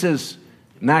 This is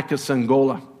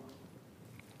Nakasongola.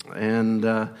 And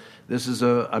this is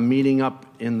a meeting up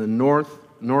in the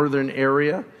northern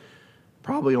area,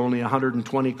 probably only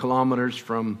 120 kilometers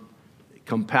from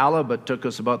Kampala, but took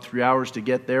us about 3 hours to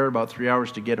get there, about 3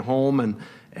 hours to get home.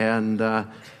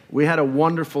 And we had a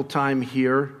wonderful time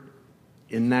here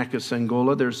in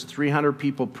Nakasongola. There's 300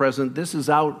 people present. This is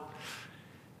out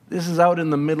in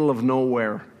the middle of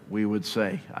nowhere, we would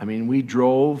say. I mean, we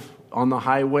drove on the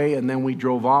highway, and then we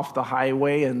drove off the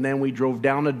highway, and then we drove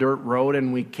down a dirt road,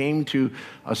 and we came to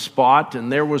a spot,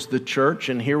 and there was the church,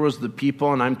 and here was the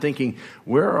people, and I'm thinking,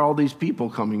 where are all these people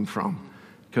coming from?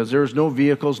 Because there's no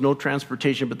vehicles, no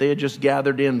transportation, but they had just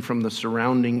gathered in from the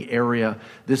surrounding area.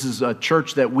 This is a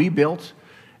church that we built,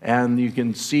 and you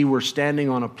can see we're standing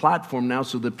on a platform now,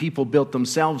 so the people built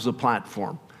themselves a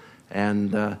platform.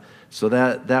 And so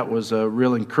that was a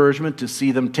real encouragement to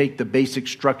see them take the basic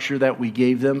structure that we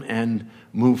gave them and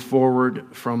move forward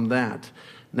from that.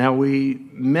 Now, we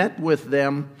met with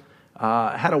them,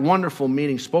 had a wonderful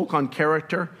meeting, spoke on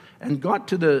character, and got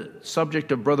to the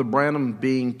subject of Brother Branham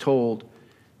being told,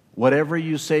 whatever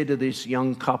you say to this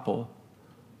young couple,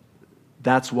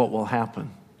 that's what will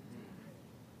happen.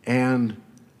 And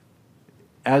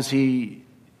as he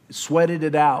sweated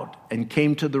it out and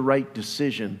came to the right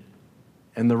decision,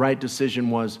 and the right decision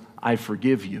was, I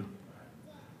forgive you,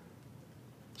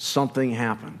 something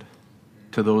happened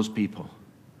to those people.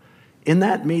 In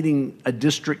that meeting, a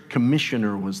district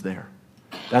commissioner was there.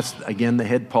 That's, again, the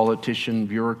head politician,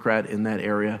 bureaucrat in that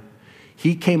area.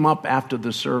 He came up after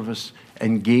the service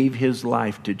and gave his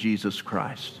life to Jesus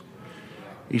Christ.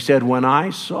 He said, when I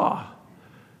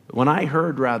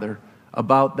heard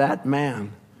about that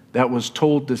man that was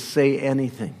told to say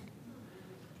anything,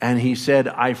 and he said,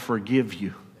 I forgive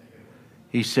you.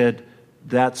 He said,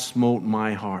 that smote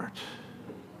my heart.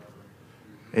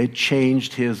 It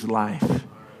changed his life.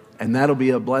 And that'll be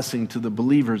a blessing to the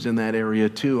believers in that area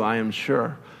too, I am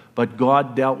sure. But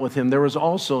God dealt with him. There was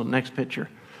also, next picture,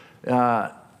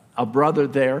 a brother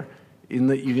there.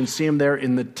 You can see him there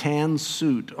in the tan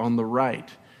suit on the right.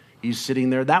 He's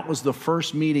sitting there. That was the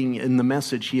first meeting in the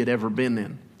Message he had ever been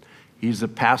in. He's a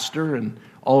pastor and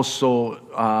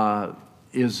also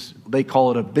they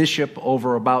call it a bishop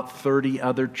over about 30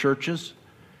 other churches.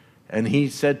 And he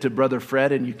said to Brother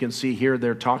Fred, and you can see here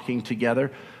they're talking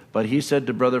together, but he said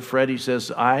to Brother Fred, he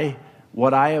says,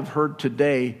 what I have heard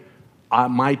today,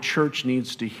 my church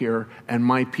needs to hear and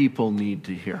my people need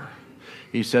to hear.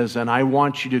 He says, and I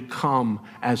want you to come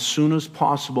as soon as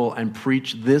possible and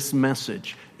preach this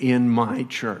message in my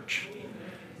church.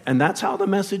 And that's how the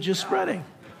message is spreading.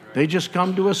 They just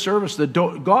come to a service.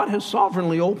 God has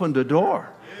sovereignly opened a door.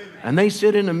 And they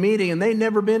sit in a meeting, and they've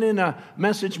never been in a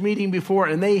message meeting before,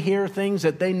 and they hear things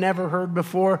that they never heard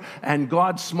before, and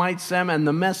God smites them, and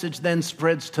the message then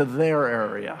spreads to their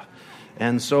area.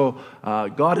 And so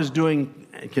God is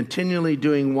continually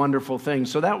doing wonderful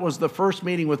things. So that was the first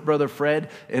meeting with Brother Fred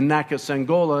in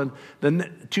Nakasangola. And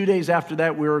then 2 days after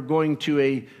that, we were going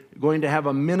to have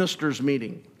a ministers'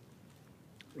 meeting.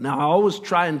 Now, I always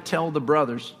try and tell the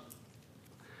brothers,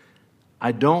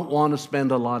 I don't want to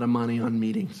spend a lot of money on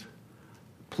meetings.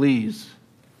 Please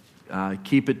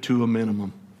keep it to a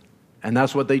minimum. And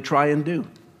that's what they try and do.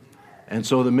 And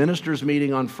so the ministers'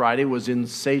 meeting on Friday was in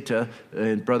Seta,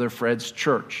 in Brother Fred's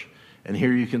church. And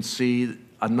here you can see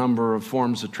a number of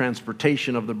forms of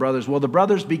transportation of the brothers. Well, the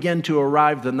brothers began to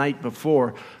arrive the night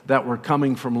before that were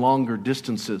coming from longer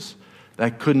distances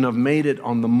that couldn't have made it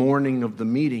on the morning of the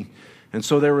meeting. And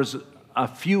so there was a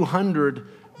few hundred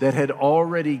that had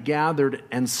already gathered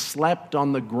and slept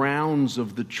on the grounds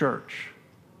of the church,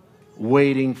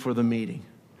 waiting for the meeting.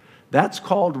 That's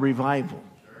called revival.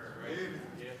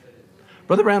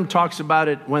 Brother Branham talks about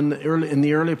it in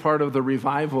the early part of the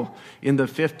revival in the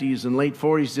 50s and late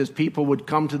 40s. He says people would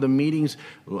come to the meetings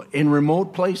in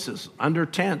remote places, under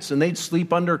tents, and they'd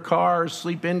sleep under cars,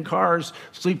 sleep in cars,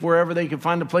 sleep wherever they could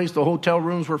find a place. The hotel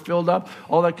rooms were filled up,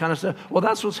 all that kind of stuff. Well,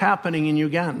 that's what's happening in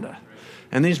Uganda.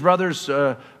 And these brothers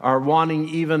are wanting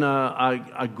even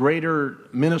a greater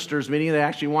ministers' meeting. They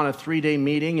actually want a 3-day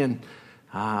meeting. And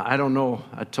I don't know,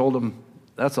 I told them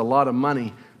that's a lot of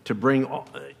money to bring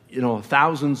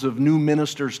thousands of new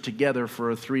ministers together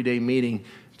for a 3-day meeting.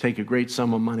 Take a great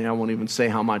sum of money. I won't even say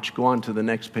how much. Go on to the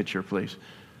next picture, please.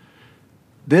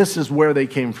 This is where they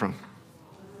came from.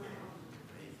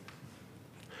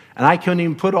 And I couldn't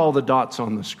even put all the dots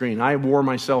on the screen. I wore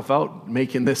myself out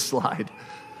making this slide.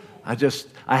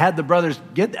 I had the brothers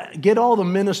get all the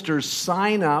ministers,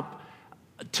 sign up,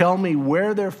 tell me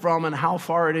where they're from and how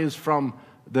far it is from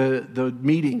the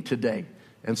meeting today.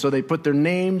 And so they put their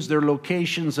names, their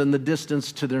locations, and the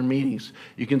distance to their meetings.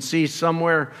 You can see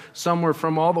somewhere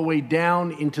from all the way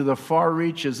down into the far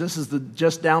reaches. This is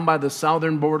just down by the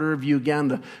southern border of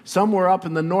Uganda. Somewhere up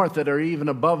in the north that are even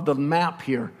above the map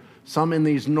here. Some in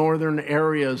these northern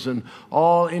areas and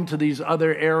all into these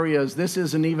other areas.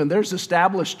 There's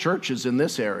established churches in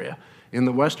this area. In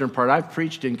the western part, I've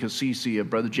preached in Kasisi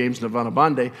of Brother James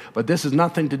Navanabande, but this has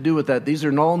nothing to do with that. These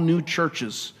are all new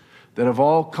churches that have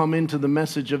all come into the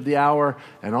message of the hour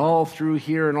and all through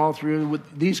here and all through.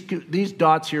 These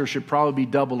dots here should probably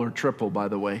be double or triple, by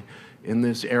the way, in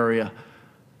this area.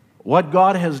 What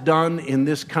God has done in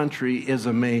this country is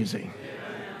amazing.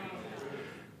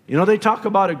 They talk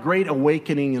about a great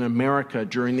awakening in America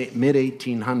during the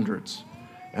mid-1800s.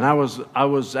 And I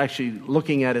was actually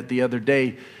looking at it the other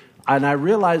day, and I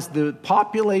realized the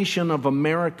population of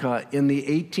America in the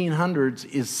 1800s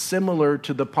is similar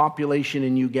to the population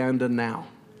in Uganda now.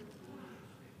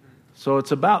 So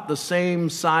it's about the same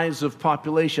size of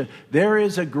population. There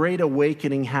is a great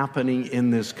awakening happening in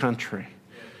this country.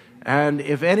 And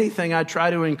if anything, I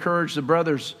try to encourage the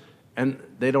brothers, and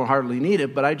they don't hardly need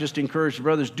it, but I just encourage the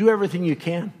brothers, do everything you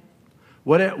can.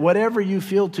 Whatever you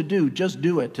feel to do, just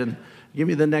do it. And give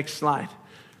me the next slide.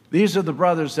 These are the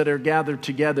brothers that are gathered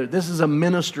together. This is a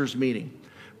ministers' meeting.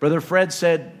 Brother Fred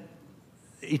said,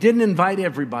 he didn't invite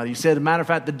everybody. He said, as a matter of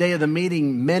fact, the day of the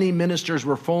meeting, many ministers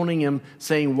were phoning him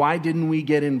saying, why didn't we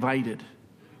get invited?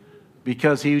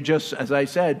 Because he just, as I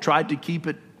said, tried to keep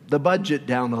the budget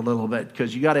down a little bit,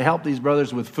 because you got to help these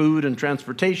brothers with food and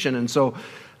transportation. And so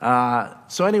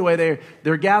anyway,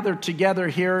 they're gathered together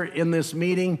here in this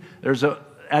meeting.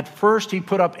 At first, he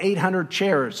put up 800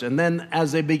 chairs. And then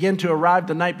as they begin to arrive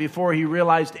the night before, he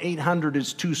realized 800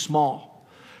 is too small.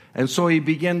 And so he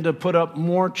began to put up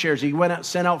more chairs. He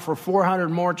sent out for 400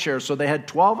 more chairs. So they had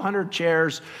 1,200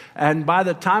 chairs. And by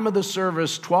the time of the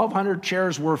service, 1,200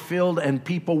 chairs were filled and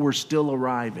people were still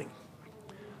arriving.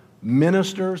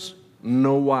 Ministers,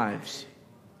 no wives.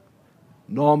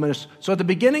 No ministers. So at the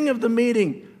beginning of the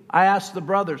meeting, I asked the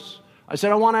brothers, I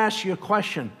said, I want to ask you a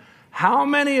question. How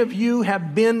many of you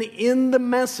have been in the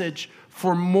message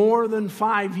for more than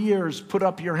 5 years? Put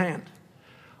up your hand.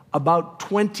 About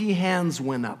 20 hands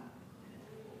went up.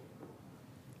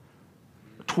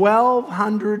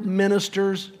 1,200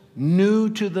 ministers new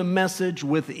to the message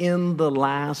within the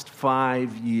last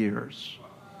 5 years.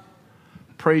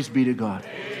 Praise be to God.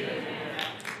 Amen.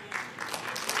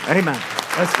 Amen.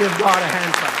 Let's give God a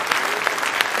hand clap.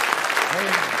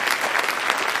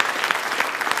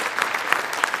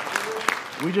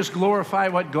 Amen. We just glorify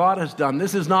what God has done.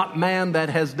 This is not man that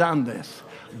has done this.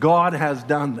 God has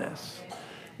done this.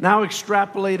 Now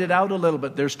extrapolate it out a little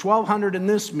bit. There's 1,200 in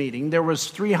this meeting. There was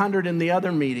 300 in the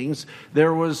other meetings.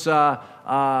 There was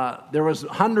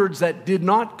hundreds that did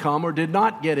not come or did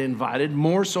not get invited,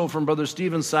 more so from Brother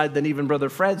Stephen's side than even Brother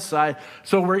Fred's side.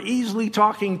 So we're easily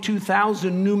talking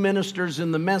 2,000 new ministers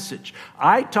in the message.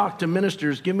 I talked to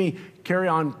ministers. Carry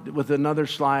on with another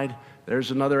slide. There's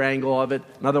another angle of it.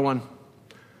 Another one.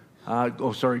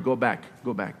 Go back.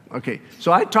 Okay,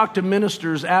 so I talked to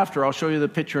ministers after. I'll show you the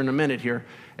picture in a minute here.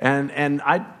 And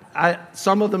I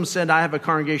some of them said I have a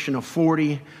congregation of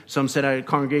 40. Some said I had a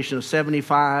congregation of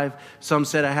 75. Some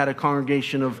said I had a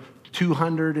congregation of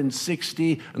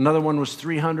 260. Another one was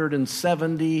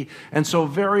 370. And so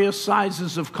various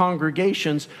sizes of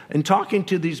congregations. And talking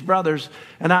to these brothers,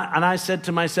 and I said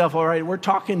to myself, all right, we're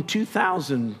talking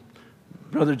 2,000.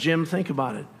 Brother Jim, think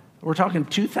about it. We're talking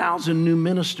 2,000 new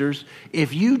ministers.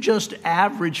 If you just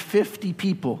average 50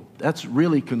 people, that's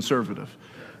really conservative.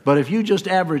 But if you just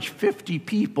average 50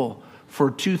 people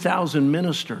for 2,000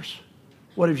 ministers,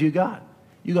 what have you got?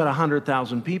 You got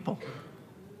 100,000 people.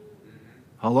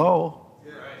 Hello?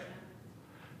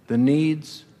 The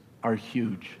needs are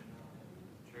huge.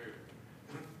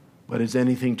 But is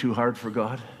anything too hard for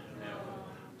God?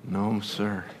 No,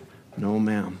 sir. No,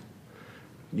 ma'am.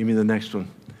 Give me the next one.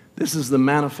 This is the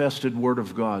manifested Word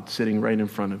of God sitting right in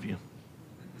front of you.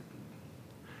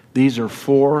 These are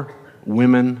 4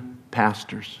 women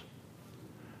pastors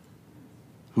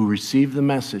who received the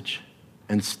message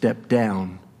and stepped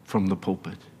down from the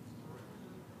pulpit.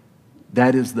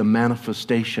 That is the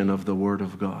manifestation of the Word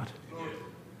of God.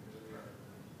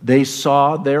 They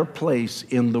saw their place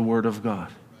in the Word of God.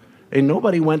 And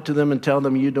nobody went to them and tell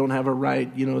them, you don't have a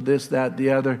right, this, that,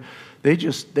 the other. They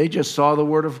just saw the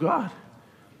Word of God.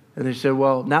 And they said,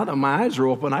 well, now that my eyes are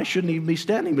open, I shouldn't even be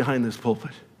standing behind this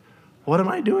pulpit. What am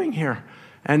I doing here?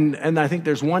 And I think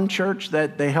there's one church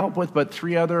that they help with, but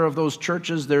 3 other of those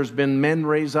churches, there's been men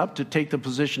raised up to take the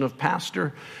position of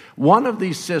pastor. One of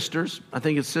these sisters, I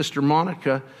think it's Sister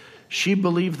Monica, she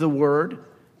believed the Word,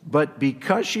 but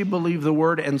because she believed the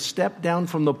Word and stepped down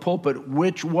from the pulpit,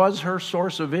 which was her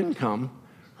source of income,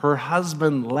 her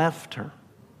husband left her.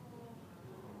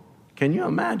 Can you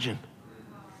imagine?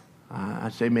 I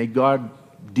say, may God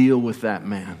deal with that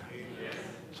man.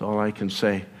 That's all I can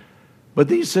say. But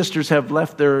these sisters have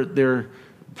left their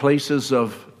places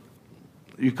of,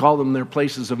 you call them their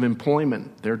places of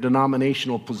employment, their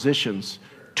denominational positions,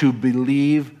 to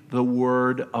believe the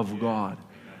Word of God.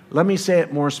 Let me say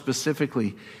it more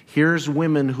specifically. Here's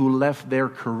women who left their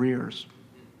careers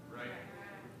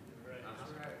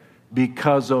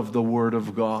because of the Word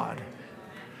of God.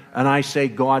 And I say,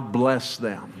 God bless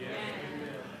them.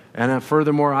 And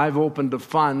furthermore, I've opened a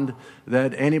fund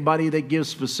that anybody that gives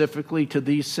specifically to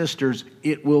these sisters,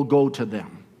 it will go to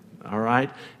them. All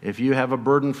right? If you have a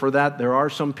burden for that, there are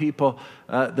some people.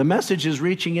 The message is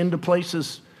reaching into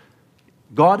places.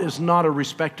 God is not a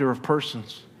respecter of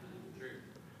persons.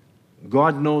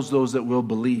 God knows those that will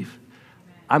believe.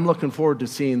 I'm looking forward to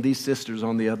seeing these sisters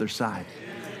on the other side.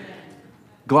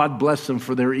 God bless them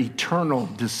for their eternal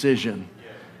decision.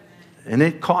 And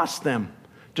it cost them,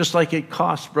 just like it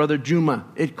cost Brother Juma.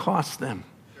 It cost them.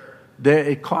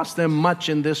 It cost them much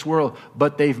in this world,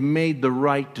 but they've made the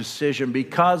right decision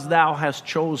because thou hast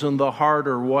chosen the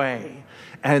harder way.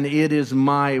 And it is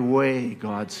my way,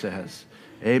 God says.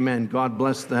 Amen. God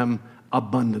bless them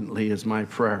abundantly is my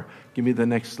prayer. Give me the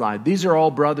next slide. These are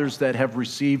all brothers that have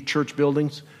received church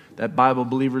buildings that Bible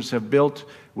believers have built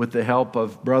with the help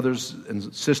of brothers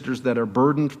and sisters that are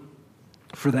burdened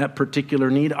for that particular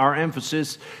need. Our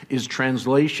emphasis is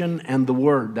translation and the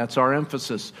word. That's our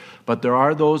emphasis. But there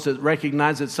are those that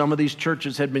recognize that some of these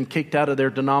churches had been kicked out of their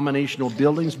denominational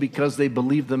buildings because they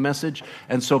believe the message.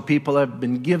 And so people have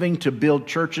been giving to build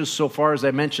churches. So far, as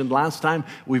I mentioned last time,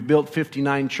 we've built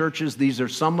 59 churches. These are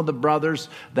some of the brothers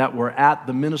that were at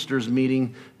the ministers'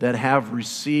 meeting that have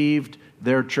received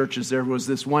their churches. There was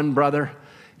this one brother.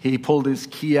 He pulled his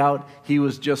key out. He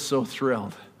was just so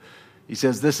thrilled. He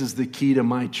says, this is the key to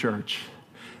my church.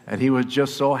 And he was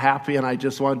just so happy, and I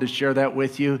just wanted to share that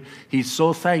with you. He's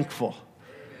so thankful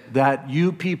that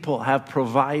you people have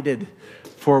provided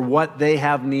for what they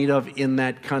have need of in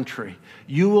that country.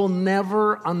 You will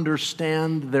never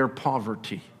understand their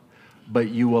poverty, but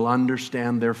you will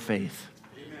understand their faith.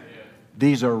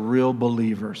 These are real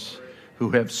believers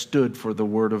who have stood for the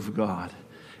Word of God.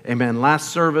 Amen. Last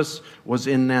service was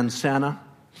in Nansana.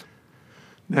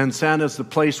 Nansana is the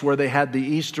place where they had the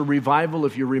Easter revival.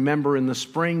 If you remember in the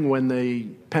spring when the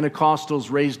Pentecostals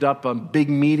raised up a big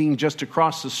meeting just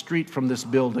across the street from this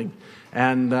building.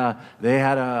 And they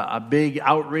had a big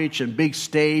outreach and big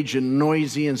stage and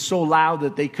noisy and so loud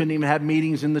that they couldn't even have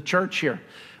meetings in the church here.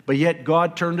 But yet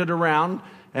God turned it around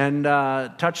and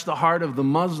touched the heart of the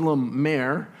Muslim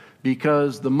mayor,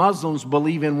 because the Muslims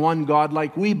believe in one God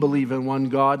like we believe in one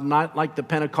God, not like the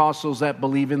Pentecostals that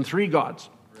believe in three gods.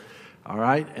 All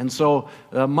right? And so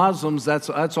Muslims, that's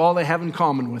all they have in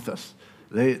common with us.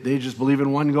 They just believe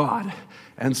in one God.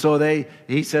 And so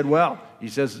he said,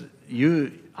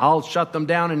 I'll shut them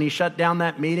down. And he shut down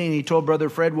that meeting. And he told Brother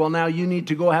Fred, well, now you need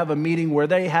to go have a meeting where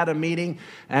they had a meeting.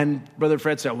 And Brother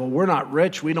Fred said, well, we're not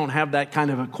rich. We don't have that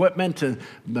kind of equipment and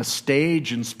the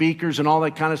stage and speakers and all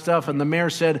that kind of stuff. And the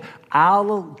mayor said,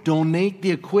 I'll donate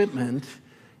the equipment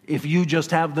if you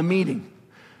just have the meeting.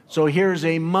 So here's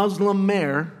a Muslim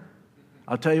mayor.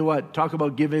 I'll tell you what, talk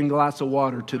about giving a glass of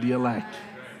water to the elect.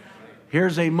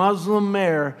 Here's a Muslim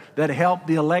mayor that helped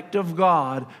the elect of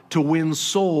God to win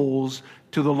souls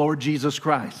to the Lord Jesus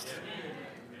Christ.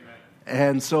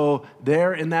 And so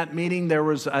there in that meeting, there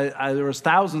was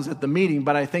thousands at the meeting,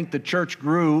 but I think the church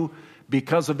grew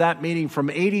because of that meeting from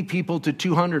 80 people to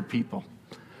 200 people.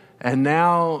 And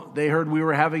now they heard we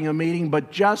were having a meeting,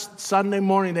 but just Sunday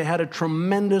morning they had a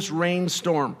tremendous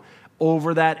rainstorm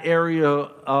over that area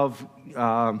of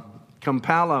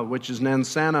Kampala, which is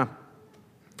Nansana.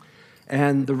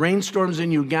 And the rainstorms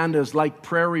in Uganda is like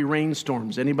prairie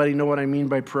rainstorms. Anybody know what I mean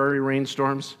by prairie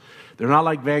rainstorms? They're not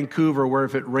like Vancouver, where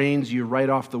if it rains, you write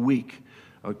off the week,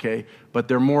 okay? But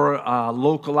they're more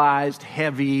localized,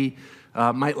 heavy,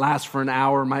 might last for an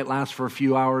hour, might last for a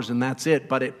few hours, and that's it.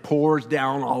 But it pours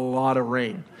down a lot of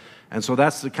rain. And so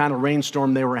that's the kind of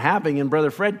rainstorm they were having. And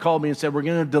Brother Fred called me and said, we're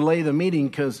going to delay the meeting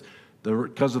because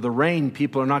of the rain,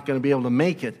 people are not going to be able to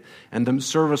make it. And the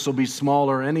service will be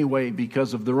smaller anyway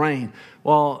because of the rain.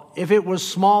 Well, if it was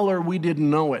smaller, we didn't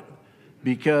know it.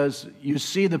 Because you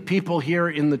see the people here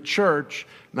in the church.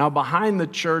 Now behind the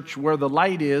church where the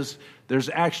light is, there's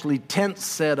actually tents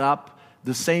set up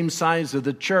the same size of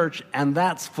the church, and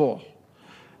that's full.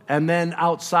 And then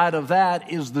outside of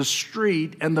that is the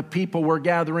street, and the people were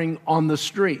gathering on the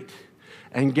street.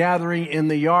 And gathering in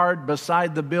the yard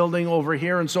beside the building over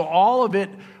here. And so all of it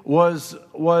was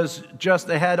just,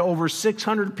 they had over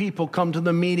 600 people come to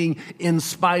the meeting in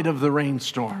spite of the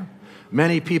rainstorm.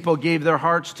 Many people gave their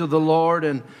hearts to the Lord,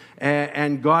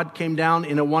 and God came down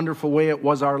in a wonderful way. It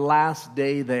was our last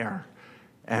day there.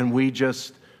 And we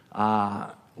just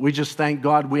thank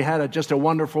God. We had just a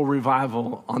wonderful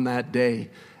revival on that day.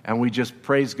 And we just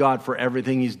praise God for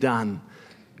everything He's done.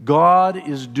 God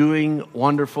is doing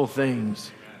wonderful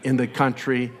things in the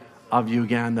country of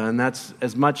Uganda. And that's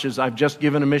as much as I've just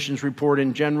given a missions report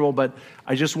in general, but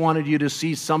I just wanted you to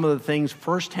see some of the things,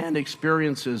 firsthand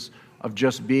experiences of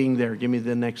just being there. Give me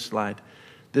the next slide.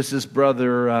 This is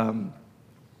Brother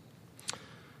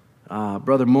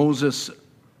Moses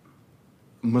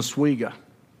Muswiga,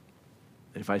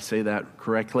 if I say that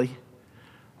correctly.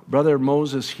 Brother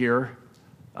Moses here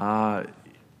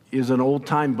is an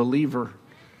old-time believer.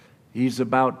 He's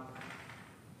about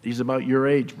your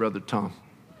age, Brother Tom.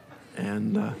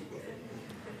 And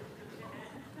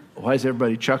Why is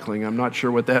everybody chuckling? I'm not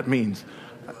sure what that means.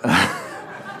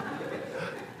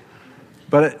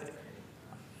 But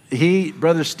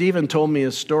Brother Stephen told me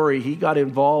a story. He got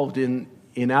involved in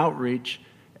outreach,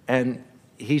 and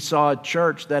he saw a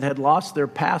church that had lost their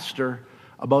pastor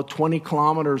about 20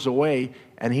 kilometers away,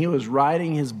 and he was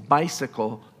riding his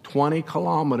bicycle 20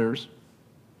 kilometers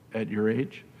at your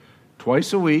age,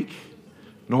 twice a week,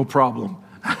 no problem.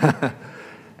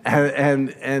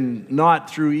 and not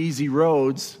through easy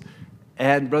roads.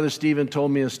 And Brother Stephen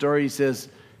told me a story. He says,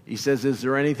 is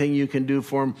there anything you can do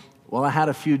for him? Well, I had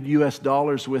a few US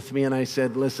dollars with me, and I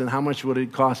said, listen, how much would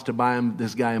it cost to buy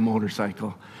this guy a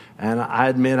motorcycle? And I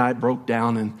admit I broke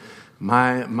down, and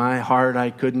my heart, I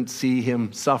couldn't see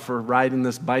him suffer riding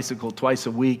this bicycle twice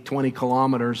a week, 20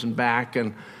 kilometers and back.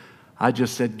 And I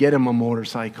just said, get him a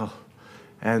motorcycle.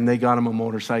 And they got him a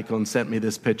motorcycle and sent me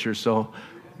this picture. So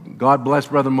God bless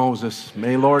Brother Moses.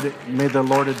 May the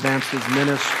Lord advance his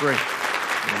ministry.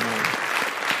 Amen.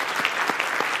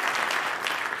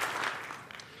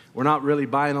 We're not really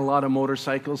buying a lot of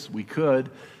motorcycles. We could.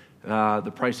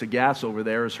 The price of gas over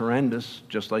there is horrendous,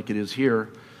 just like it is here.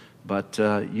 But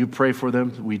you pray for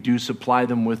them. We do supply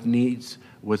them with needs,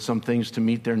 with some things to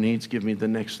meet their needs. Give me the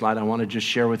next slide. I want to just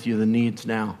share with you the needs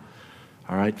now.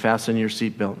 All right, fasten your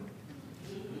seatbelt.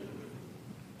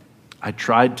 I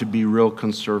tried to be real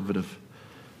conservative.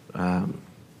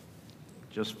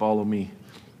 Just follow me.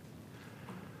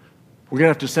 We're going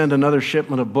to have to send another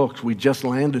shipment of books. We just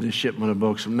landed a shipment of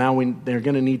books. Now they're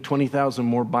going to need 20,000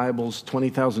 more Bibles,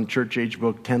 20,000 church age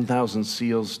books, 10,000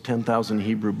 seals, 10,000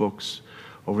 Hebrew books.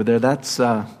 Over there, that's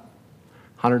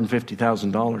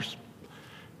 $150,000.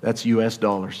 That's US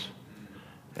dollars.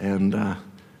 And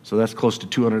so that's close to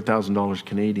 $200,000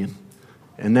 Canadian.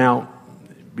 And now,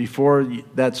 before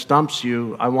that stumps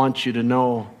you, I want you to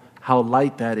know how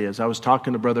light that is. I was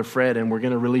talking to Brother Fred, and we're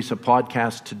going to release a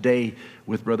podcast today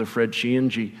with Brother Fred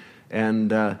Shianji.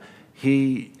 And I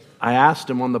asked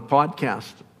him on the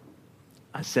podcast,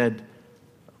 I said,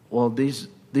 well, these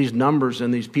numbers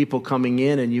and these people coming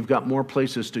in, and you've got more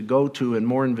places to go to and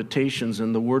more invitations,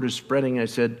 and the word is spreading. I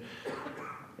said,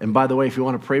 and by the way, if you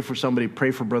want to pray for somebody,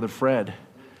 pray for Brother Fred.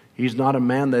 He's not a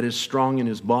man that is strong in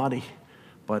his body,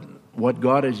 but what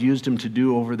God has used him to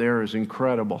do over there is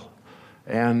incredible.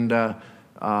 And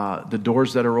the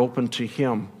doors that are open to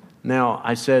him. Now,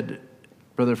 I said,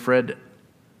 Brother Fred,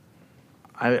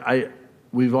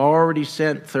 we've already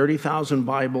sent 30,000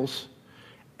 Bibles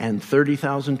and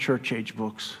 30,000 church age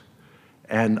books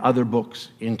and other books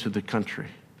into the country.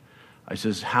 I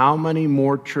says, how many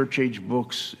more church age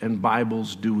books and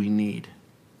Bibles do we need?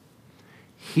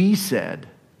 He said,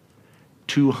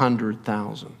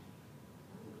 200,000.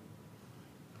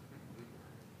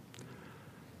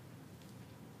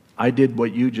 I did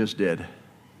what you just did.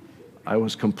 I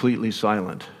was completely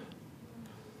silent.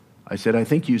 I said, I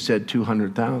think you said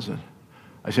 200,000.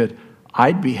 I said,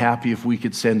 I'd be happy if we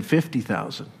could send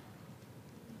 50,000.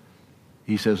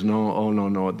 He says,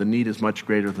 no. The need is much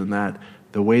greater than that.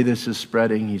 The way this is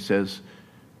spreading, he says,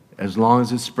 as long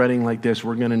as it's spreading like this,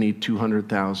 we're going to need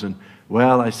 200,000.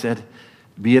 Well, I said,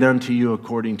 be it unto you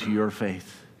according to your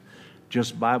faith.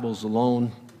 Just Bibles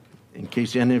alone. In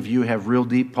case any of you have real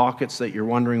deep pockets that you're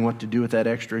wondering what to do with that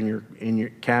extra in your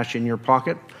cash in your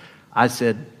pocket, I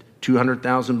said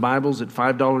 200,000 Bibles at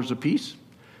 $5 a piece.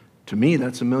 To me,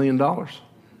 that's $1 million. I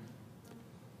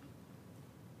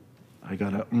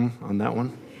got a on that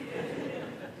one.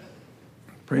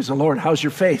 Praise the Lord. How's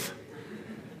your faith?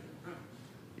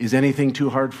 Is anything too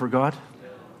hard for God?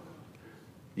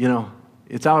 You know,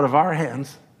 it's out of our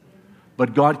hands,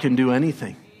 but God can do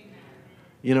anything.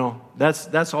 You know,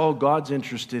 that's all God's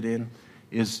interested in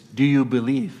is, do you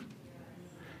believe?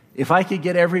 If I could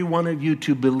get every one of you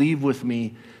to believe with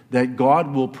me that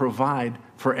God will provide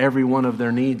for every one of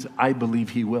their needs, I believe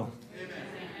He will.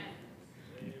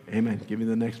 Amen. Give me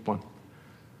the next one.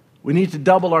 We need to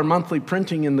double our monthly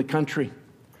printing in the country.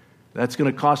 That's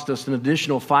going to cost us an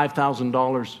additional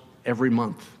 $5,000 every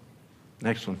month.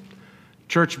 Next one.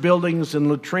 Church buildings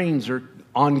and latrines are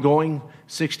ongoing.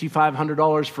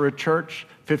 $6,500 for a church,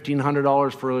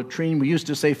 $1,500 for a latrine. We used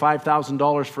to say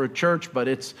 $5,000 for a church, but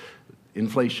it's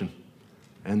inflation.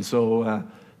 And so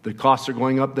the costs are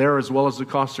going up there as well as the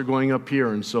costs are going up here.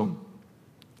 And so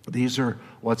these are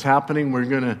what's happening. We're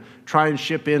going to try and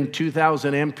ship in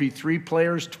 2,000 MP3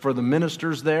 players for the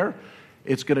ministers there.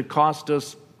 It's going to cost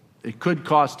us, it could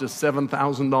cost us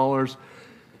 $7,000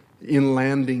 in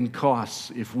landing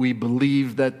costs if we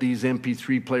believe that these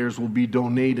MP3 players will be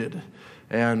donated.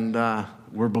 And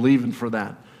we're believing for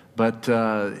that. But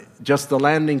just the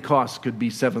landing costs could be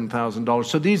 $7,000.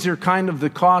 So these are kind of the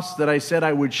costs that I said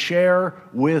I would share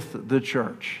with the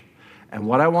church. And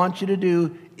what I want you to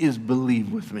do is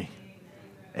believe with me.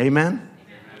 Amen?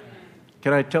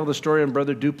 Can I tell the story on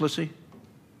Brother Duplessis?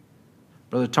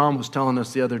 Brother Tom was telling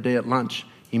us the other day at lunch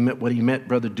he met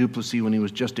Brother Duplessis when he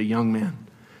was just a young man.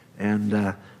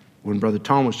 And when Brother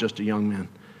Tom was just a young man.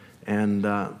 And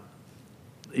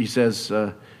he says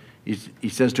to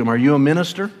him, "Are you a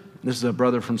minister?" This is a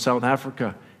brother from South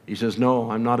Africa. He says, "No,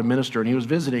 I'm not a minister." And he was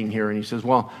visiting here. And he says,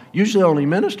 "Well, usually only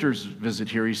ministers visit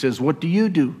here." He says, "What do you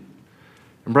do?"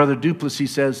 And Brother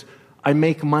Duplessis says, "I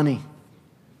make money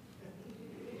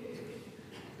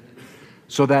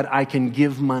so that I can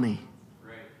give money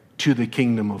to the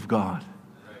kingdom of God.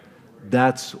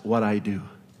 That's what I do."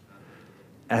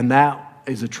 And that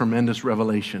is a tremendous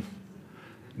revelation.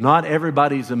 Not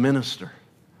everybody's a minister.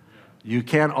 You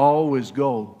can't always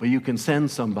go, but you can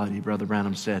send somebody, Brother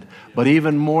Branham said. But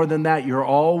even more than that, you're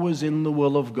always in the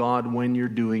will of God when you're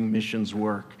doing missions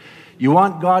work. You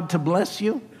want God to bless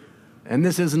you? And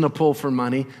this isn't a pull for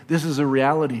money. This is a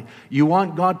reality. You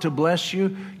want God to bless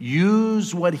you?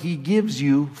 Use what He gives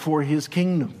you for His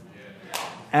kingdom.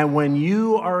 And when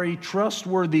you are a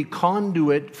trustworthy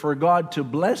conduit for God to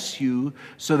bless you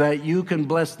so that you can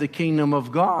bless the kingdom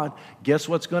of God, guess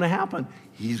what's going to happen?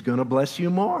 He's going to bless you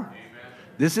more.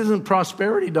 This isn't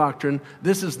prosperity doctrine.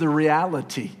 This is the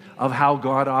reality of how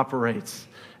God operates.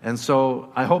 And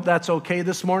so I hope that's okay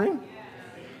this morning.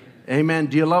 Amen.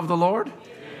 Do you love the Lord?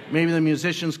 Maybe the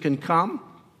musicians can come.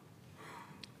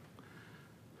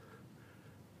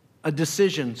 A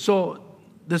decision. So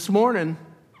this morning,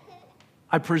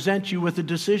 I present you with a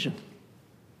decision.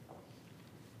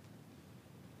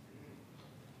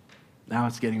 Now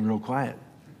it's getting real quiet.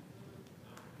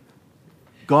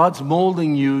 God's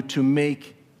molding you to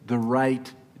make the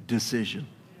right decision.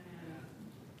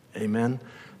 Amen.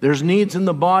 There's needs in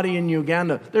the body in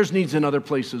Uganda. There's needs in other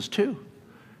places too.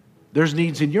 There's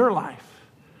needs in your life.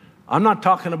 I'm not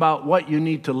talking about what you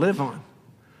need to live on.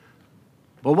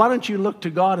 But why don't you look to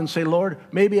God and say, "Lord,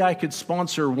 maybe I could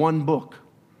sponsor one book.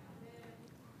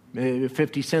 Maybe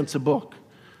 50 cents a book.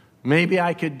 Maybe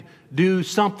I could do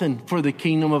something for the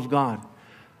kingdom of God."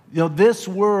 You know, this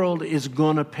world is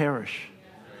going to perish.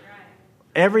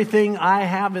 Everything I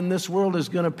have in this world is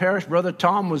going to perish. Brother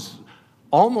Tom was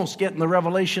almost getting the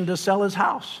revelation to sell his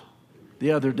house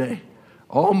the other day.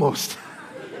 Almost.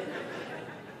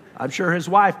 I'm sure his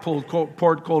wife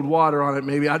poured cold water on it.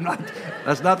 Maybe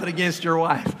that's nothing against your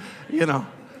wife. You know,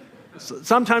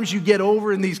 sometimes you get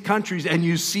over in these countries and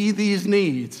you see these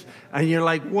needs and you're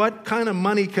like, what kind of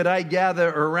money could I gather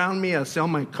around me? I sell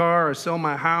my car, I sell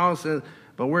my house,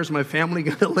 but where's my family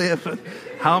going to live? And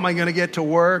how am I going to get to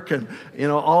work? And, you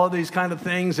know, all of these kind of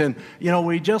things. And, you know,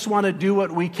 we just want to do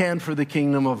what we can for the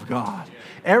kingdom of God.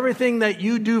 Everything that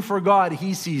you do for God,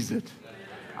 He sees it.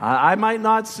 I might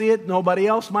not see it. Nobody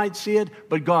else might see it,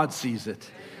 but God sees it.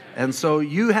 And so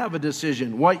you have a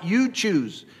decision. What you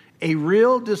choose, a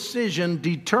real decision,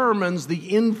 determines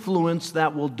the influence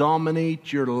that will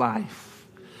dominate your life.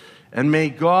 And may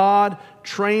God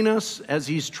train us as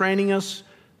He's training us,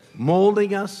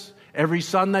 molding us. Every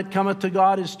son that cometh to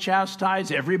God is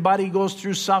chastised. Everybody goes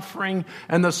through suffering,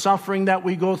 and the suffering that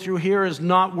we go through here is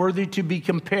not worthy to be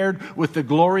compared with the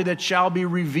glory that shall be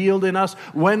revealed in us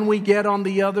when we get on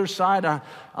the other side.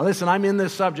 Listen, I'm in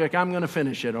this subject. I'm going to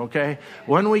finish it, okay?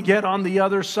 When we get on the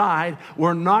other side,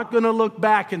 we're not going to look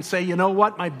back and say, "You know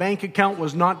what? My bank account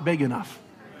was not big enough."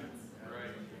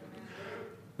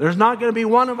 There's not going to be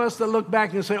one of us that look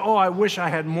back and say, "Oh, I wish I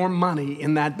had more money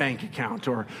in that bank account,"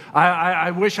 or I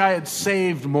wish I had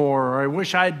saved more, or I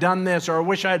wish I had done this, or I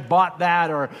wish I had bought that,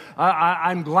 or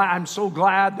I'm so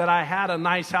glad that I had a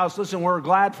nice house. Listen, we're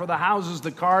glad for the houses,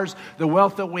 the cars, the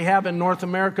wealth that we have in North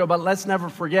America, but let's never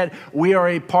forget we are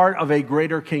a part of a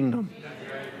greater kingdom.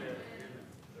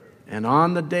 And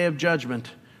on the day of judgment,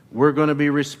 we're going to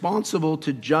be responsible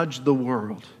to judge the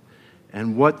world.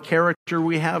 And what character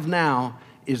we have now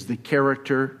is the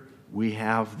character we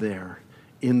have there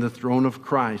in the throne of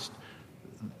Christ.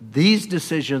 These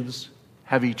decisions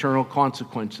have eternal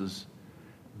consequences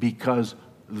because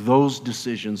those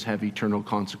decisions have eternal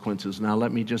consequences. Now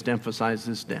let me just emphasize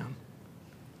this down.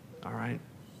 All right?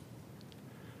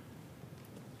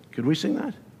 Could we sing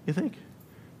that, you think?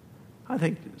 I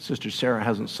think Sister Sarah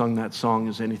hasn't sung that song,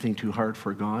 "Is Anything Too Hard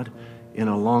for God?" in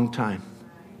a long time.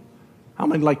 How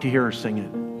many would like to hear her sing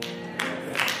it?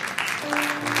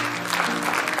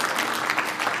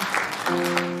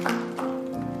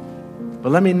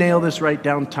 But let me nail this right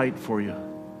down tight for you.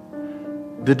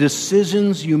 The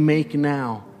decisions you make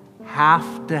now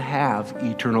have to have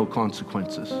eternal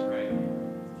consequences.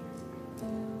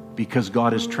 Because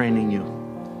God is training you.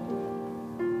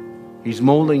 He's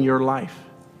molding your life.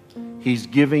 He's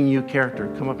giving you character.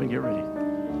 Come up and get ready.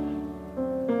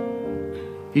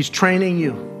 He's training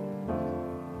you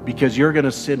because you're going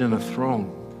to sit in a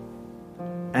throne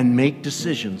and make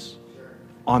decisions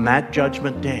on that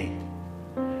judgment day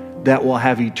that will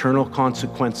have eternal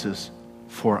consequences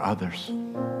for others.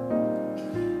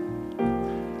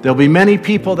 There'll be many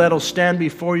people that'll stand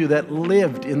before you that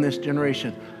lived in this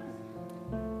generation.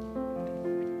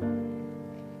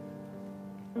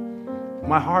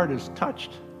 My heart is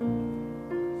touched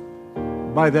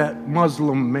by that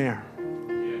Muslim mayor.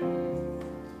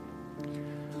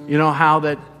 You know how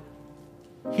that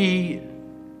he,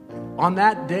 on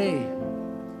that day,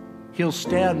 he'll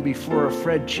stand before a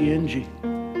Fred Chienji.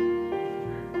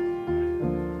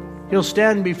 He'll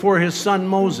stand before his son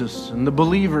Moses and the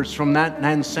believers from that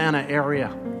Nansana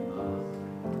area.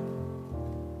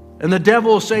 And the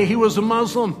devil will say, he was a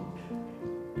Muslim.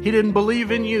 He didn't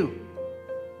believe in you.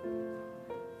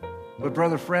 But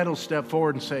Brother Fred will step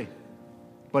forward and say,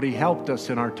 but he helped us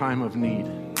in our time of need.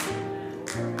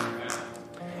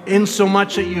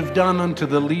 Insomuch that you've done unto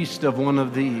the least of one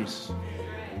of these,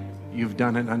 you've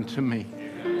done it unto me.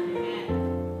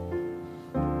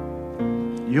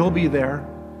 You'll be there,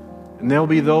 and there'll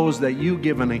be those that you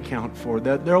give an account for.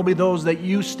 That there'll be those that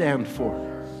you stand for.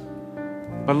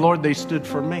 But Lord, they stood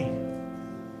for me.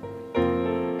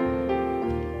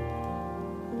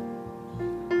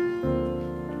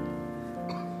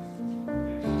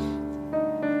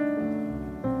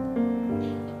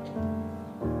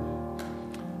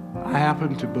 I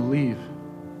happen to believe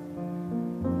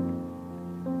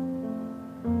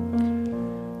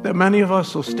that many of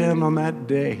us will stand on that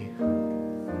day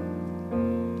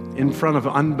in front of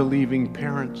unbelieving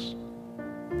parents.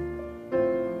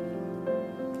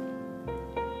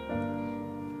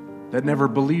 That never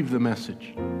believed the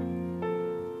message.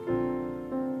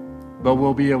 But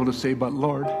we'll be able to say, but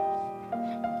Lord,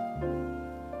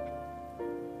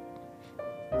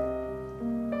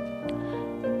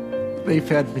 they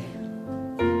fed me.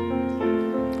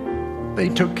 They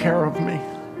took care of me.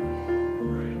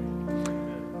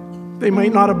 They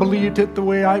might not have believed it the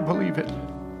way I believe it.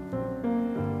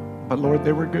 But Lord,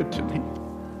 they were good to me.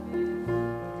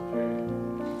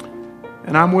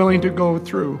 And I'm willing to go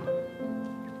through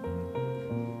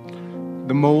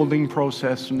the molding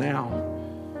process now.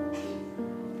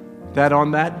 That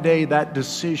on that day, that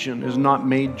decision is not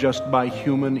made just by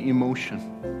human emotion,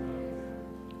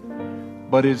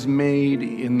 but is made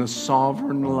in the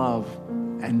sovereign love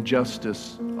and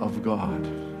justice of God.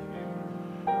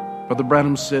 Brother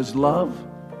Branham says love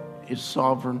is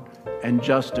sovereign and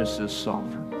justice is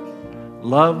sovereign.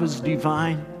 Love is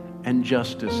divine and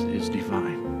justice is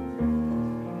divine.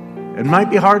 It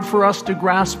might be hard for us to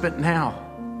grasp it now,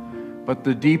 but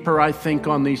the deeper I think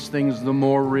on these things, the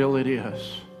more real it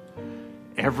is.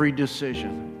 Every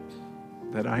decision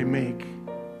that I make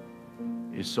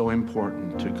is so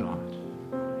important to God.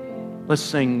 Let's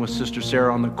sing with Sister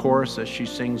Sarah on the chorus as she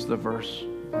sings the verse.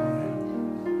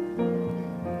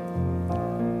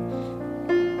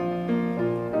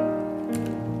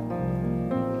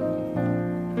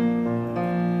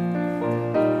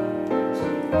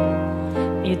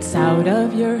 It's out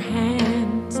of your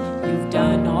hands. You've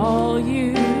done all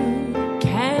you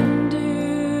can do.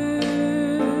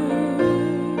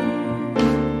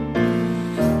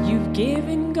 You've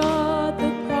given God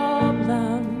the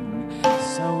problem,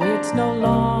 so it's no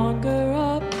longer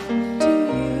up to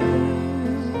you.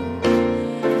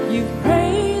 You've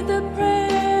prayed the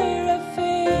prayer of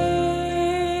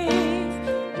faith.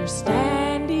 You're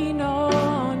standing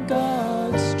on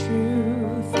God's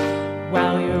truth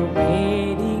while you're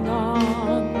waiting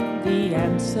on the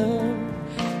answer.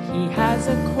 He has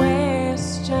a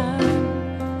question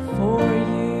for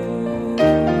you.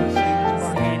 Is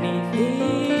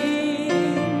anything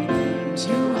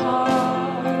too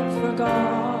hard for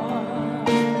God?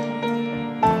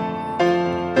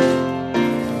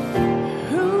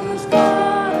 Who's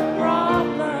got a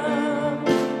problem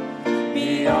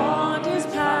beyond his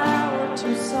power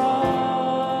to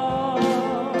solve?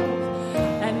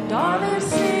 And are there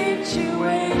situations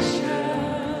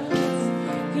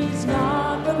he's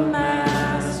not the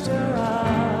master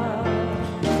of?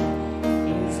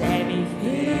 Is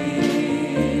anything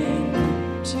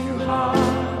too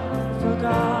hard for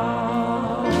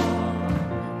God?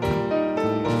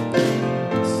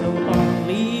 So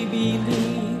only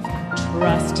believe,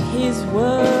 trust his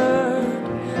word.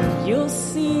 You'll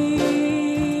see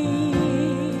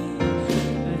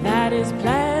that his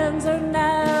plans are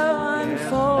now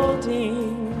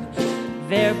unfolding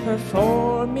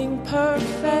performing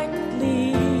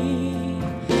perfectly.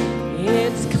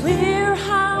 It's clear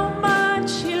how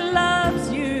much He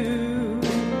loves you.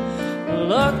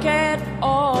 Look at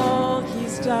all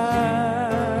He's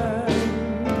done.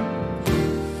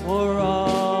 For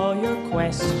all your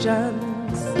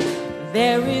questions,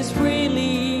 there is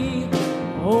really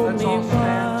only Let's all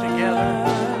stand together.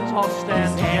 Let's all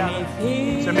stand together.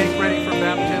 So make ready for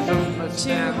baptism. Let's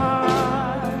stand for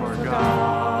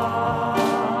God.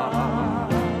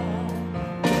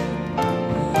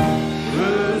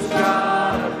 Who's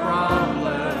got a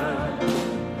problem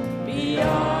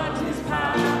beyond His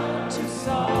power to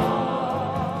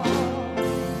solve?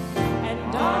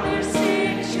 And all your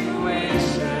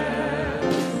situations,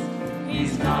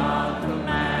 He's not the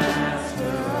master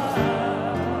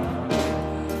of.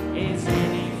 Is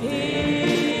anything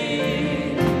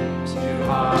too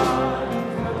hard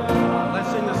for God?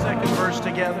 Let's sing the second verse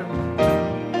together.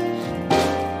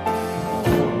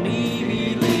 Only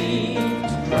believe,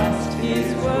 trust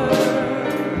His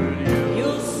word.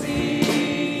 You'll see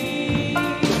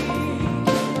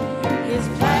His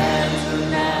plans are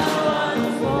now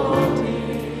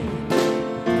unfolding,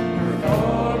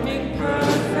 performing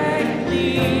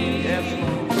perfectly. Yes,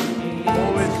 Lord.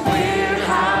 Oh, it's clear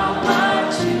how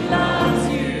much He loves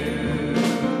you.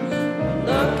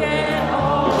 Look at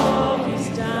all He's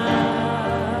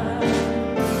done.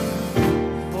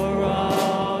 For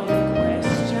all your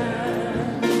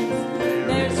questions,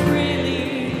 there's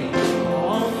really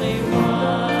only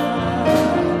one.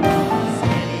 Is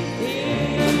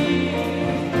anything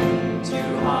too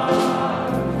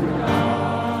hard for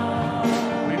God?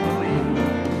 We believe.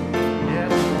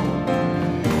 Yes, Lord.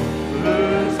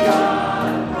 Who's got a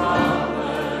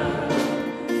problem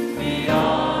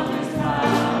Beyond His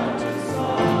power to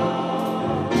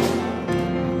solve.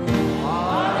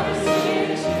 All your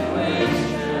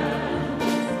situations,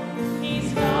 He's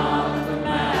not the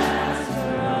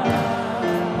master of.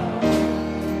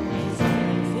 Is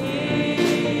anything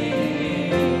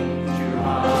too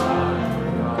hard for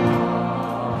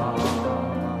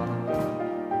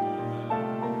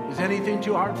God? Is anything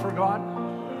too hard for God?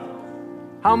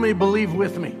 How many believe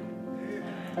with me?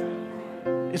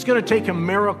 It's going to take a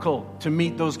miracle to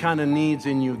meet those kind of needs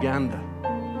in Uganda.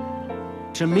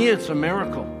 To me, it's a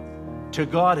miracle. To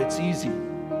God, it's easy.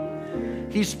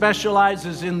 He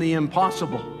specializes in the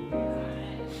impossible.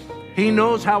 He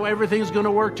knows how everything's going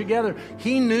to work together.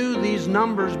 He knew these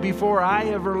numbers before I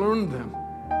ever learned them.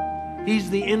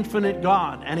 He's the infinite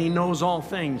God, and He knows all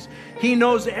things. He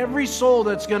knows every soul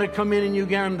that's going to come in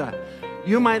Uganda.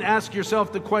 You might ask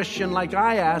yourself the question like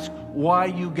I ask, why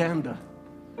Uganda?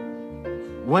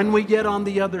 When we get on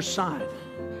the other side,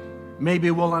 maybe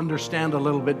we'll understand a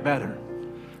little bit better.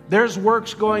 There's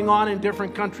works going on in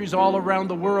different countries all around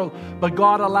the world, but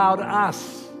God allowed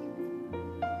us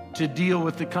to deal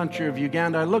with the country of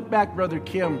Uganda. I look back, Brother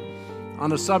Kim,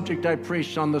 on a subject I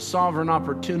preached on the sovereign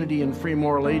opportunity and free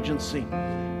moral agency.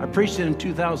 I preached it in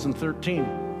 2013.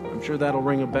 I'm sure that'll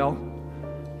ring a bell.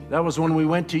 That was when we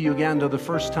went to Uganda the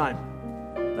first time.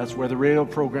 That's where the radio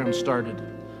program started.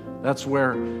 That's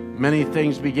where many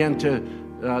things began to,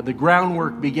 the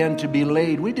groundwork began to be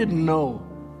laid. We didn't know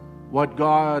what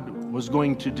God was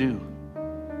going to do.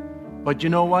 But you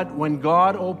know what? When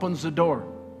God opens the door,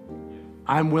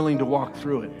 I'm willing to walk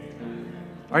through it.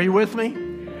 Are you with me?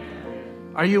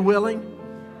 Are you willing?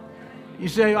 You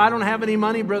say, I don't have any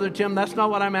money, Brother Tim. That's not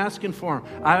what I'm asking for.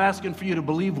 I'm asking for you to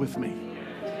believe with me.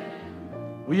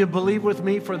 Will you believe with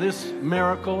me for this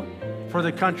miracle for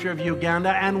the country of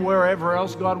Uganda and wherever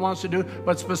else God wants to do?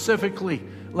 But specifically,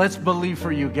 let's believe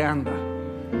for Uganda.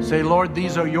 Say, Lord,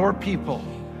 these are your people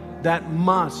that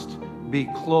must be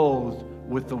clothed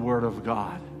with the Word of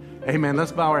God. Amen.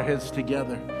 Let's bow our heads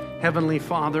together. Heavenly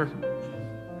Father,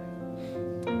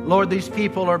 Lord, these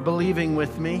people are believing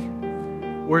with me.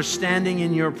 We're standing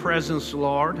in your presence,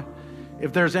 Lord.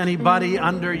 If there's anybody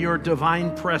under your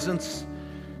divine presence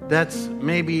that's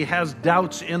maybe has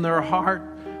doubts in their heart,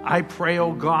 I pray,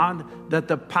 oh God, that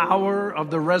the power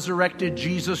of the resurrected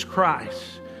Jesus Christ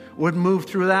would move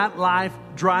through that life,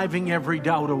 driving every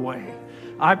doubt away.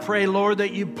 I pray, Lord,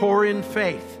 that you pour in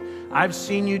faith. I've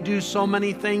seen you do so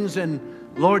many things, and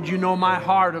Lord, you know my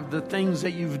heart of the things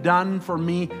that you've done for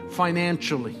me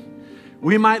financially.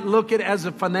 We might look at it as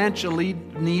a financial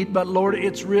need, but Lord,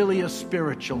 it's really a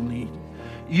spiritual need.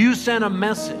 You sent a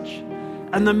message,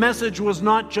 and the message was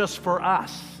not just for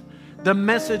us. The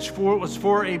message was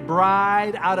for a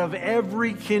bride out of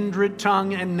every kindred,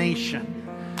 tongue, and nation.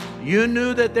 You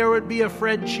knew that there would be a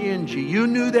Fred Chianji. You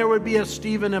knew there would be a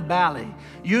Stephen Abali.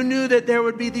 You knew that there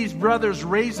would be these brothers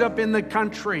raised up in the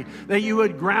country, that you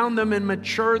would ground them and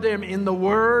mature them in the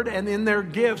word and in their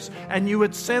gifts, and you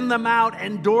would send them out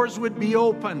and doors would be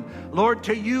open. Lord,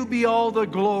 to you be all the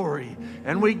glory.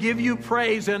 And we give you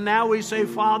praise, and now we say,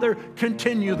 Father,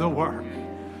 continue the work.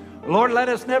 Lord, let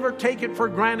us never take it for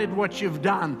granted what you've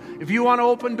done. If you want to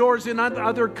open doors in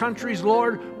other countries,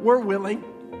 Lord, we're willing.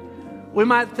 I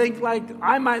might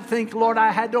think, Lord,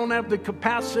 I don't have the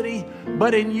capacity,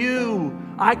 but in you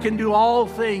I can do all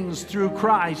things through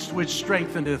Christ, which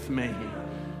strengtheneth me.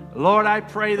 Lord, I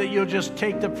pray that you'll just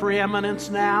take the preeminence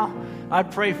now. I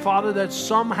pray, Father, that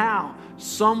somehow,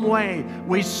 some way,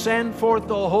 we send forth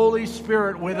the Holy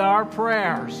Spirit with our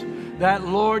prayers, that,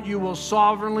 Lord, you will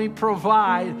sovereignly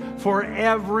provide for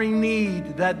every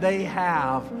need that they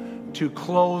have to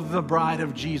clothe the bride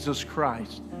of Jesus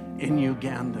Christ in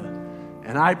Uganda.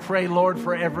 And I pray, Lord,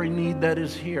 for every need that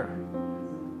is here.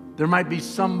 There might be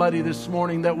somebody this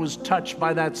morning that was touched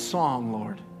by that song,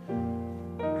 Lord.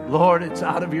 Lord, it's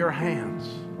out of your hands.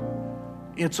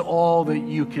 It's all that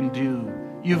you can do.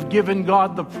 You've given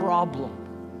God the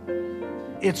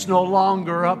problem. It's no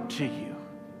longer up to you.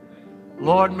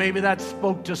 Lord, maybe that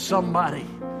spoke to somebody.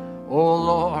 Oh,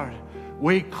 Lord,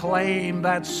 we claim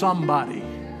that somebody.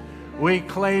 We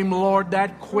claim, Lord,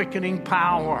 that quickening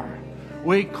power.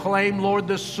 We claim, Lord,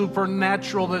 the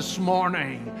supernatural this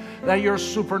morning, that your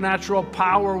supernatural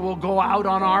power will go out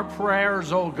on our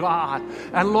prayers, oh God.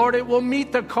 And Lord, it will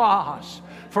meet the cause,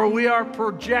 for we are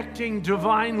projecting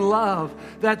divine love,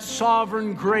 that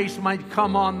sovereign grace might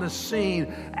come on the scene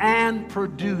and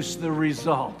produce the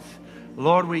result.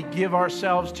 Lord, we give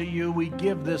ourselves to you. We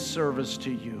give this service to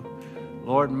you.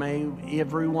 Lord, may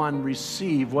everyone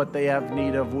receive what they have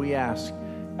need of, we ask,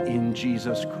 in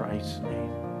Jesus Christ's name.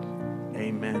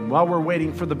 Amen. While we're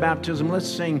waiting for the baptism, let's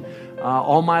sing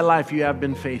All My Life You Have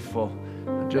Been Faithful.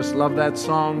 I just love that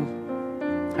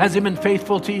song. Has he been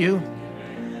faithful to you?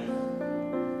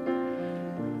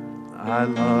 I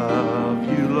love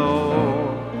you,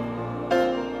 Lord,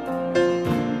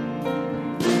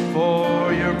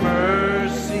 for your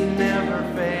mercy never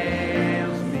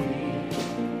fails me.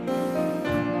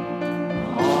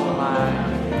 All my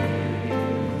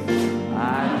days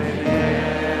I've been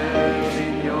held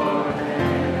in your hand.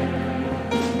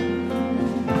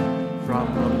 From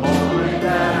the moment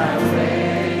that I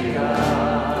wake up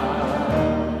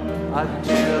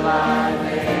until I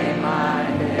lay my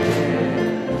head,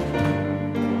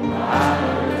 I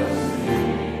will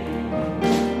sing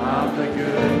of the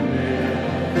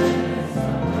goodness of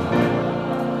God.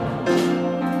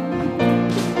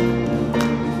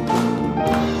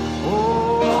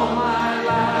 Oh, all my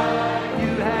life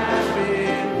you have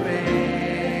been faithful.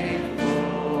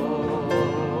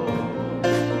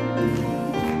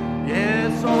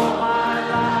 Yes, all my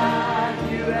life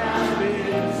you have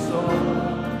been so good.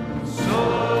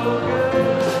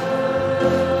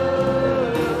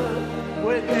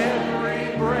 With every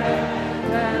breath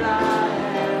that I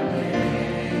am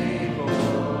able,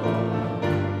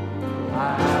 I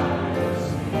will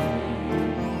sing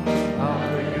of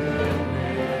the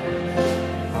goodness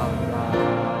of God.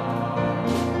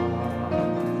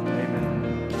 Amen.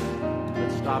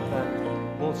 Let's stop that.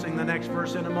 We'll sing the next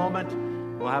verse in a moment.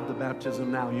 We'll have the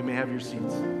baptism now. You may have your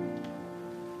seats.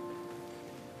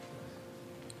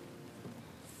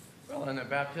 Well, in the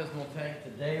baptismal tank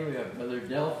today, we have Brother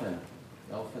Delphin.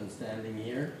 Delphin standing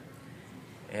here.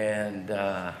 And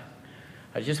I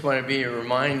just want to be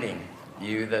reminding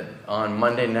you that on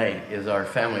Monday night is our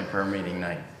family prayer meeting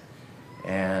night.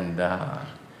 And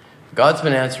God's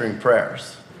been answering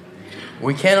prayers.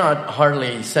 We cannot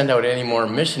hardly send out any more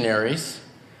missionaries.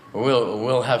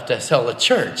 We'll have to sell the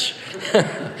church.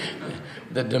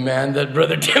 The demand that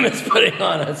Brother Tim is putting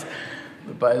on us.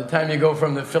 But by the time you go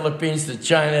from the Philippines to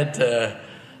China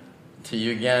to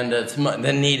Uganda,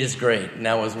 the need is great. And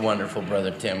that was wonderful,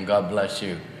 Brother Tim. God bless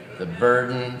you. The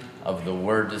burden of the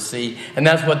word to see. And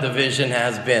that's what the vision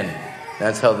has been.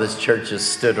 That's how this church has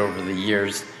stood over the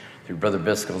years through Brother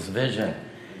Biscoe's vision.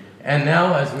 And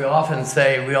now, as we often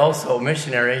say, we also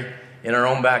missionary in our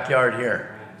own backyard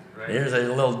here. Here's a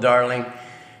little darling.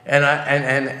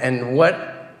 And what,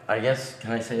 I guess,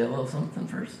 can I say a little something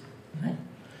first? Okay.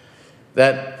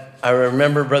 That I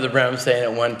remember Brother Branham saying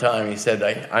at one time, he said,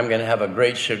 I'm going to have a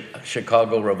great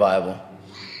Chicago revival.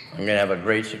 I'm going to have a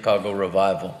great Chicago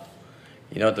revival.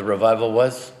 You know what the revival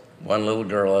was? One little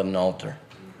girl at an altar.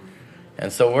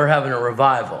 And so we're having a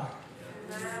revival.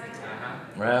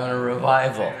 We're having a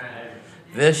revival.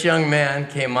 This young man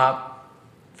came up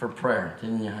for prayer,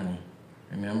 didn't you, honey?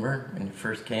 Remember when you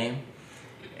first came?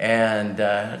 and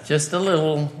just a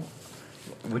little,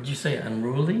 would you say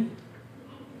unruly?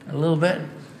 A little bit.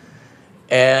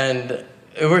 And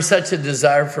it was such a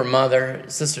desire for Mother.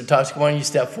 Sister Toshka, why don't you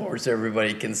step forward so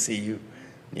everybody can see you?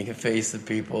 You can face the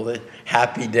people. The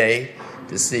happy day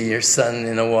to see your son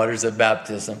in the waters of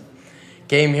baptism.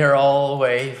 Came here all the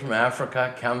way from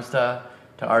Africa, comes to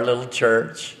our little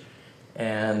church.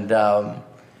 And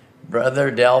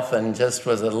Brother Delphin just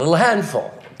was a little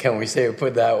handful, can we say it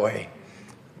put that way.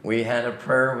 We had a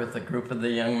prayer with a group of the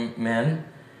young men.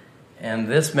 And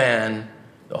this man,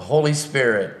 the Holy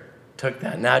Spirit, took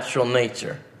that natural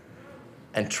nature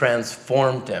and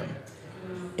transformed him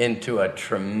into a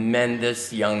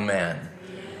tremendous young man.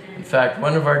 In fact,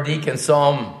 one of our deacons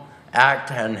saw him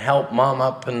act and help Mom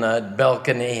up in the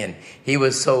balcony, and he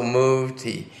was so moved.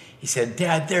 He said,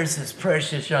 "Dad, there's this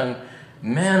precious young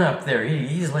man up there.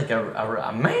 He's like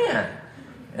a man."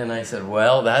 And I said,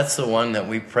 well, that's the one that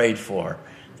we prayed for,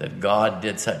 that God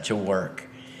did such a work.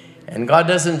 And God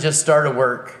doesn't just start a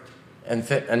work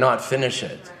and not finish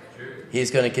it. He's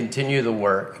going to continue the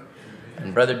work.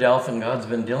 And Brother Delphin, God's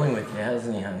been dealing with you,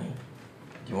 hasn't he, honey?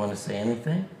 Do you want to say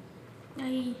anything?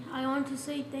 I want to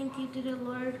say thank you to the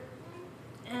Lord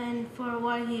and for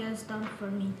what he has done for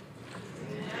me.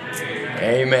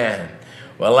 Amen.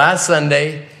 Well, last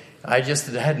Sunday, I just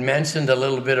had mentioned a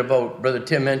little bit about, Brother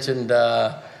Tim mentioned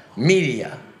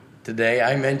media today.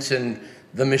 I mentioned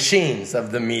the machines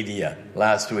of the media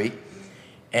last week.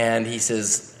 And he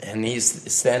says, and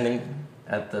he's standing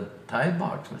at the tithe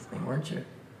box with me, weren't you?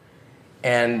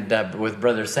 And with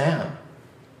Brother Sam.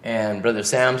 And Brother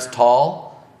Sam's tall,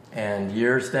 and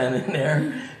you're standing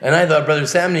there. And I thought Brother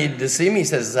Sam needed to see me. He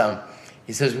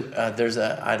says,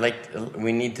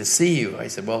 we need to see you. I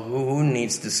said, well, who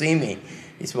needs to see me?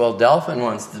 He said, well, Delphin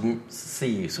wants to see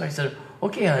you. So I said,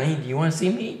 okay, honey, do you want to see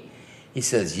me? He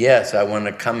says, yes, I want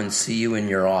to come and see you in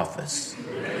your office.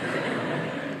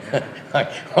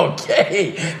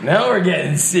 Okay, now we're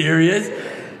getting serious.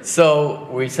 So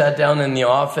we sat down in the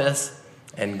office,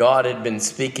 and God had been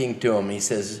speaking to him. He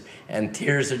says, and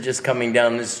tears are just coming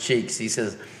down his cheeks. He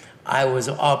says, I was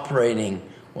operating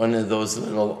one of those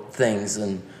little things,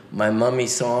 and my mommy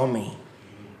saw me,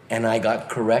 and I got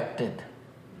corrected.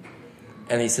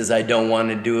 And he says, I don't want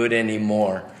to do it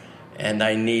anymore, and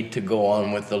I need to go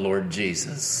on with the Lord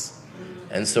Jesus.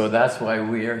 And so that's why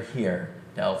we are here,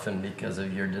 Delphin, because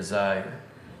of your desire.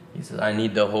 He says, I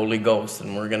need the Holy Ghost,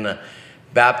 and we're going to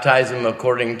baptize him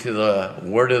according to the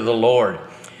word of the Lord.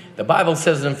 The Bible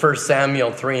says in 1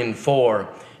 Samuel 3:4,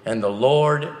 and the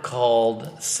Lord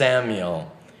called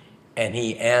Samuel, and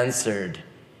he answered,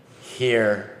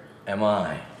 here am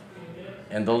I.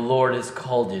 And the Lord has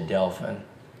called you, Delphin,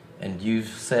 and you've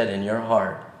said in your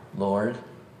heart, Lord,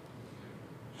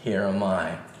 here am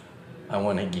I. I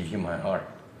want to give you my heart.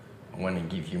 I want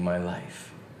to give you my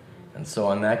life. And so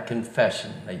on that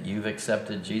confession that you've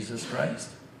accepted Jesus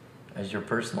Christ as your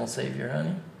personal Savior,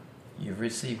 honey, you've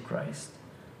received Christ.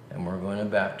 And we're going to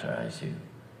baptize you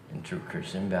in true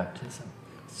Christian baptism.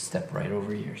 Step right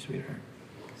over here, sweetheart.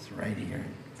 It's right here,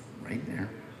 right there.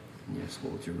 And just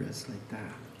hold your wrist like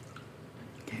that.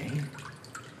 Okay?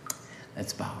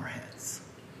 Let's bow our heads.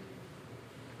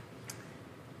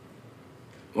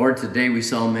 Lord, today we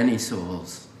saw many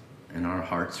souls, and our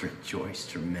hearts rejoice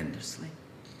tremendously.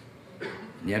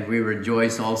 And yet we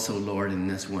rejoice also, Lord, in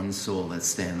this one soul that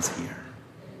stands here.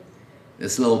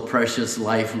 This little precious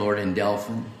life, Lord, in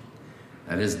Delphin,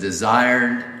 that has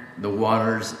desired the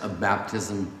waters of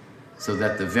baptism so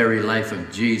that the very life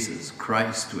of Jesus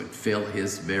Christ would fill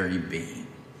his very being.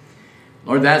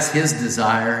 Lord, that's his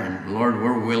desire, and Lord,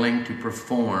 we're willing to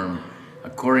perform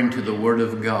according to the word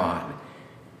of God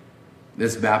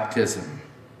this baptism,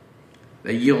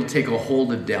 that you'll take a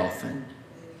hold of Delphin,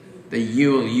 that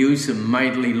you'll use him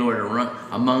mightily, Lord,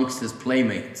 amongst his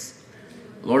playmates.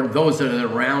 Lord, those that are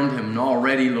around him, and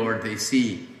already, Lord, they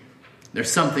see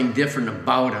there's something different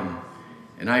about him.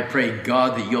 And I pray,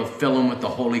 God, that you'll fill him with the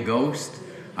Holy Ghost.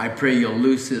 I pray you'll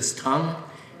loose his tongue.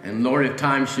 And Lord, if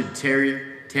time should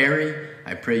tarry,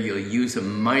 I pray you'll use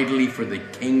him mightily for the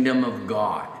kingdom of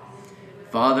God.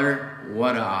 Father,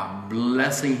 what a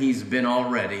blessing he's been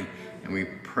already. And we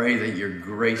pray that your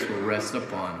grace will rest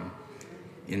upon him.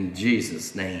 In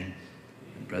Jesus' name.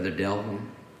 And Brother Delvin,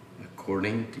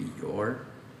 according to your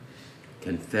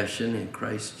confession in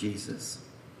Christ Jesus,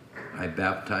 I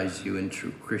baptize you in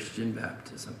true Christian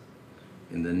baptism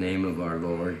in the name of our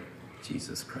Lord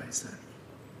Jesus Christ.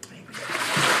 Amen.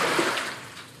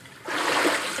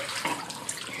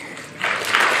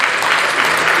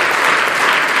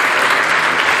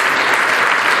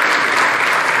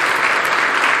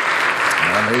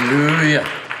 Hallelujah.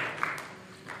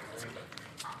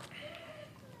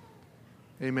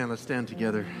 Amen. Let's stand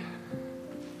together.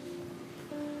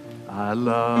 I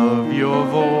love your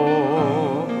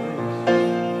voice.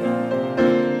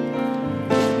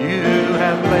 You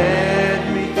have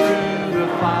led me through the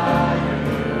fire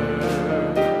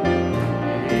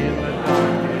in the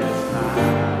darkest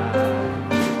night.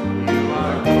 You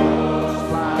are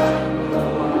close like the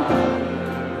water.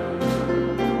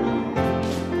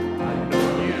 I know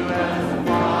you as a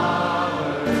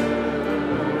father.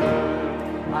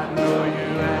 I know you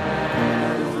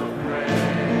as a friend.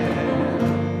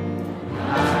 I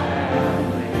have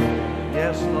lived,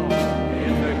 yes, Lord,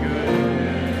 in the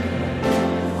goodness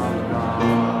of God.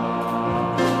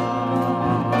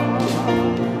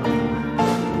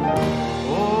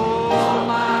 All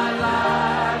my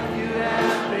life you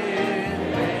have been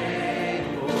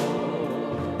faithful.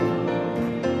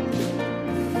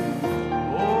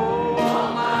 All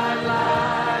my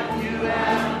life you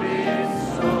have been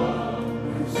so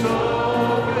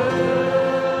good.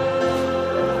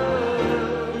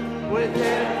 With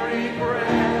every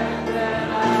breath that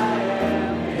I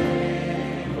am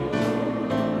able,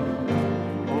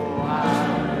 oh, I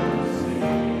will sing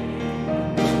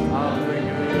of the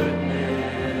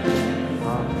goodness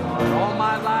of God. All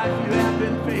my life you have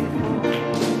been faithful.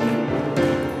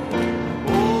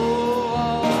 Oh,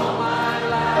 all my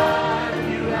life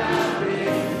you have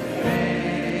been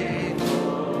faithful.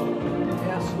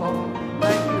 Yes, Lord.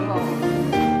 Thank you, Lord.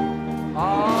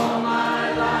 All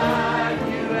my life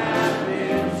you have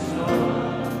been so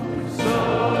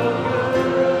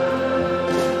good.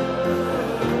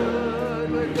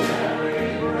 With every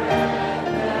breath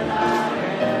that I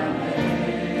am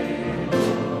able,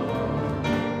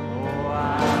 oh, I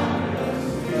will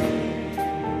sing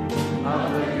of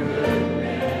the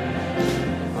goodness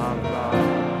of God.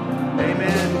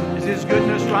 Amen. Is His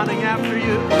goodness running after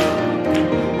you?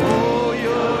 Oh,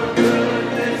 your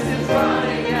goodness is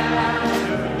running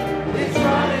after, it's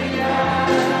running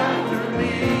after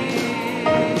me.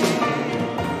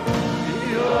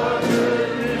 Your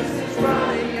goodness is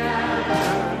running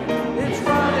after, it's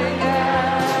running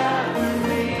after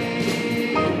me.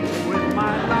 With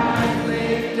my life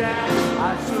laid down, I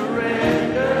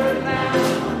surrender now.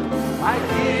 I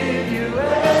give you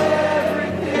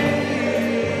everything.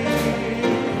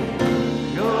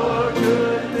 Your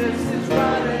goodness is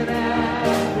running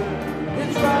after,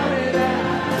 it's running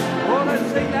after. Oh, let's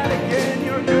sing that again.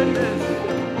 Your goodness.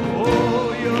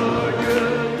 Oh, your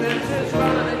goodness is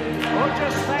running. Oh,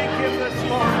 just thank Him this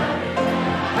morning.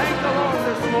 Thank the Lord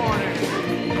this morning.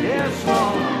 Yes,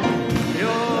 Lord.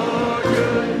 Your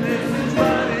goodness is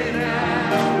running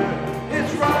after,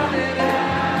 it's running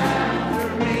after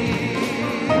me.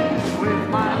 With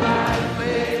my life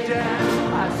laid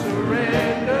down, I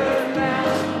surrender now.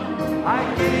 I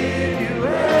give you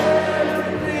everything.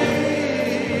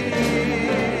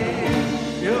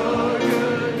 Your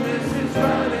goodness is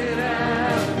running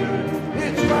after,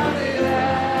 it's running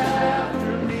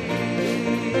after me.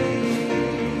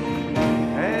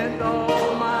 And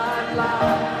all my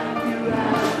life you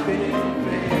have been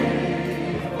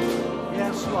faithful.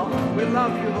 Yes, Lord, we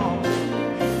love you, Lord.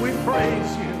 We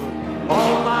praise you.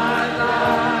 All my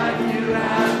life you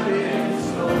have been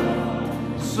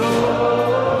so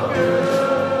good.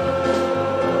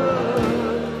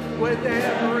 With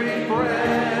every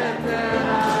breath that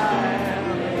I am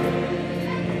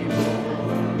able,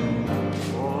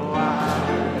 oh, I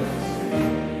will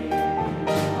sing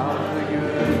of the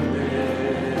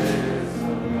goodness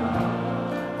of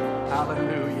God.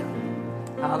 Hallelujah.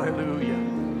 Hallelujah.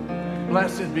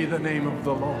 Blessed be the name of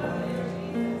the Lord.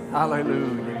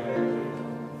 Hallelujah.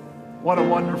 What a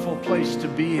wonderful place to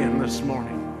be in this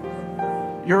morning.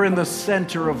 You're in the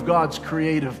center of God's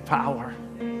creative power.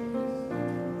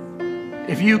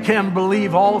 If you can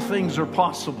believe, all things are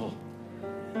possible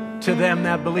to them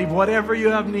that believe. Whatever you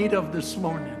have need of this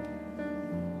morning,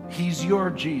 He's your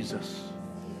Jesus.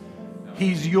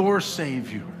 He's your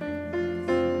Savior.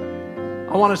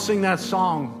 I want to sing that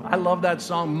song. I love that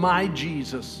song, My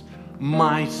Jesus,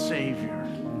 My Savior.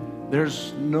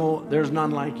 There's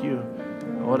none like you.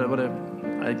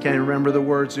 I can't remember the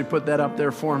words. You put that up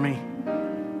there for me.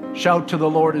 Shout to the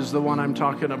Lord is the one I'm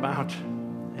talking about.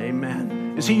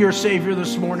 Amen. Is He your Savior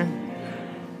this morning?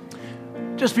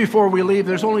 Just before we leave,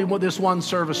 there's only this one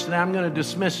service today. I'm going to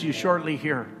dismiss you shortly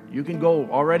here. You can go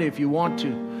already if you want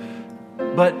to.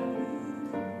 But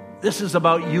this is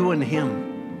about you and Him.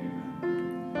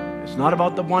 It's not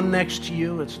about the one next to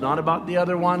you. It's not about the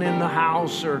other one in the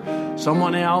house or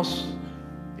someone else.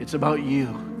 It's about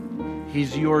you.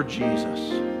 He's your Jesus.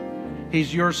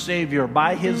 He's your Savior.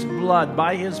 By His blood,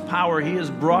 by His power, He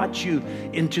has brought you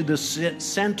into the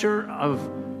center of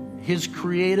His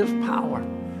creative power.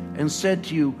 and said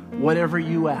to you, whatever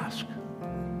you ask,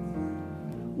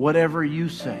 whatever you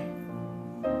say.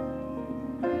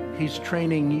 He's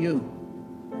training you.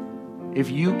 If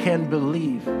you can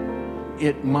believe,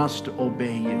 it must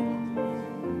obey you.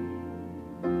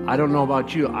 I don't know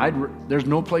about you. There's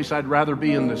no place I'd rather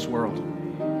be in this world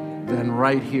than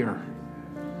right here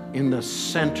in the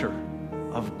center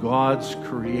of God's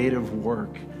creative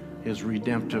work, His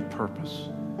redemptive purpose.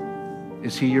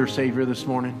 Is He your Savior this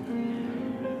morning?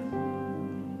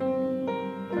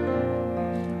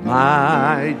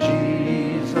 My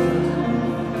Jesus,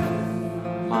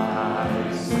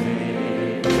 my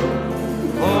Savior,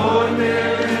 Lord,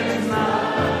 there is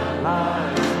none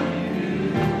like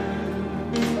you.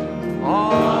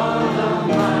 All of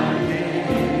my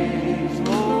days,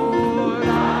 Lord,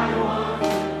 I want to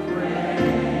praise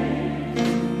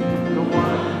the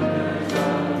wonders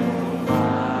of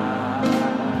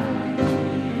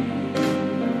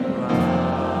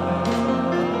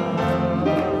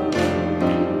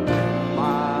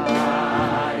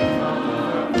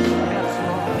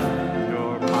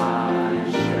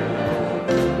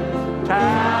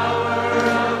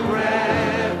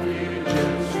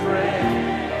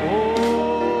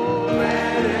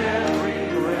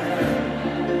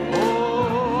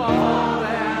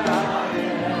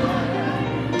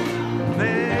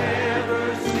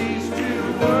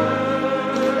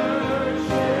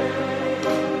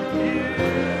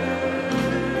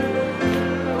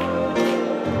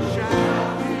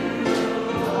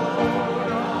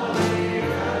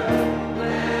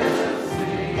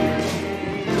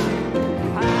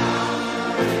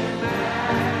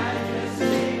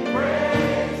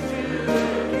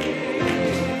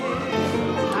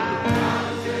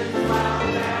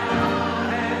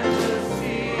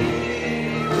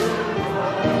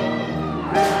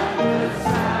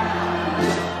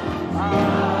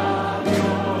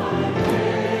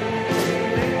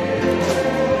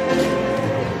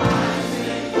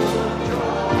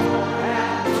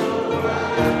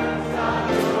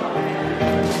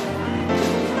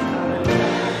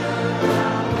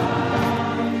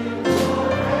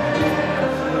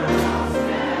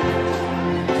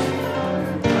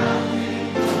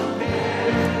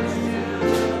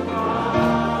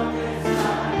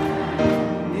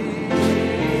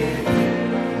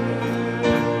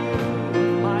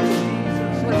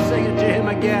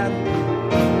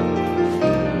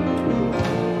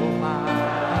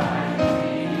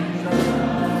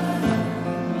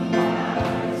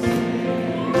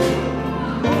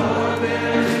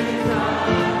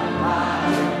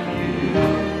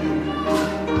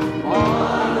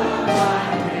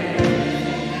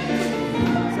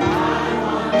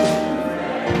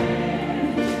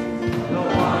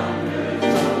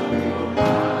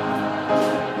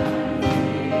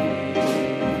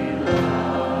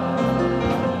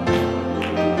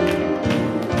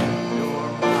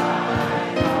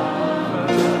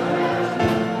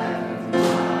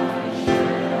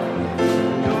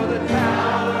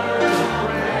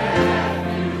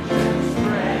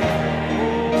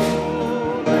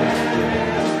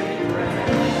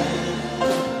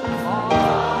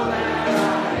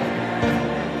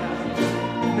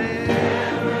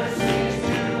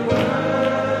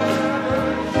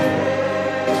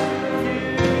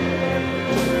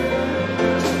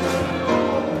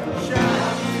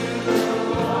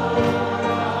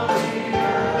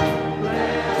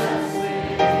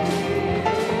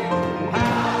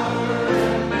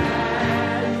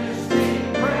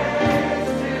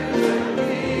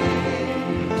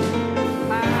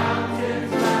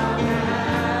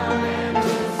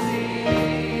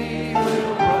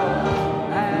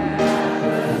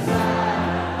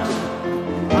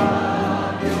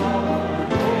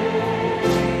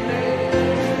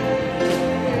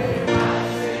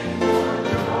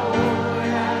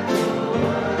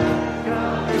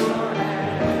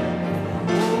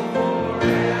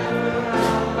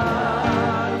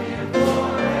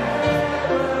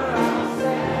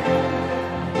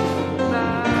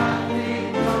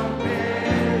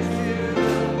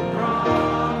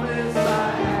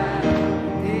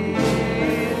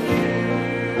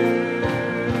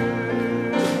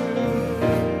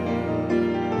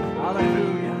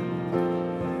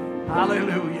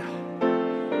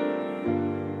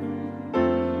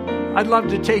I'd love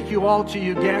to take you all to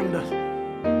Uganda.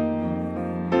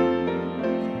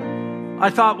 I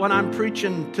thought when I'm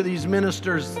preaching to these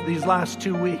ministers these last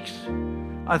 2 weeks,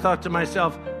 I thought to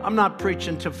myself, I'm not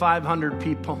preaching to 500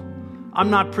 people. I'm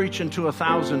not preaching to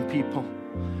 1,000 people.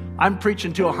 I'm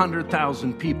preaching to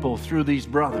 100,000 people through these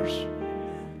brothers.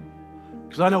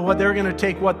 Because I know what they're going to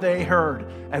take what they heard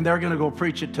and they're going to go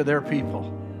preach it to their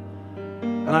people.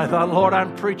 And And I thought, Lord,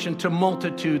 I'm preaching to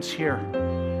multitudes here.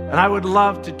 And I would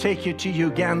love to take you to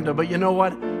Uganda, but you know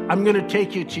what? I'm going to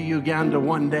take you to Uganda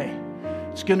one day.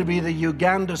 It's going to be the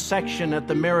Uganda section at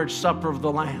the marriage supper of the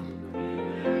Lamb.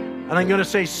 And I'm going to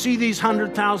say, see these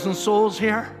 100,000 souls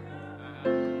here?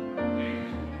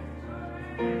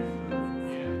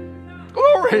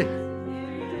 Glory.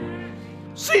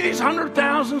 See these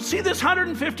 100,000? See this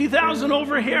 150,000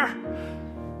 over here?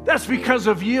 That's because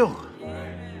of you.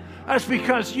 That's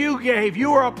because you gave.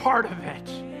 You were a part of it.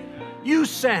 You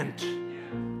sent.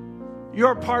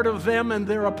 You're a part of them and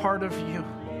they're a part of you.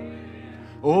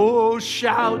 Oh,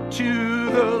 shout to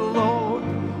the Lord,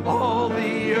 all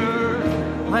the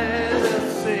earth, let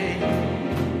us sing.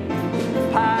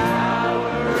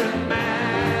 Power and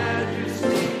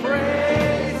majesty,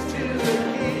 praise to the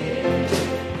King.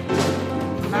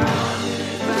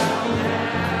 Mountains bow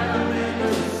down and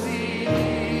the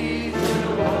seas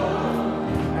will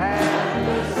roar at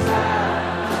the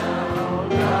sound of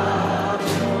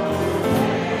God's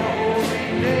holy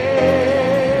name.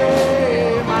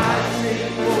 I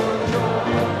sing for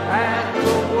joy at the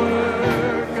work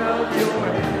of your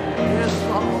hands.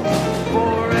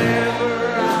 Forever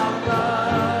I'll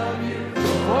love you,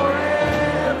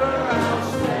 forever I'll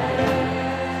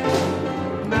stand.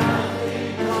 Nothing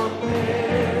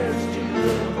compares to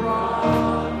the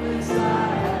promise I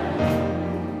have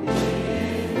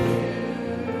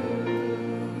in you.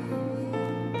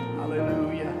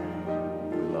 Hallelujah.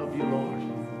 We love you, Lord.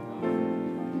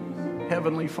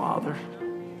 Heavenly Father,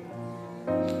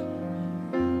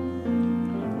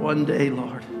 one day,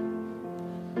 Lord,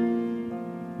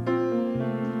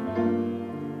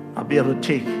 I'll be able to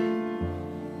take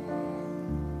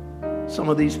some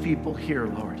of these people here,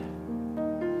 Lord,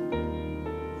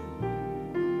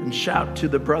 and shout to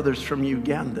the brothers from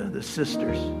Uganda, the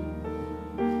sisters.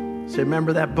 Say,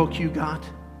 remember that book you got?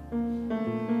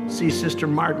 See Sister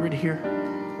Margaret here?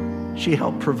 She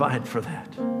helped provide for that.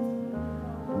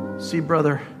 See,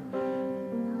 brother,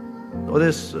 oh,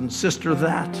 this and sister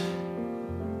that.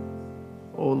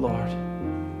 Oh, Lord.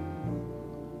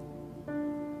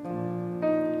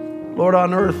 Lord,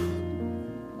 on earth,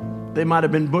 they might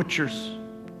have been butchers.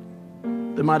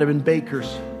 They might have been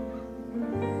bakers.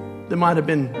 They might have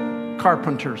been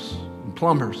carpenters and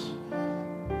plumbers.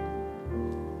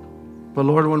 But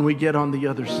Lord, when we get on the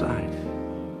other side,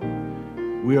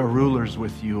 we are rulers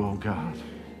with you, oh God.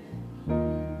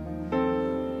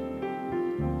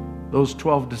 Those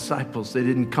 12 disciples, they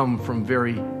didn't come from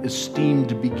very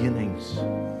esteemed beginnings.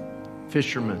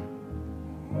 Fishermen,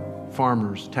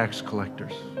 farmers, tax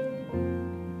collectors.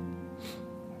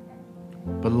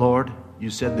 But Lord, you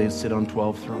said they'd sit on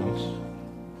 12 thrones.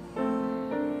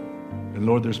 And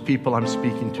Lord, there's people I'm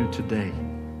speaking to today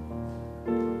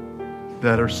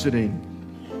that are sitting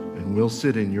and will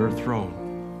sit in your throne.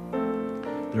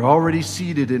 They're already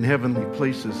seated in heavenly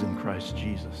places in Christ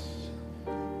Jesus.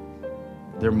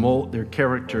 Their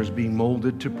character is being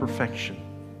molded to perfection.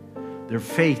 Their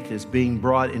faith is being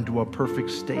brought into a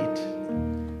perfect state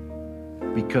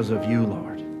because of you,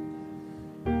 Lord.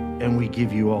 And we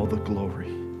give you all the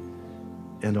glory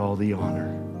and all the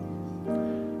honor.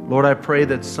 Lord, I pray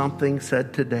that something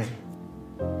said today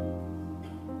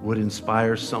would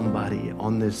inspire somebody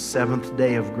on this 7th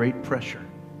day of great pressure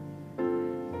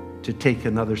to take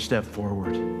another step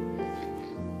forward.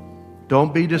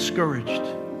 Don't be discouraged.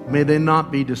 May they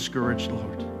not be discouraged,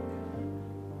 Lord.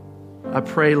 I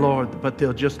pray, Lord, but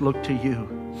they'll just look to you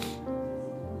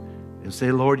and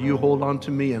say, Lord, you hold on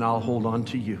to me and I'll hold on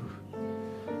to you.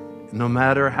 No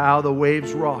matter how the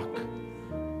waves rock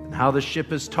and how the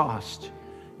ship is tossed,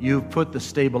 you've put the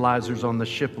stabilizers on the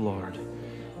ship, Lord,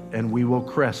 and we will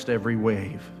crest every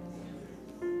wave.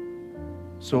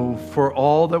 So for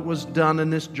all that was done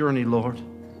in this journey, Lord,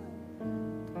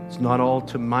 it's not all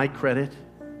to my credit.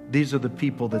 These are the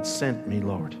people that sent me,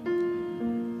 Lord.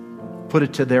 Put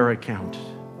it to their account.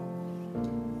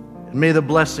 And may the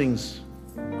blessings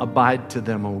abide to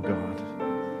them, oh God.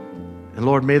 And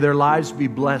Lord, may their lives be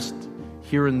blessed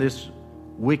here in this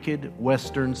wicked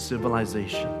Western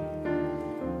civilization.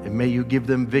 And may you give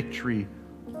them victory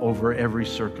over every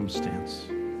circumstance.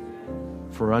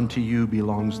 For unto you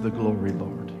belongs the glory,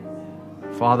 Lord.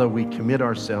 Father, we commit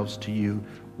ourselves to you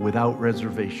without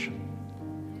reservation.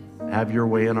 Have your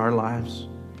way in our lives.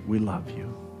 We love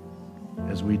you.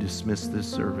 As we dismiss this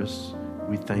service,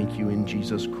 we thank you in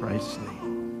Jesus Christ's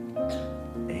name.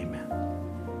 Amen.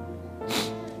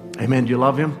 Amen. Do you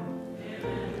love him?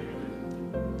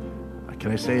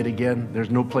 Can I say it again? There's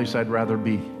no place I'd rather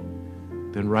be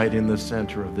than right in the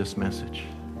center of this message.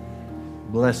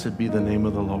 Blessed be the name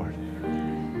of the Lord.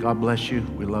 God bless you.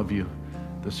 We love you.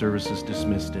 The service is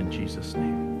dismissed in Jesus'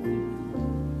 name.